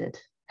else did.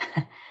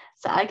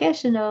 So I gave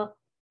Chanel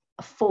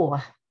a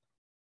 4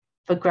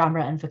 for grammar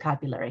and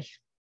vocabulary.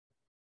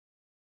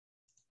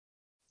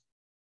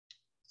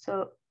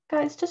 So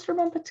guys, just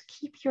remember to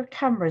keep your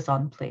cameras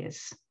on,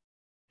 please.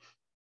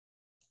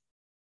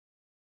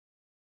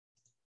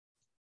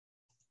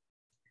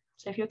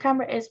 So if your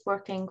camera is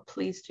working,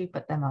 please do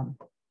put them on.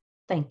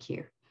 Thank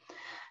you.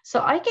 So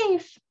I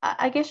gave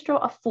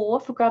Chanel a 4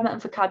 for grammar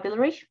and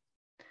vocabulary.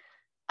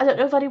 I don't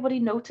know if anybody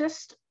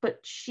noticed, but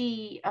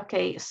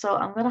okay, so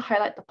I'm going to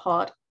highlight the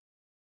part.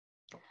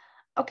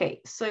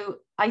 Okay, so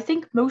I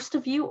think most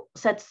of you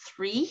said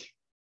 3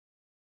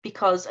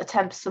 because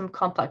attempt some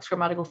complex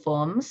grammatical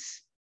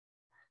forms.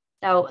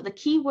 Now, the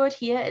key word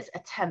here is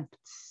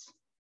attempts.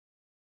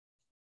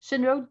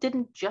 Shinro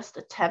didn't just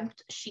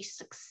attempt, she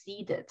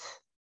succeeded.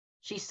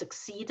 She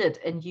succeeded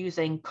in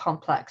using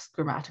complex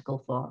grammatical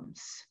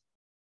forms.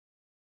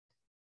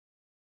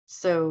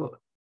 So,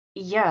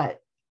 yeah,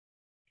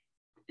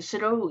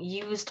 Shinro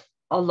used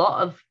a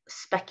lot of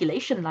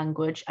speculation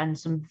language and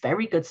some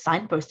very good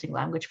signposting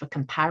language for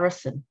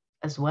comparison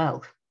as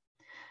well.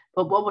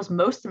 But what was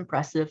most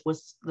impressive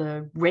was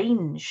the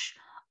range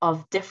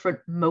of different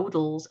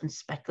modals and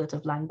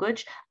speculative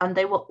language, and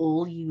they were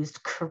all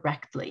used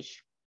correctly.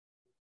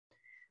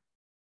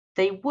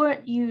 They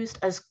weren't used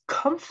as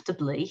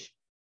comfortably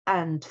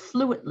and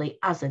fluently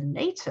as a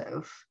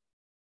native,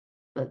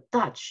 but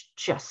that's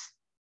just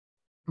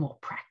more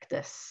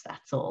practice,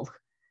 that's all.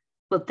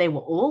 But they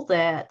were all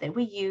there, they were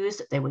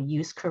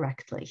used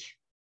correctly.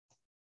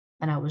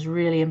 And I was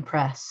really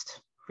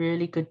impressed.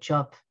 Really good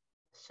job,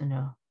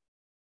 Suno.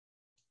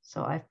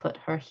 So I've put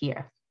her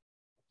here.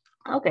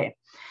 Okay,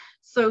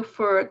 so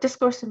for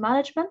discourse and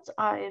management,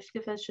 I've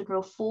given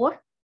Shinro 4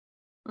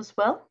 as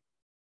well.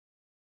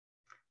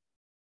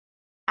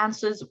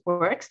 Answers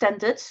were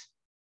extended.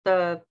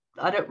 I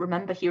don't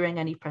remember hearing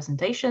any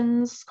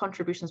presentations.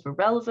 Contributions were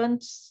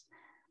relevant.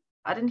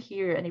 I didn't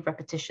hear any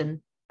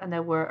repetition, and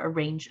there were a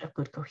range of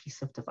good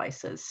cohesive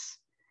devices.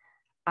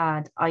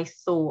 And I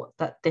thought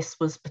that this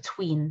was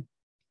between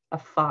a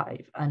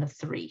 5 and a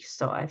 3,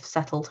 so I've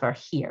settled her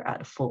here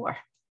at a 4.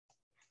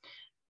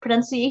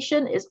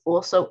 Pronunciation is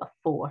also a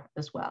 4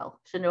 as well.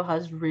 Shino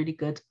has really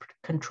good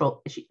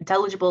control.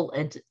 Intelligible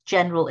and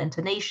general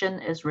intonation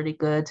is really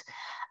good.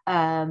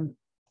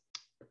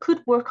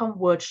 Could work on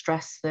word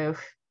stress though,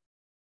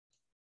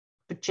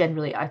 but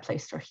generally I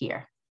placed her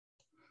here.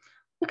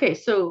 Okay,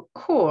 so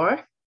core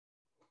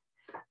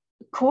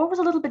was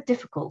a little bit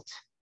difficult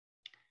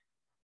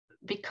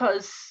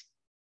because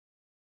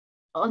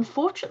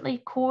unfortunately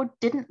core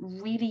didn't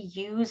really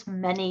use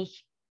many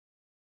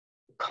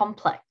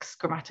complex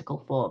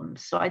grammatical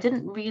forms. So I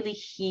didn't really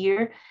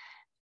hear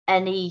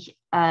any,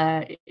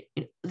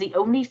 the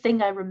only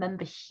thing I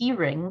remember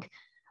hearing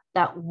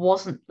that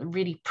wasn't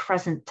really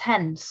present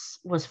tense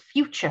was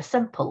future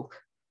simple.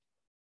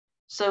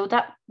 So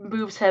that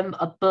moves him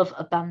above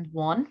a band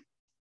 1,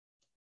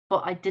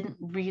 but I didn't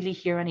really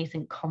hear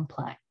anything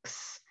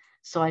complex.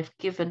 So I've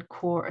given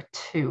core a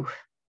 2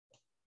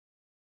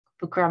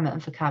 for grammar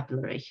and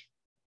vocabulary.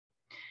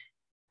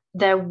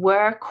 There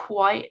were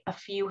quite a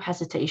few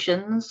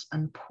hesitations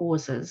and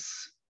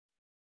pauses.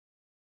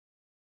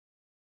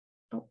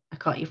 Oh, I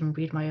can't even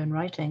read my own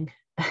writing.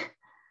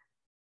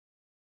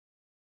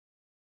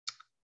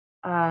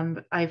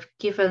 I've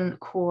given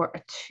core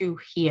a 2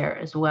 here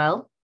as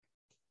well.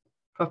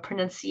 For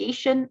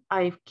pronunciation,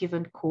 I've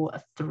given core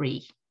a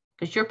 3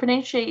 because your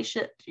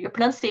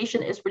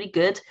pronunciation is really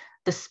good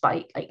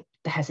despite like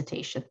the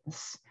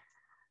hesitations.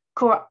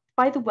 Core,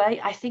 by the way,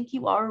 I think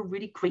you are a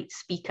really great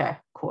speaker,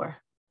 Core.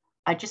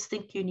 I just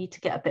think you need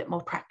to get a bit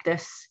more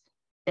practice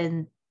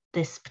in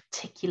this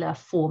particular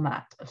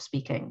format of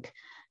speaking,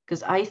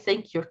 because I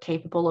think you're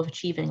capable of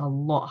achieving a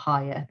lot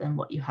higher than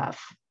what you have.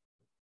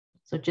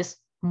 So just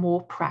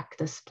more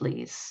practice,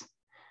 please.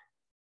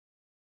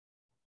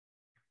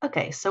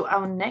 Okay, so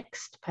our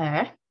next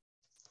pair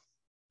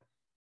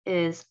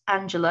is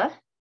Angela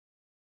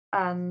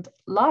and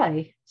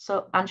Lai.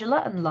 So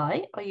Angela and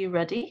Lai, are you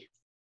ready?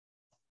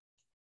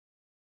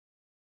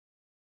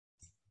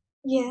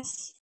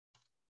 Yes.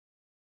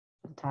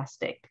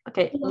 Fantastic.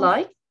 Okay, Yes.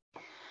 Lai.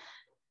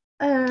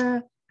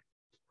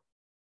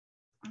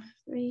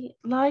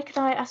 Lai,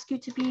 can I ask you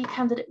to be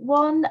candidate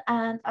 1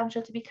 and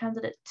Angela to be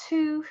candidate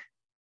 2?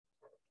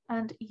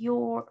 And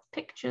your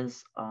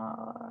pictures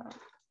are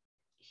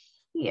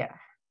here.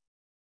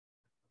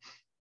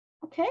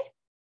 Okay.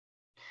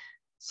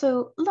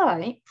 So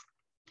Lai,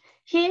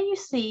 here you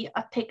see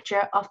a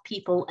picture of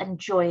people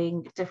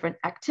enjoying different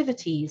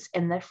activities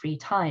in their free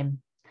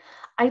time.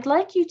 I'd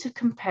like you to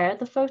compare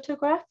the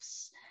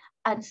photographs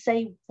and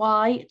say,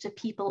 why do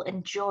people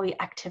enjoy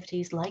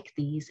activities like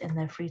these in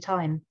their free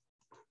time?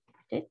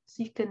 Okay,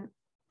 so you can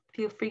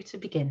feel free to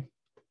begin.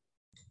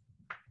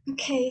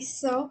 Okay,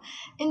 so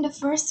in the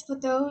first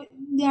photo,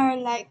 they are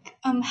like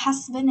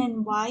husband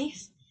and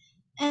wife,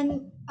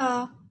 and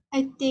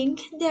I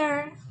think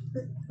they're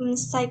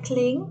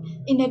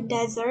cycling in the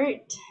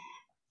desert.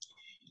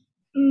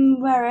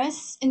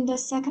 Whereas in the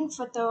second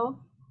photo,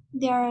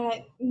 there are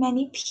like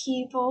many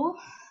people,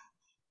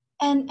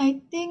 and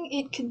I think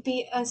it could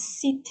be a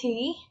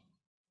city.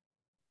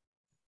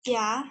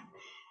 Yeah.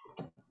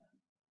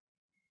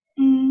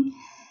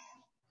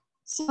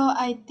 So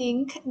I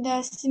think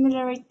the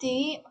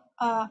similarity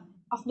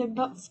of the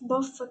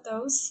both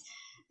photos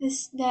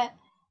is that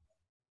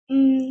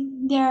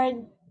they're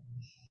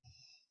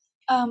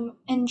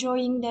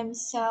enjoying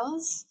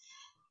themselves.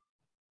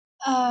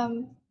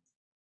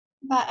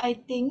 But I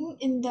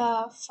think in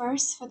the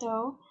first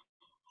photo,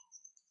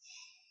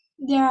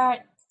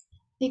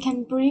 they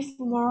can breathe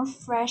more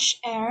fresh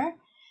air,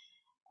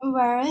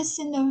 whereas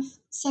in the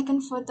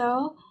second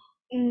photo,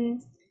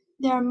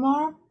 there are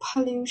more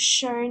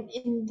pollution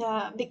in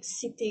the big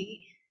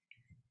city.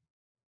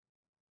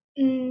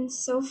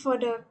 So for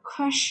the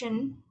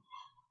question,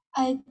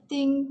 I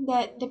think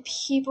that the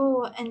people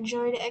will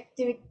enjoy the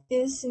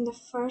activities in the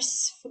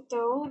first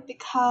photo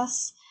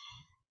because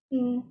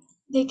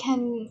they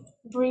can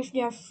breathe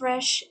their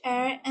fresh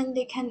air and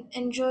they can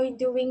enjoy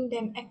doing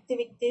them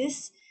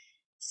activities.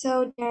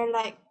 So they're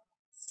like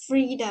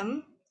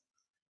freedom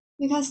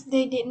because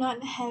they did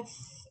not have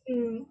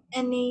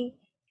any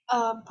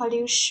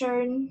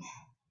pollution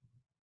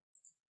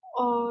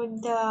or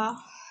the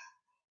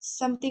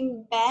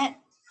something bad.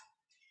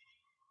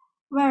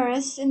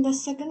 Whereas in the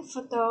second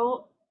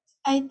photo,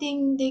 I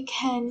think they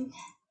can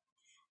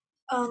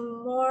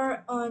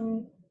more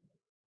on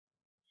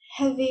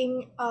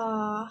having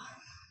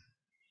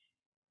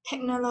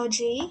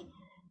technology.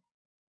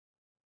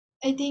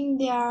 I think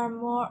they are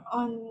more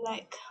on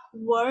like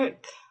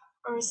work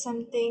or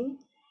something.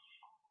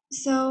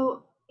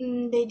 So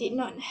they did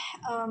not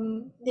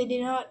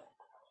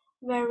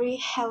very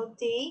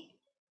healthy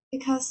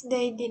because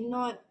they did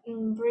not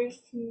breathe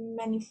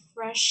many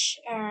fresh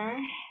air.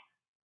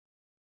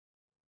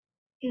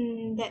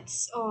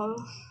 That's all.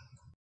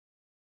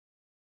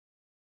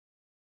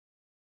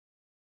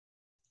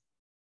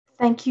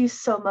 Thank you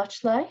so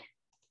much, Lai.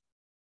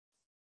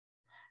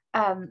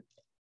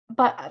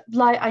 But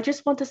Lai, I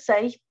just want to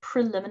say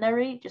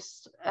preliminary,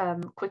 just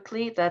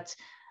quickly, that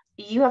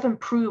you have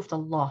improved a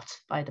lot,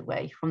 by the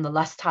way, from the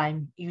last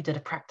time you did a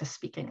practice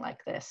speaking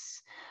like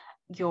this.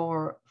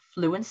 Your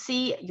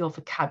fluency, your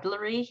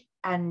vocabulary,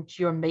 and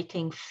you're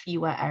making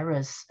fewer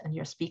errors in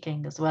your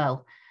speaking as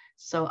well.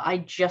 So I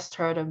just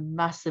heard a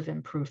massive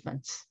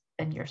improvement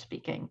in your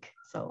speaking.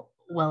 So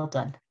well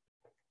done.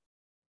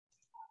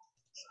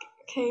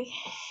 Okay.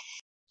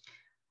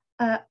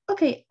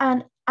 Okay,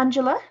 and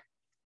Angela,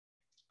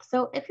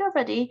 so if you're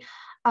ready,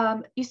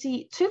 you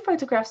see two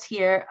photographs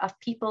here of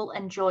people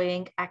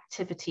enjoying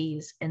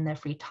activities in their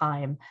free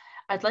time.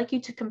 I'd like you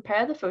to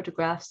compare the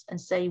photographs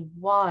and say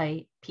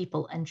why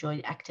people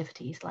enjoy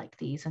activities like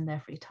these in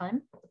their free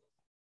time.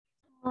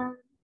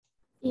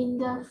 In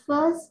the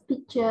first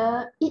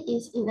picture, it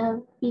is in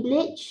a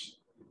village,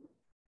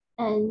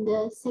 and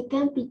the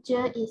second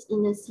picture is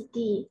in a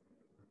city.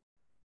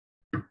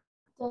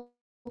 The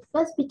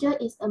first picture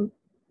is a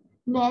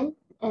man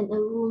and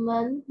a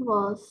woman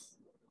was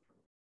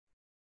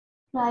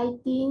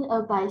riding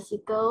a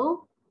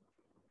bicycle,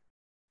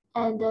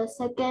 and the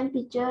second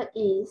picture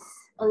is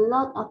a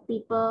lot of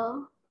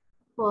people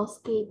were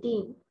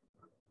skating.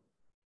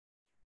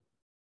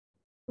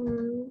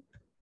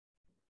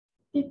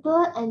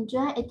 People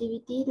enjoy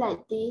activity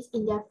like this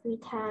in their free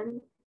time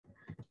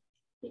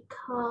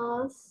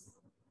because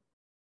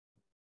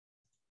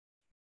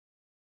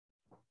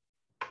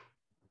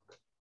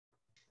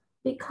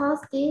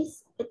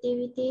these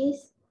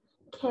activities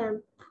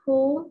can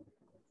pull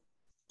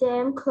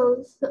them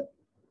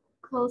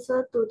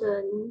closer to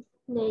the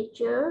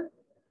nature,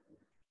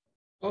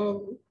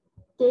 and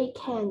they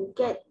can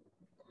get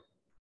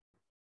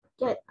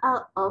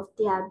out of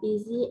their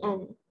busy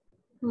and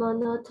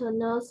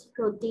monotonous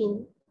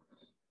routine.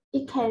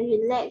 It can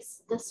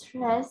relax the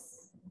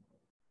stress.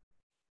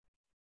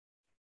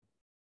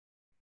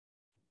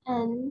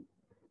 And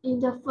in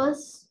the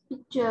first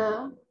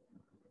picture,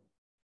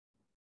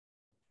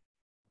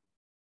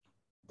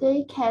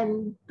 they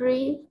can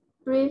breathe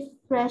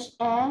fresh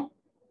air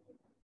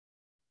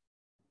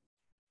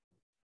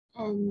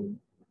and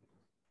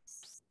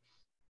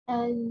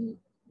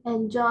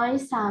enjoy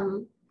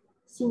some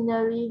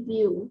scenery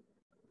view.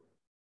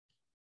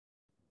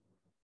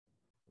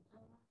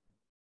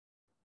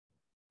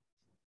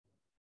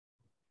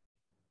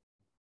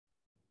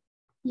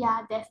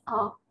 Yeah, that's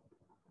all.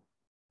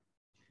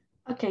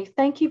 Okay,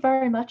 thank you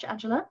very much,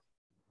 Angela.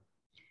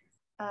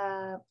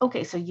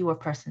 Okay, so you were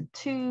person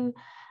two.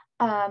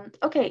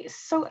 Okay,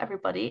 so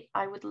everybody,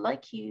 I would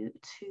like you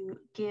to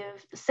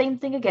give the same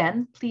thing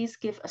again. Please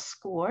give a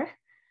score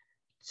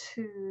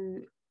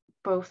to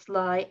both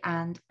Lai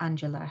and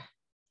Angela.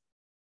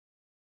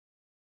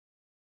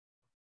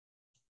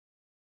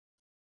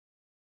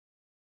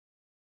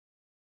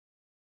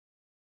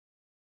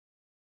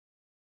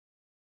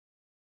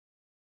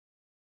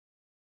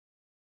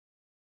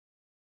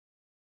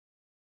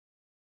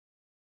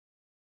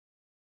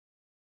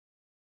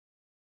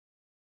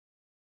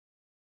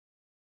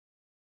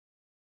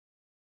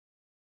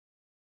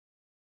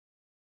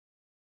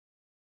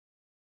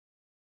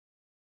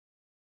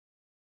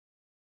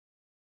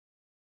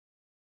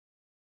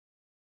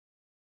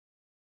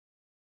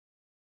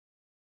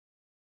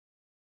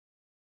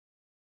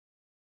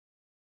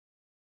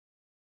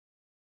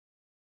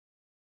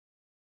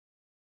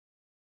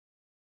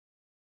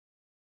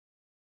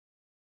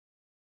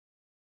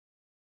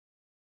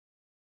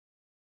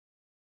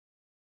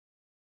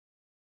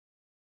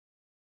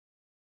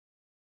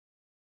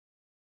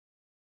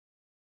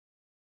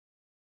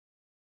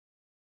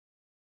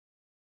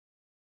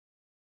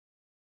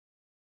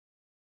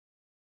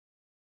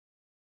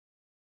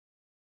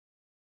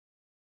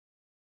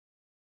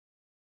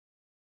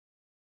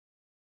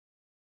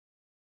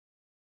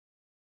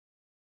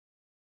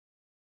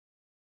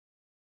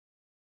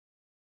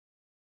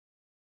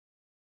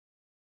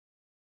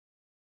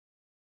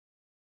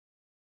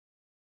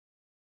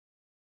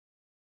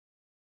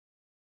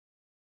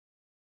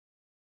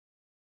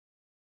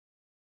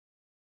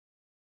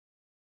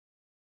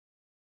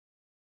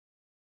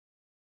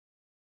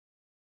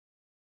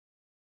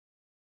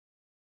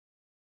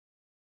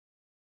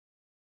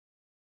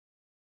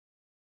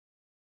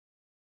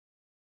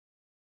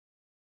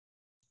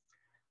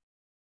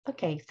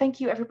 Okay,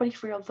 thank you everybody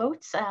for your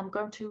votes. I'm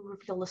going to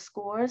reveal the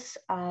scores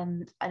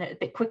and a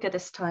bit quicker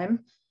this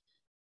time.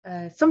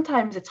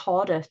 Sometimes it's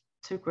harder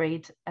to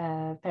grade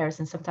pairs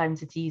and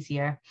sometimes it's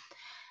easier.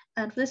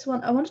 And for this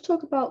one, I want to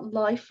talk about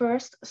Lai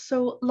first.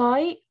 So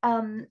Lai,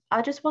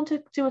 I just want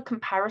to do a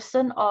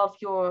comparison of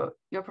your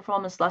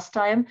performance last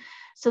time.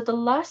 So the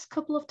last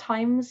couple of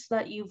times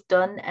that you've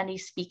done any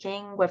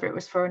speaking, whether it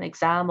was for an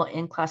exam or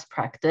in-class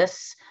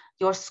practice,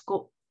 your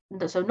score,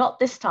 so not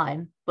this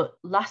time, but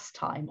last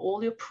time,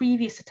 all your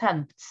previous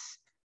attempts,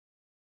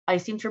 I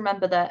seem to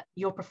remember that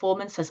your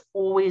performance has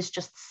always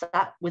just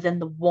sat within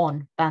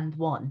the band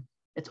one.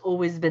 It's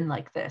always been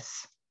like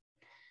this.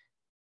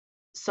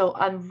 So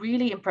I'm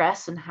really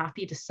impressed and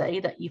happy to say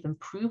that you've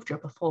improved your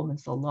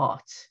performance a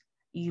lot.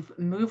 You've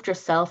moved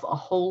yourself a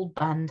whole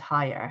band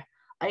higher.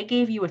 I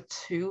gave you a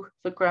 2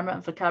 for grammar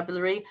and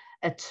vocabulary,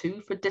 a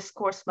 2 for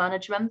discourse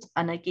management,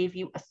 and I gave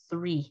you a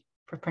 3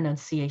 for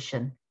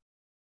pronunciation.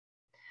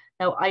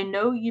 Now, I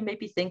know you may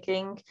be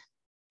thinking,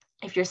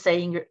 if you're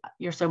saying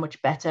you're so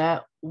much better,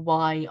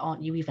 why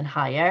aren't you even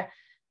higher?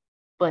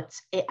 But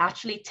it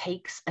actually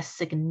takes a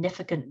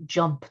significant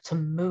jump to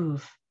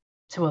move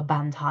to a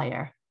band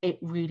higher. It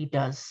really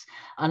does.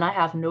 And I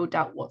have no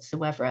doubt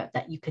whatsoever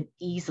that you can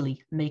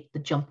easily make the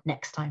jump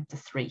next time to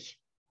 3.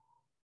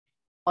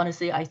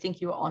 Honestly, I think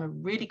you're on a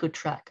really good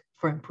track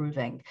for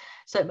improving.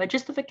 So my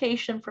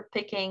justification for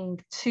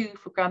picking 2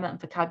 for grammar and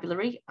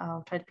vocabulary,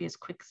 I'll try to be as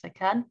quick as I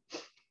can.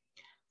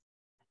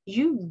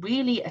 You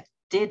really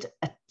did,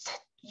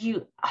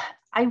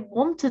 I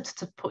wanted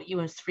to put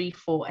you in 3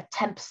 for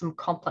attempt some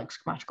complex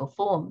grammatical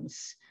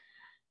forms,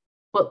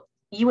 but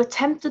you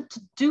attempted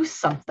to do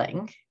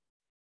something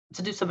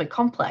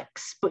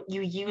complex, but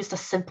you used a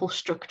simple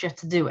structure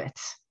to do it,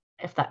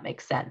 if that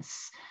makes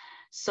sense.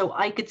 So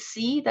I could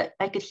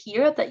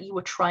hear that you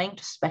were trying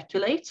to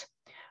speculate,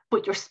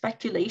 but your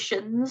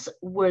speculations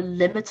were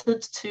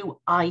limited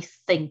to I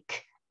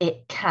think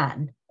it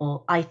can,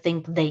 or I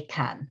think they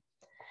can.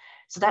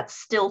 So that's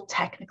still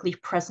technically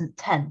present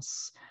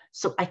tense.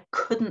 So I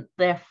couldn't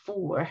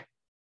therefore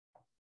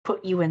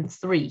put you in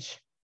 3.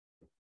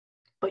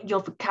 But your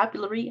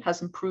vocabulary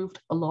has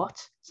improved a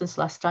lot since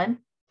last time.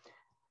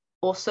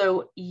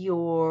 Also,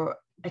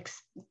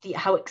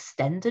 how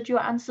extended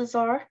your answers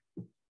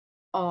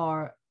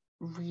are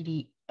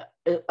really,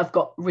 I've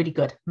got really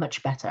good,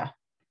 much better.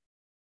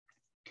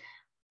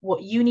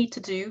 What you need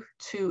to do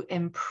to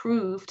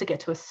improve to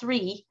get to a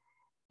 3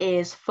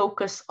 is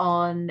focus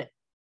on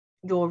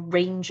your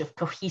range of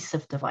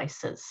cohesive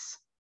devices.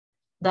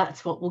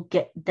 That's what will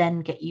get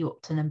you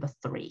up to number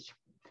 3.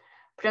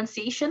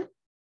 Pronunciation,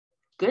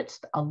 good,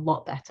 a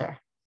lot better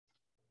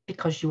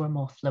because you are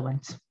more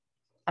fluent.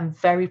 I'm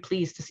very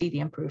pleased to see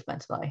the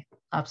improvement, Lai.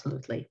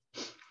 Absolutely.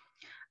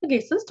 Okay,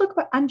 so let's talk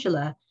about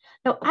Angela.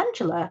 Now,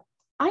 Angela,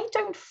 I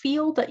don't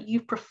feel that you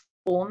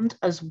performed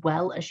as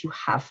well as you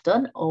have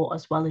done or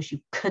as well as you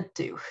could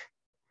do,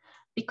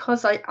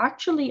 because I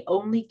actually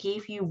only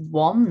gave you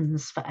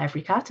 1s for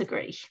every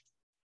category.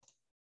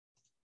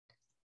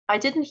 I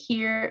didn't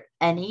hear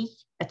any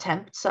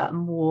attempts at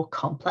more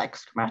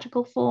complex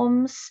grammatical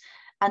forms,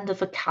 and the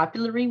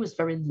vocabulary was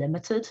very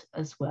limited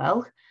as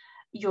well.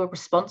 Your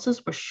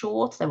responses were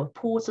short, there were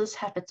pauses,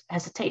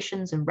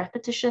 hesitations, and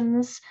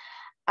repetitions,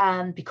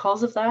 and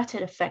because of that,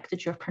 it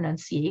affected your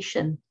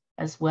pronunciation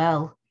as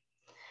well.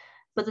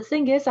 But the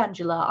thing is,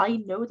 Angela, I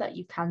know that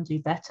you can do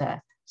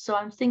better, so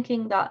I'm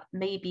thinking that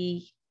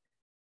maybe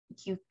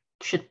you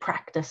should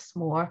practice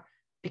more,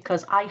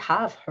 because I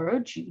have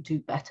heard you do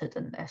better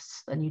than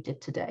this, than you did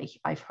today.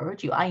 I've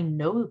heard you. I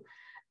know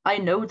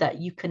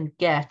that you can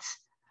get,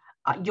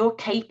 you're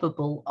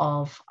capable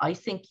of, I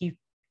think you,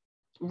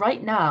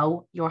 right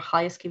now, your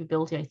highest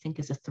capability, I think,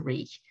 is a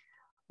 3.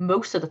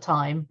 Most of the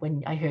time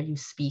when I hear you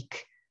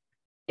speak,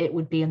 it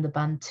would be in the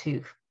band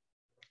 2.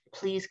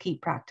 Please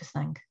keep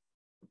practicing.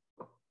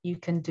 You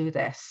can do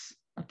this,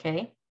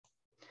 okay?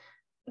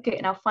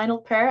 Okay, now final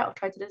pair, I'll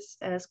try to do this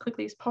as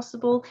quickly as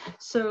possible.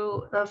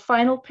 So the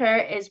final pair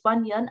is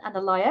Wanyan and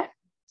Alaya.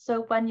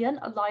 So Wanyan,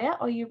 Alaya,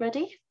 are you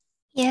ready?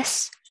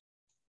 Yes.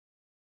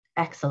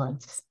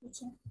 Excellent.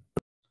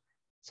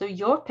 So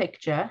your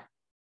picture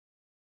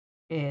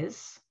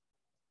is,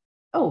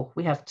 oh,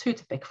 we have 2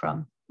 to pick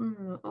from.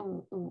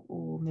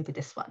 Maybe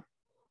this one.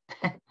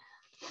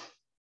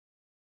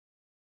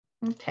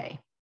 Okay.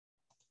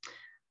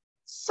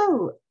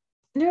 So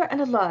Nur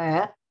and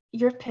Alaya,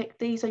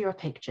 these are your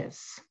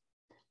pictures.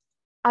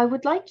 I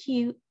would like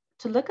you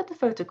to look at the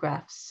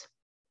photographs,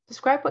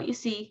 describe what you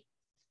see,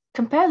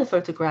 compare the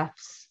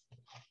photographs,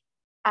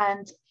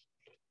 and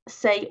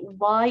say,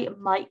 why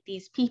might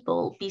these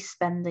people be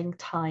spending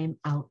time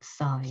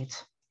outside?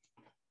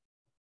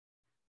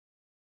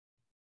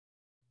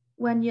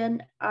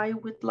 Wenyan, I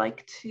would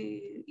like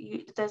to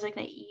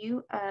designate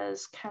you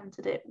as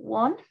candidate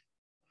 1.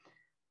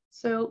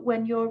 So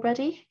when you're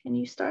ready, can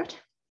you start?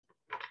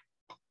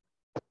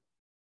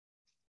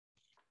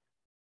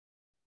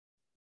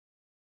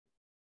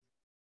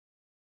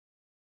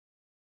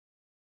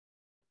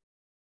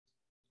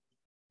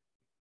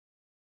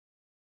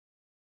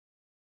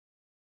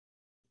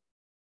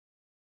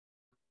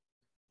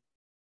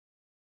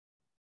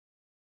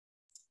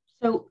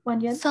 So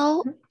Wanyan.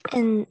 So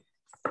in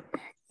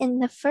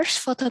the first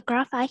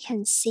photograph, I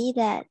can see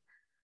that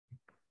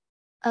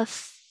a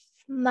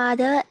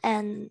mother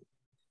and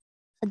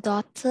a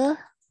daughter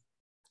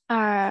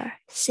are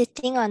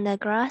sitting on the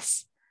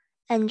grass,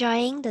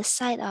 enjoying the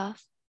sight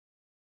of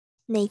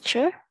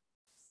nature.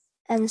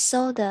 And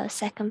so the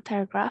second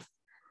paragraph.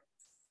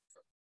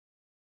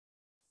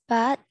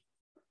 But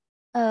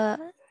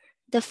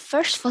the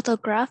first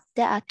photograph,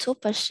 there are two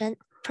person,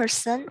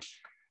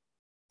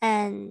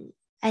 and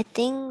I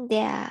think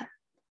they are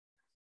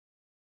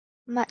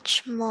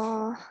much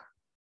more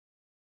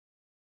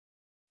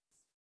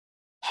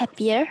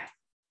happier.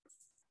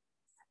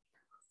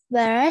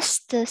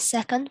 Whereas the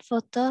second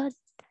photo,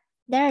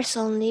 there is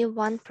only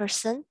one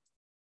person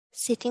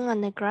sitting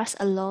on the grass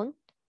alone.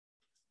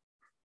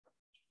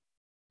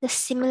 The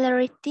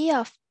similarity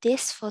of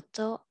this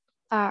photo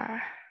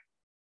are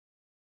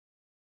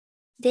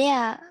they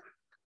are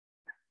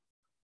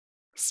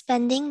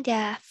spending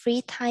their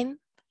free time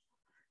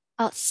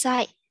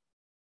outside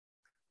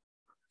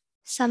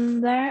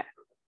somewhere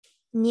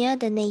near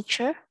the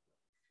nature,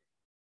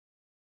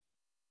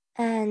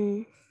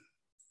 and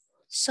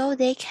so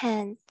they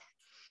can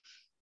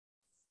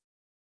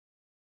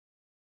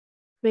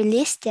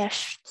release their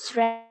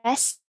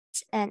stress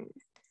and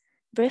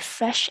breathe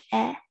fresh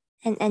air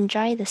and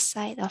enjoy the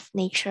sight of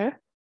nature.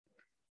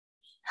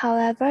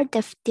 However,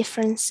 the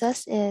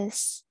differences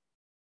is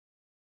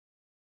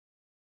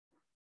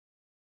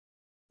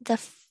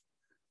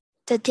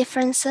the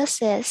differences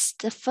is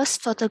the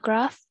first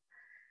photograph.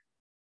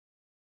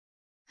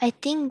 I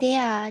think they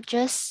are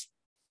just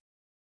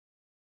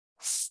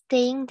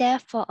staying there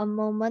for a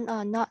moment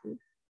or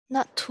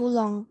not too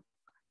long,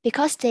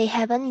 because they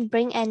haven't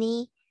bring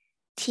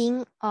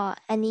anything or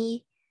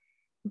any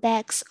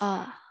bags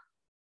or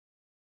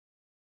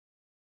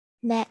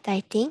mat,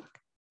 I think.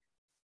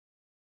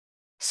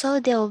 So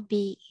they'll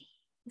be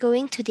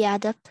going to the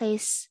other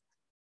place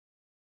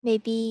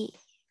maybe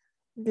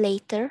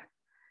later.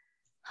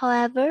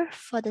 However,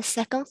 for the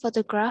second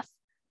photograph,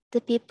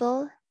 the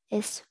people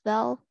is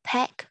well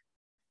packed,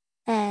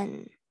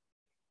 and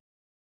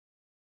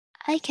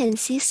I can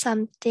see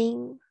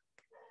something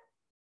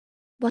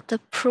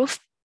waterproof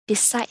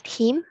beside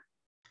him.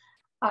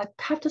 I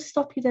have to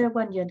stop you there,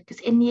 Wanyan, because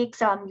in the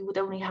exam you would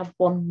only have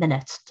 1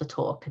 minute to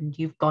talk and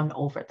you've gone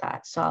over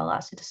that. So I'll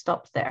ask you to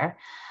stop there.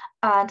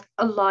 And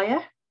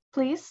Alaya,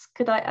 please,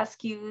 could I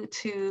ask you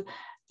to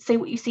say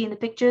what you see in the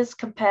pictures,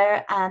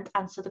 compare and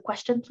answer the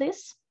question,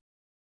 please?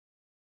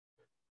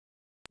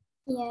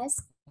 Yes.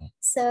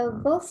 So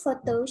both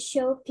photos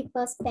show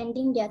people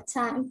spending their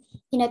time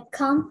in a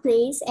calm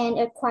place and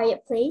a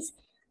quiet place.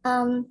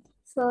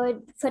 For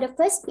the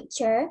first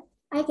picture,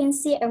 I can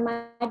see a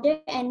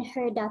mother and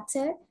her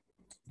daughter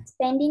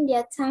spending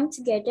their time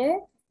together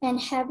and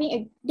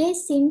they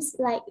seems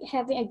like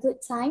having a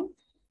good time.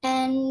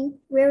 And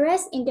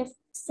whereas in the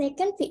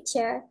second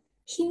picture,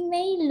 he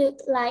may look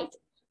like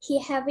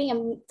he having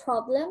a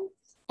problem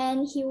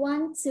and he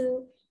wants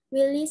to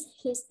release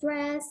his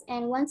stress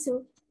and wants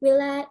to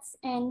relax,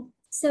 and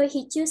so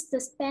he choose to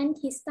spend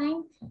his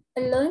time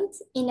alone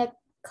in a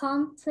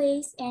calm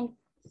place and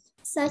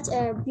such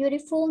a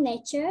beautiful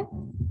nature.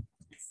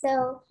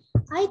 So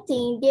I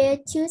think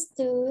they choose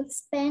to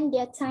spend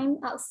their time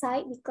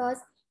outside because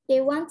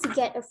they want to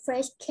get a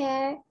fresh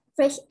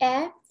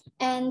air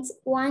and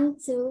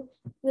want to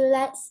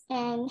relax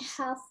and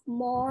have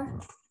more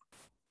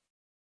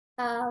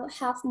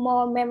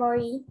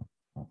memory.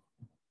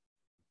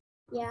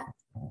 Yeah,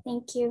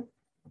 thank you.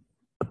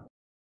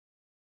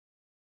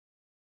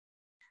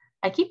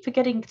 I keep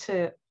forgetting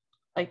to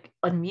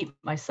unmute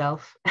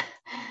myself.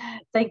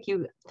 Thank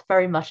you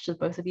very much to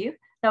both of you.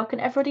 Now, can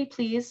everybody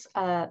please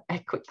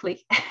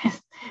quickly,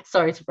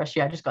 sorry to rush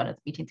you, I just got another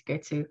meeting to go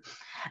to,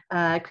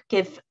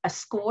 give a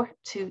score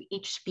to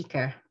each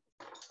speaker.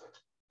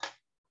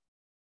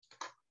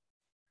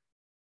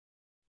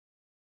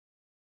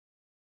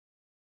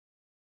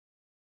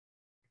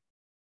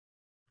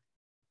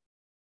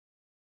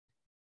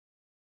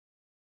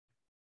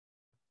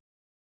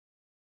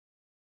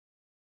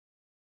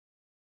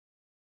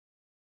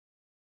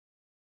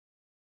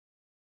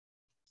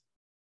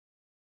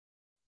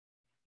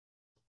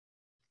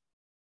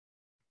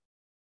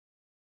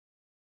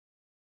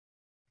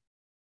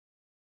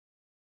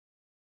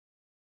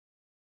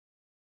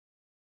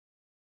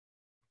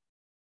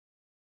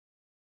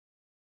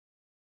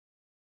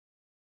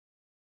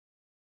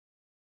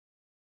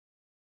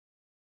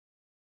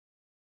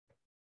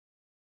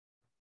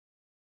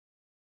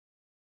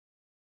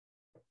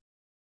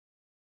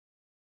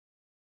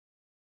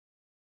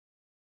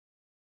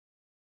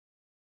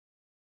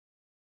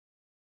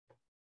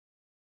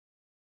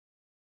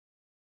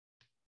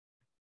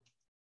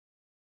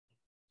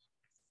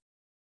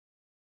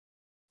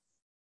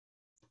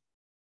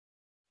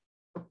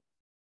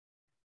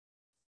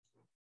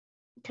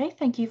 Okay,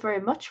 thank you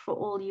very much for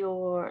all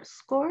your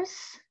scores.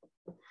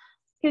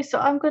 Okay, so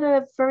I'm going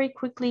to very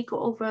quickly go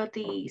over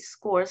the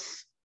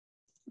scores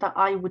that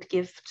I would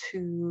give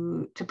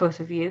to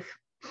both of you.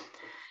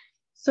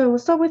 So we'll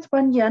start with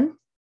Wanyan.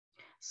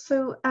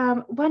 So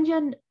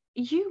Wanyan,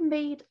 you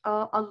made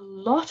a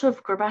lot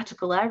of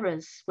grammatical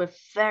errors with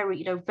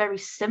very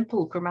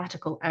simple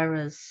grammatical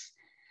errors.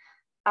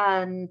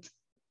 And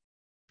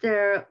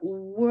there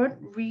weren't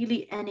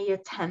really any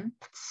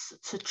attempts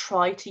to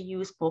try to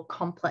use more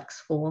complex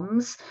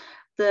forms.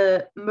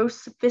 The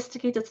most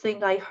sophisticated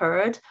thing I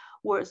heard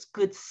was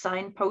good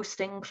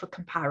signposting for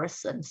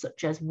comparison,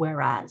 such as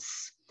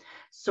whereas.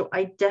 So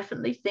I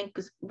definitely think,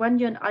 because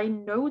Wanyan, I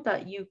know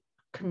that you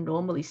can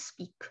normally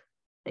speak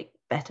like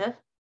better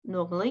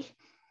normally.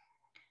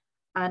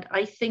 And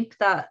I think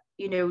that,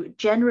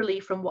 generally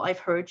from what I've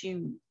heard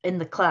you in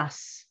the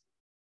class,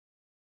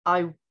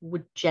 I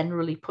would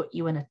generally put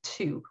you in a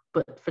 2,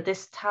 but for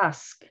this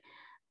task,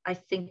 I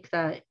think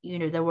that,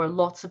 there were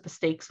lots of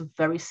mistakes of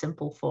very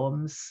simple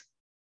forms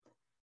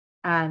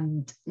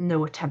and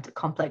no attempt at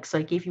complex. So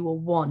I gave you a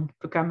 1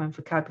 for grammar and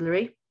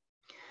vocabulary.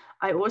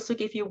 I also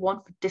gave you 1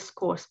 for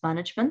discourse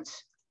management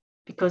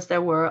because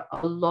there were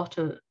a lot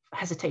of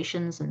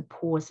hesitations and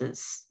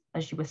pauses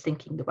as you were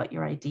thinking about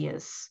your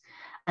ideas.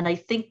 And I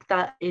think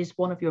that is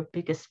one of your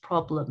biggest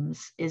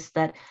problems, is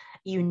that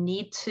you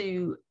need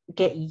to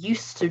get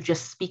used to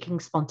just speaking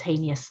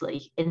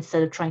spontaneously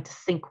instead of trying to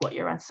think what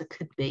your answer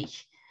could be.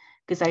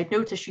 Because I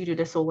notice you do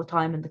this all the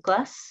time in the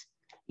class.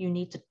 You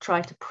need to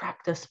try to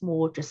practice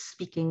more just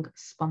speaking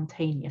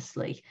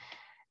spontaneously.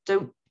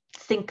 Don't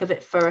think of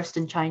it first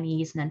in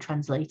Chinese and then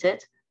translate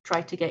it.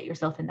 Try to get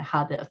yourself in the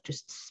habit of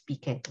just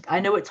speaking.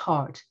 I know it's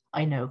hard.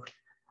 I know.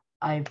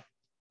 I've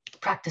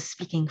practiced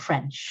speaking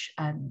French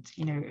and,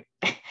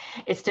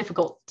 it's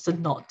difficult to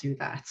not do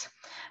that.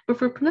 But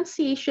for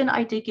pronunciation,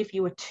 I did give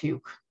you a 2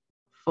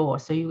 for,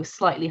 so you were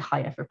slightly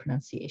higher for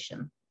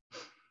pronunciation.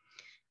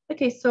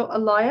 Okay, so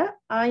Alaya,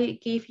 I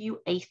gave you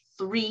a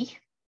 3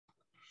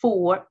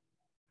 for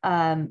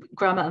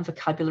grammar and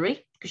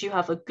vocabulary, because you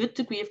have a good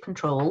degree of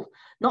control.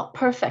 Not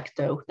perfect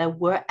though. There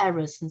were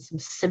errors in some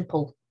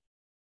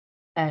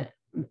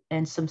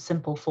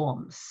simple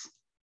forms,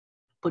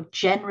 but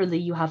generally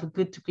you have a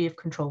good degree of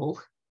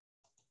control,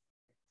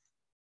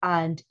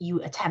 and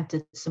you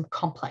attempted some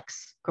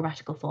complex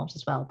grammatical forms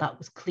as well. That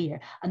was clear,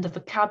 and the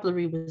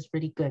vocabulary was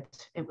really good.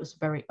 It was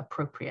very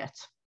appropriate.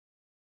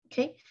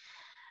 Okay.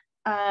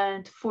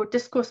 And for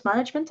discourse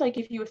management, I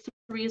give you a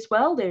 3 as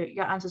well.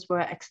 Your answers were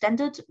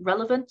extended,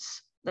 relevant.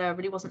 There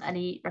really wasn't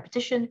any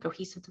repetition.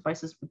 Cohesive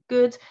devices were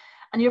good.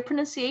 And your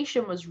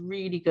pronunciation was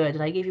really good.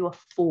 And I gave you a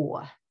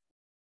 4.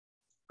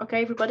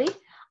 Okay, everybody.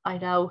 I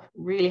now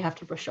really have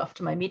to rush off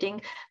to my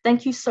meeting.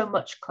 Thank you so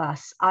much,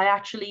 class. I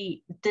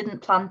actually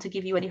didn't plan to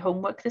give you any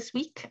homework this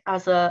week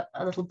as a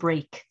little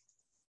break,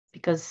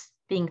 because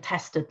being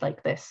tested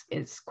like this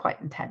is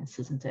quite intense,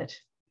 isn't it?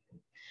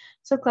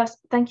 So class,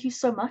 thank you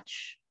so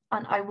much.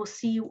 And I will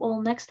see you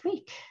all next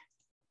week.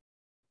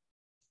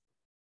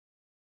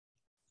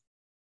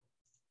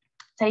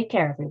 Take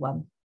care,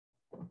 everyone.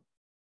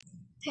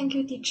 Thank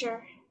you,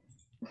 teacher.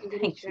 Yeah,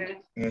 teacher.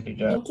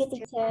 Thank you,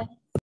 teacher.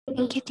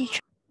 Thank you, teacher.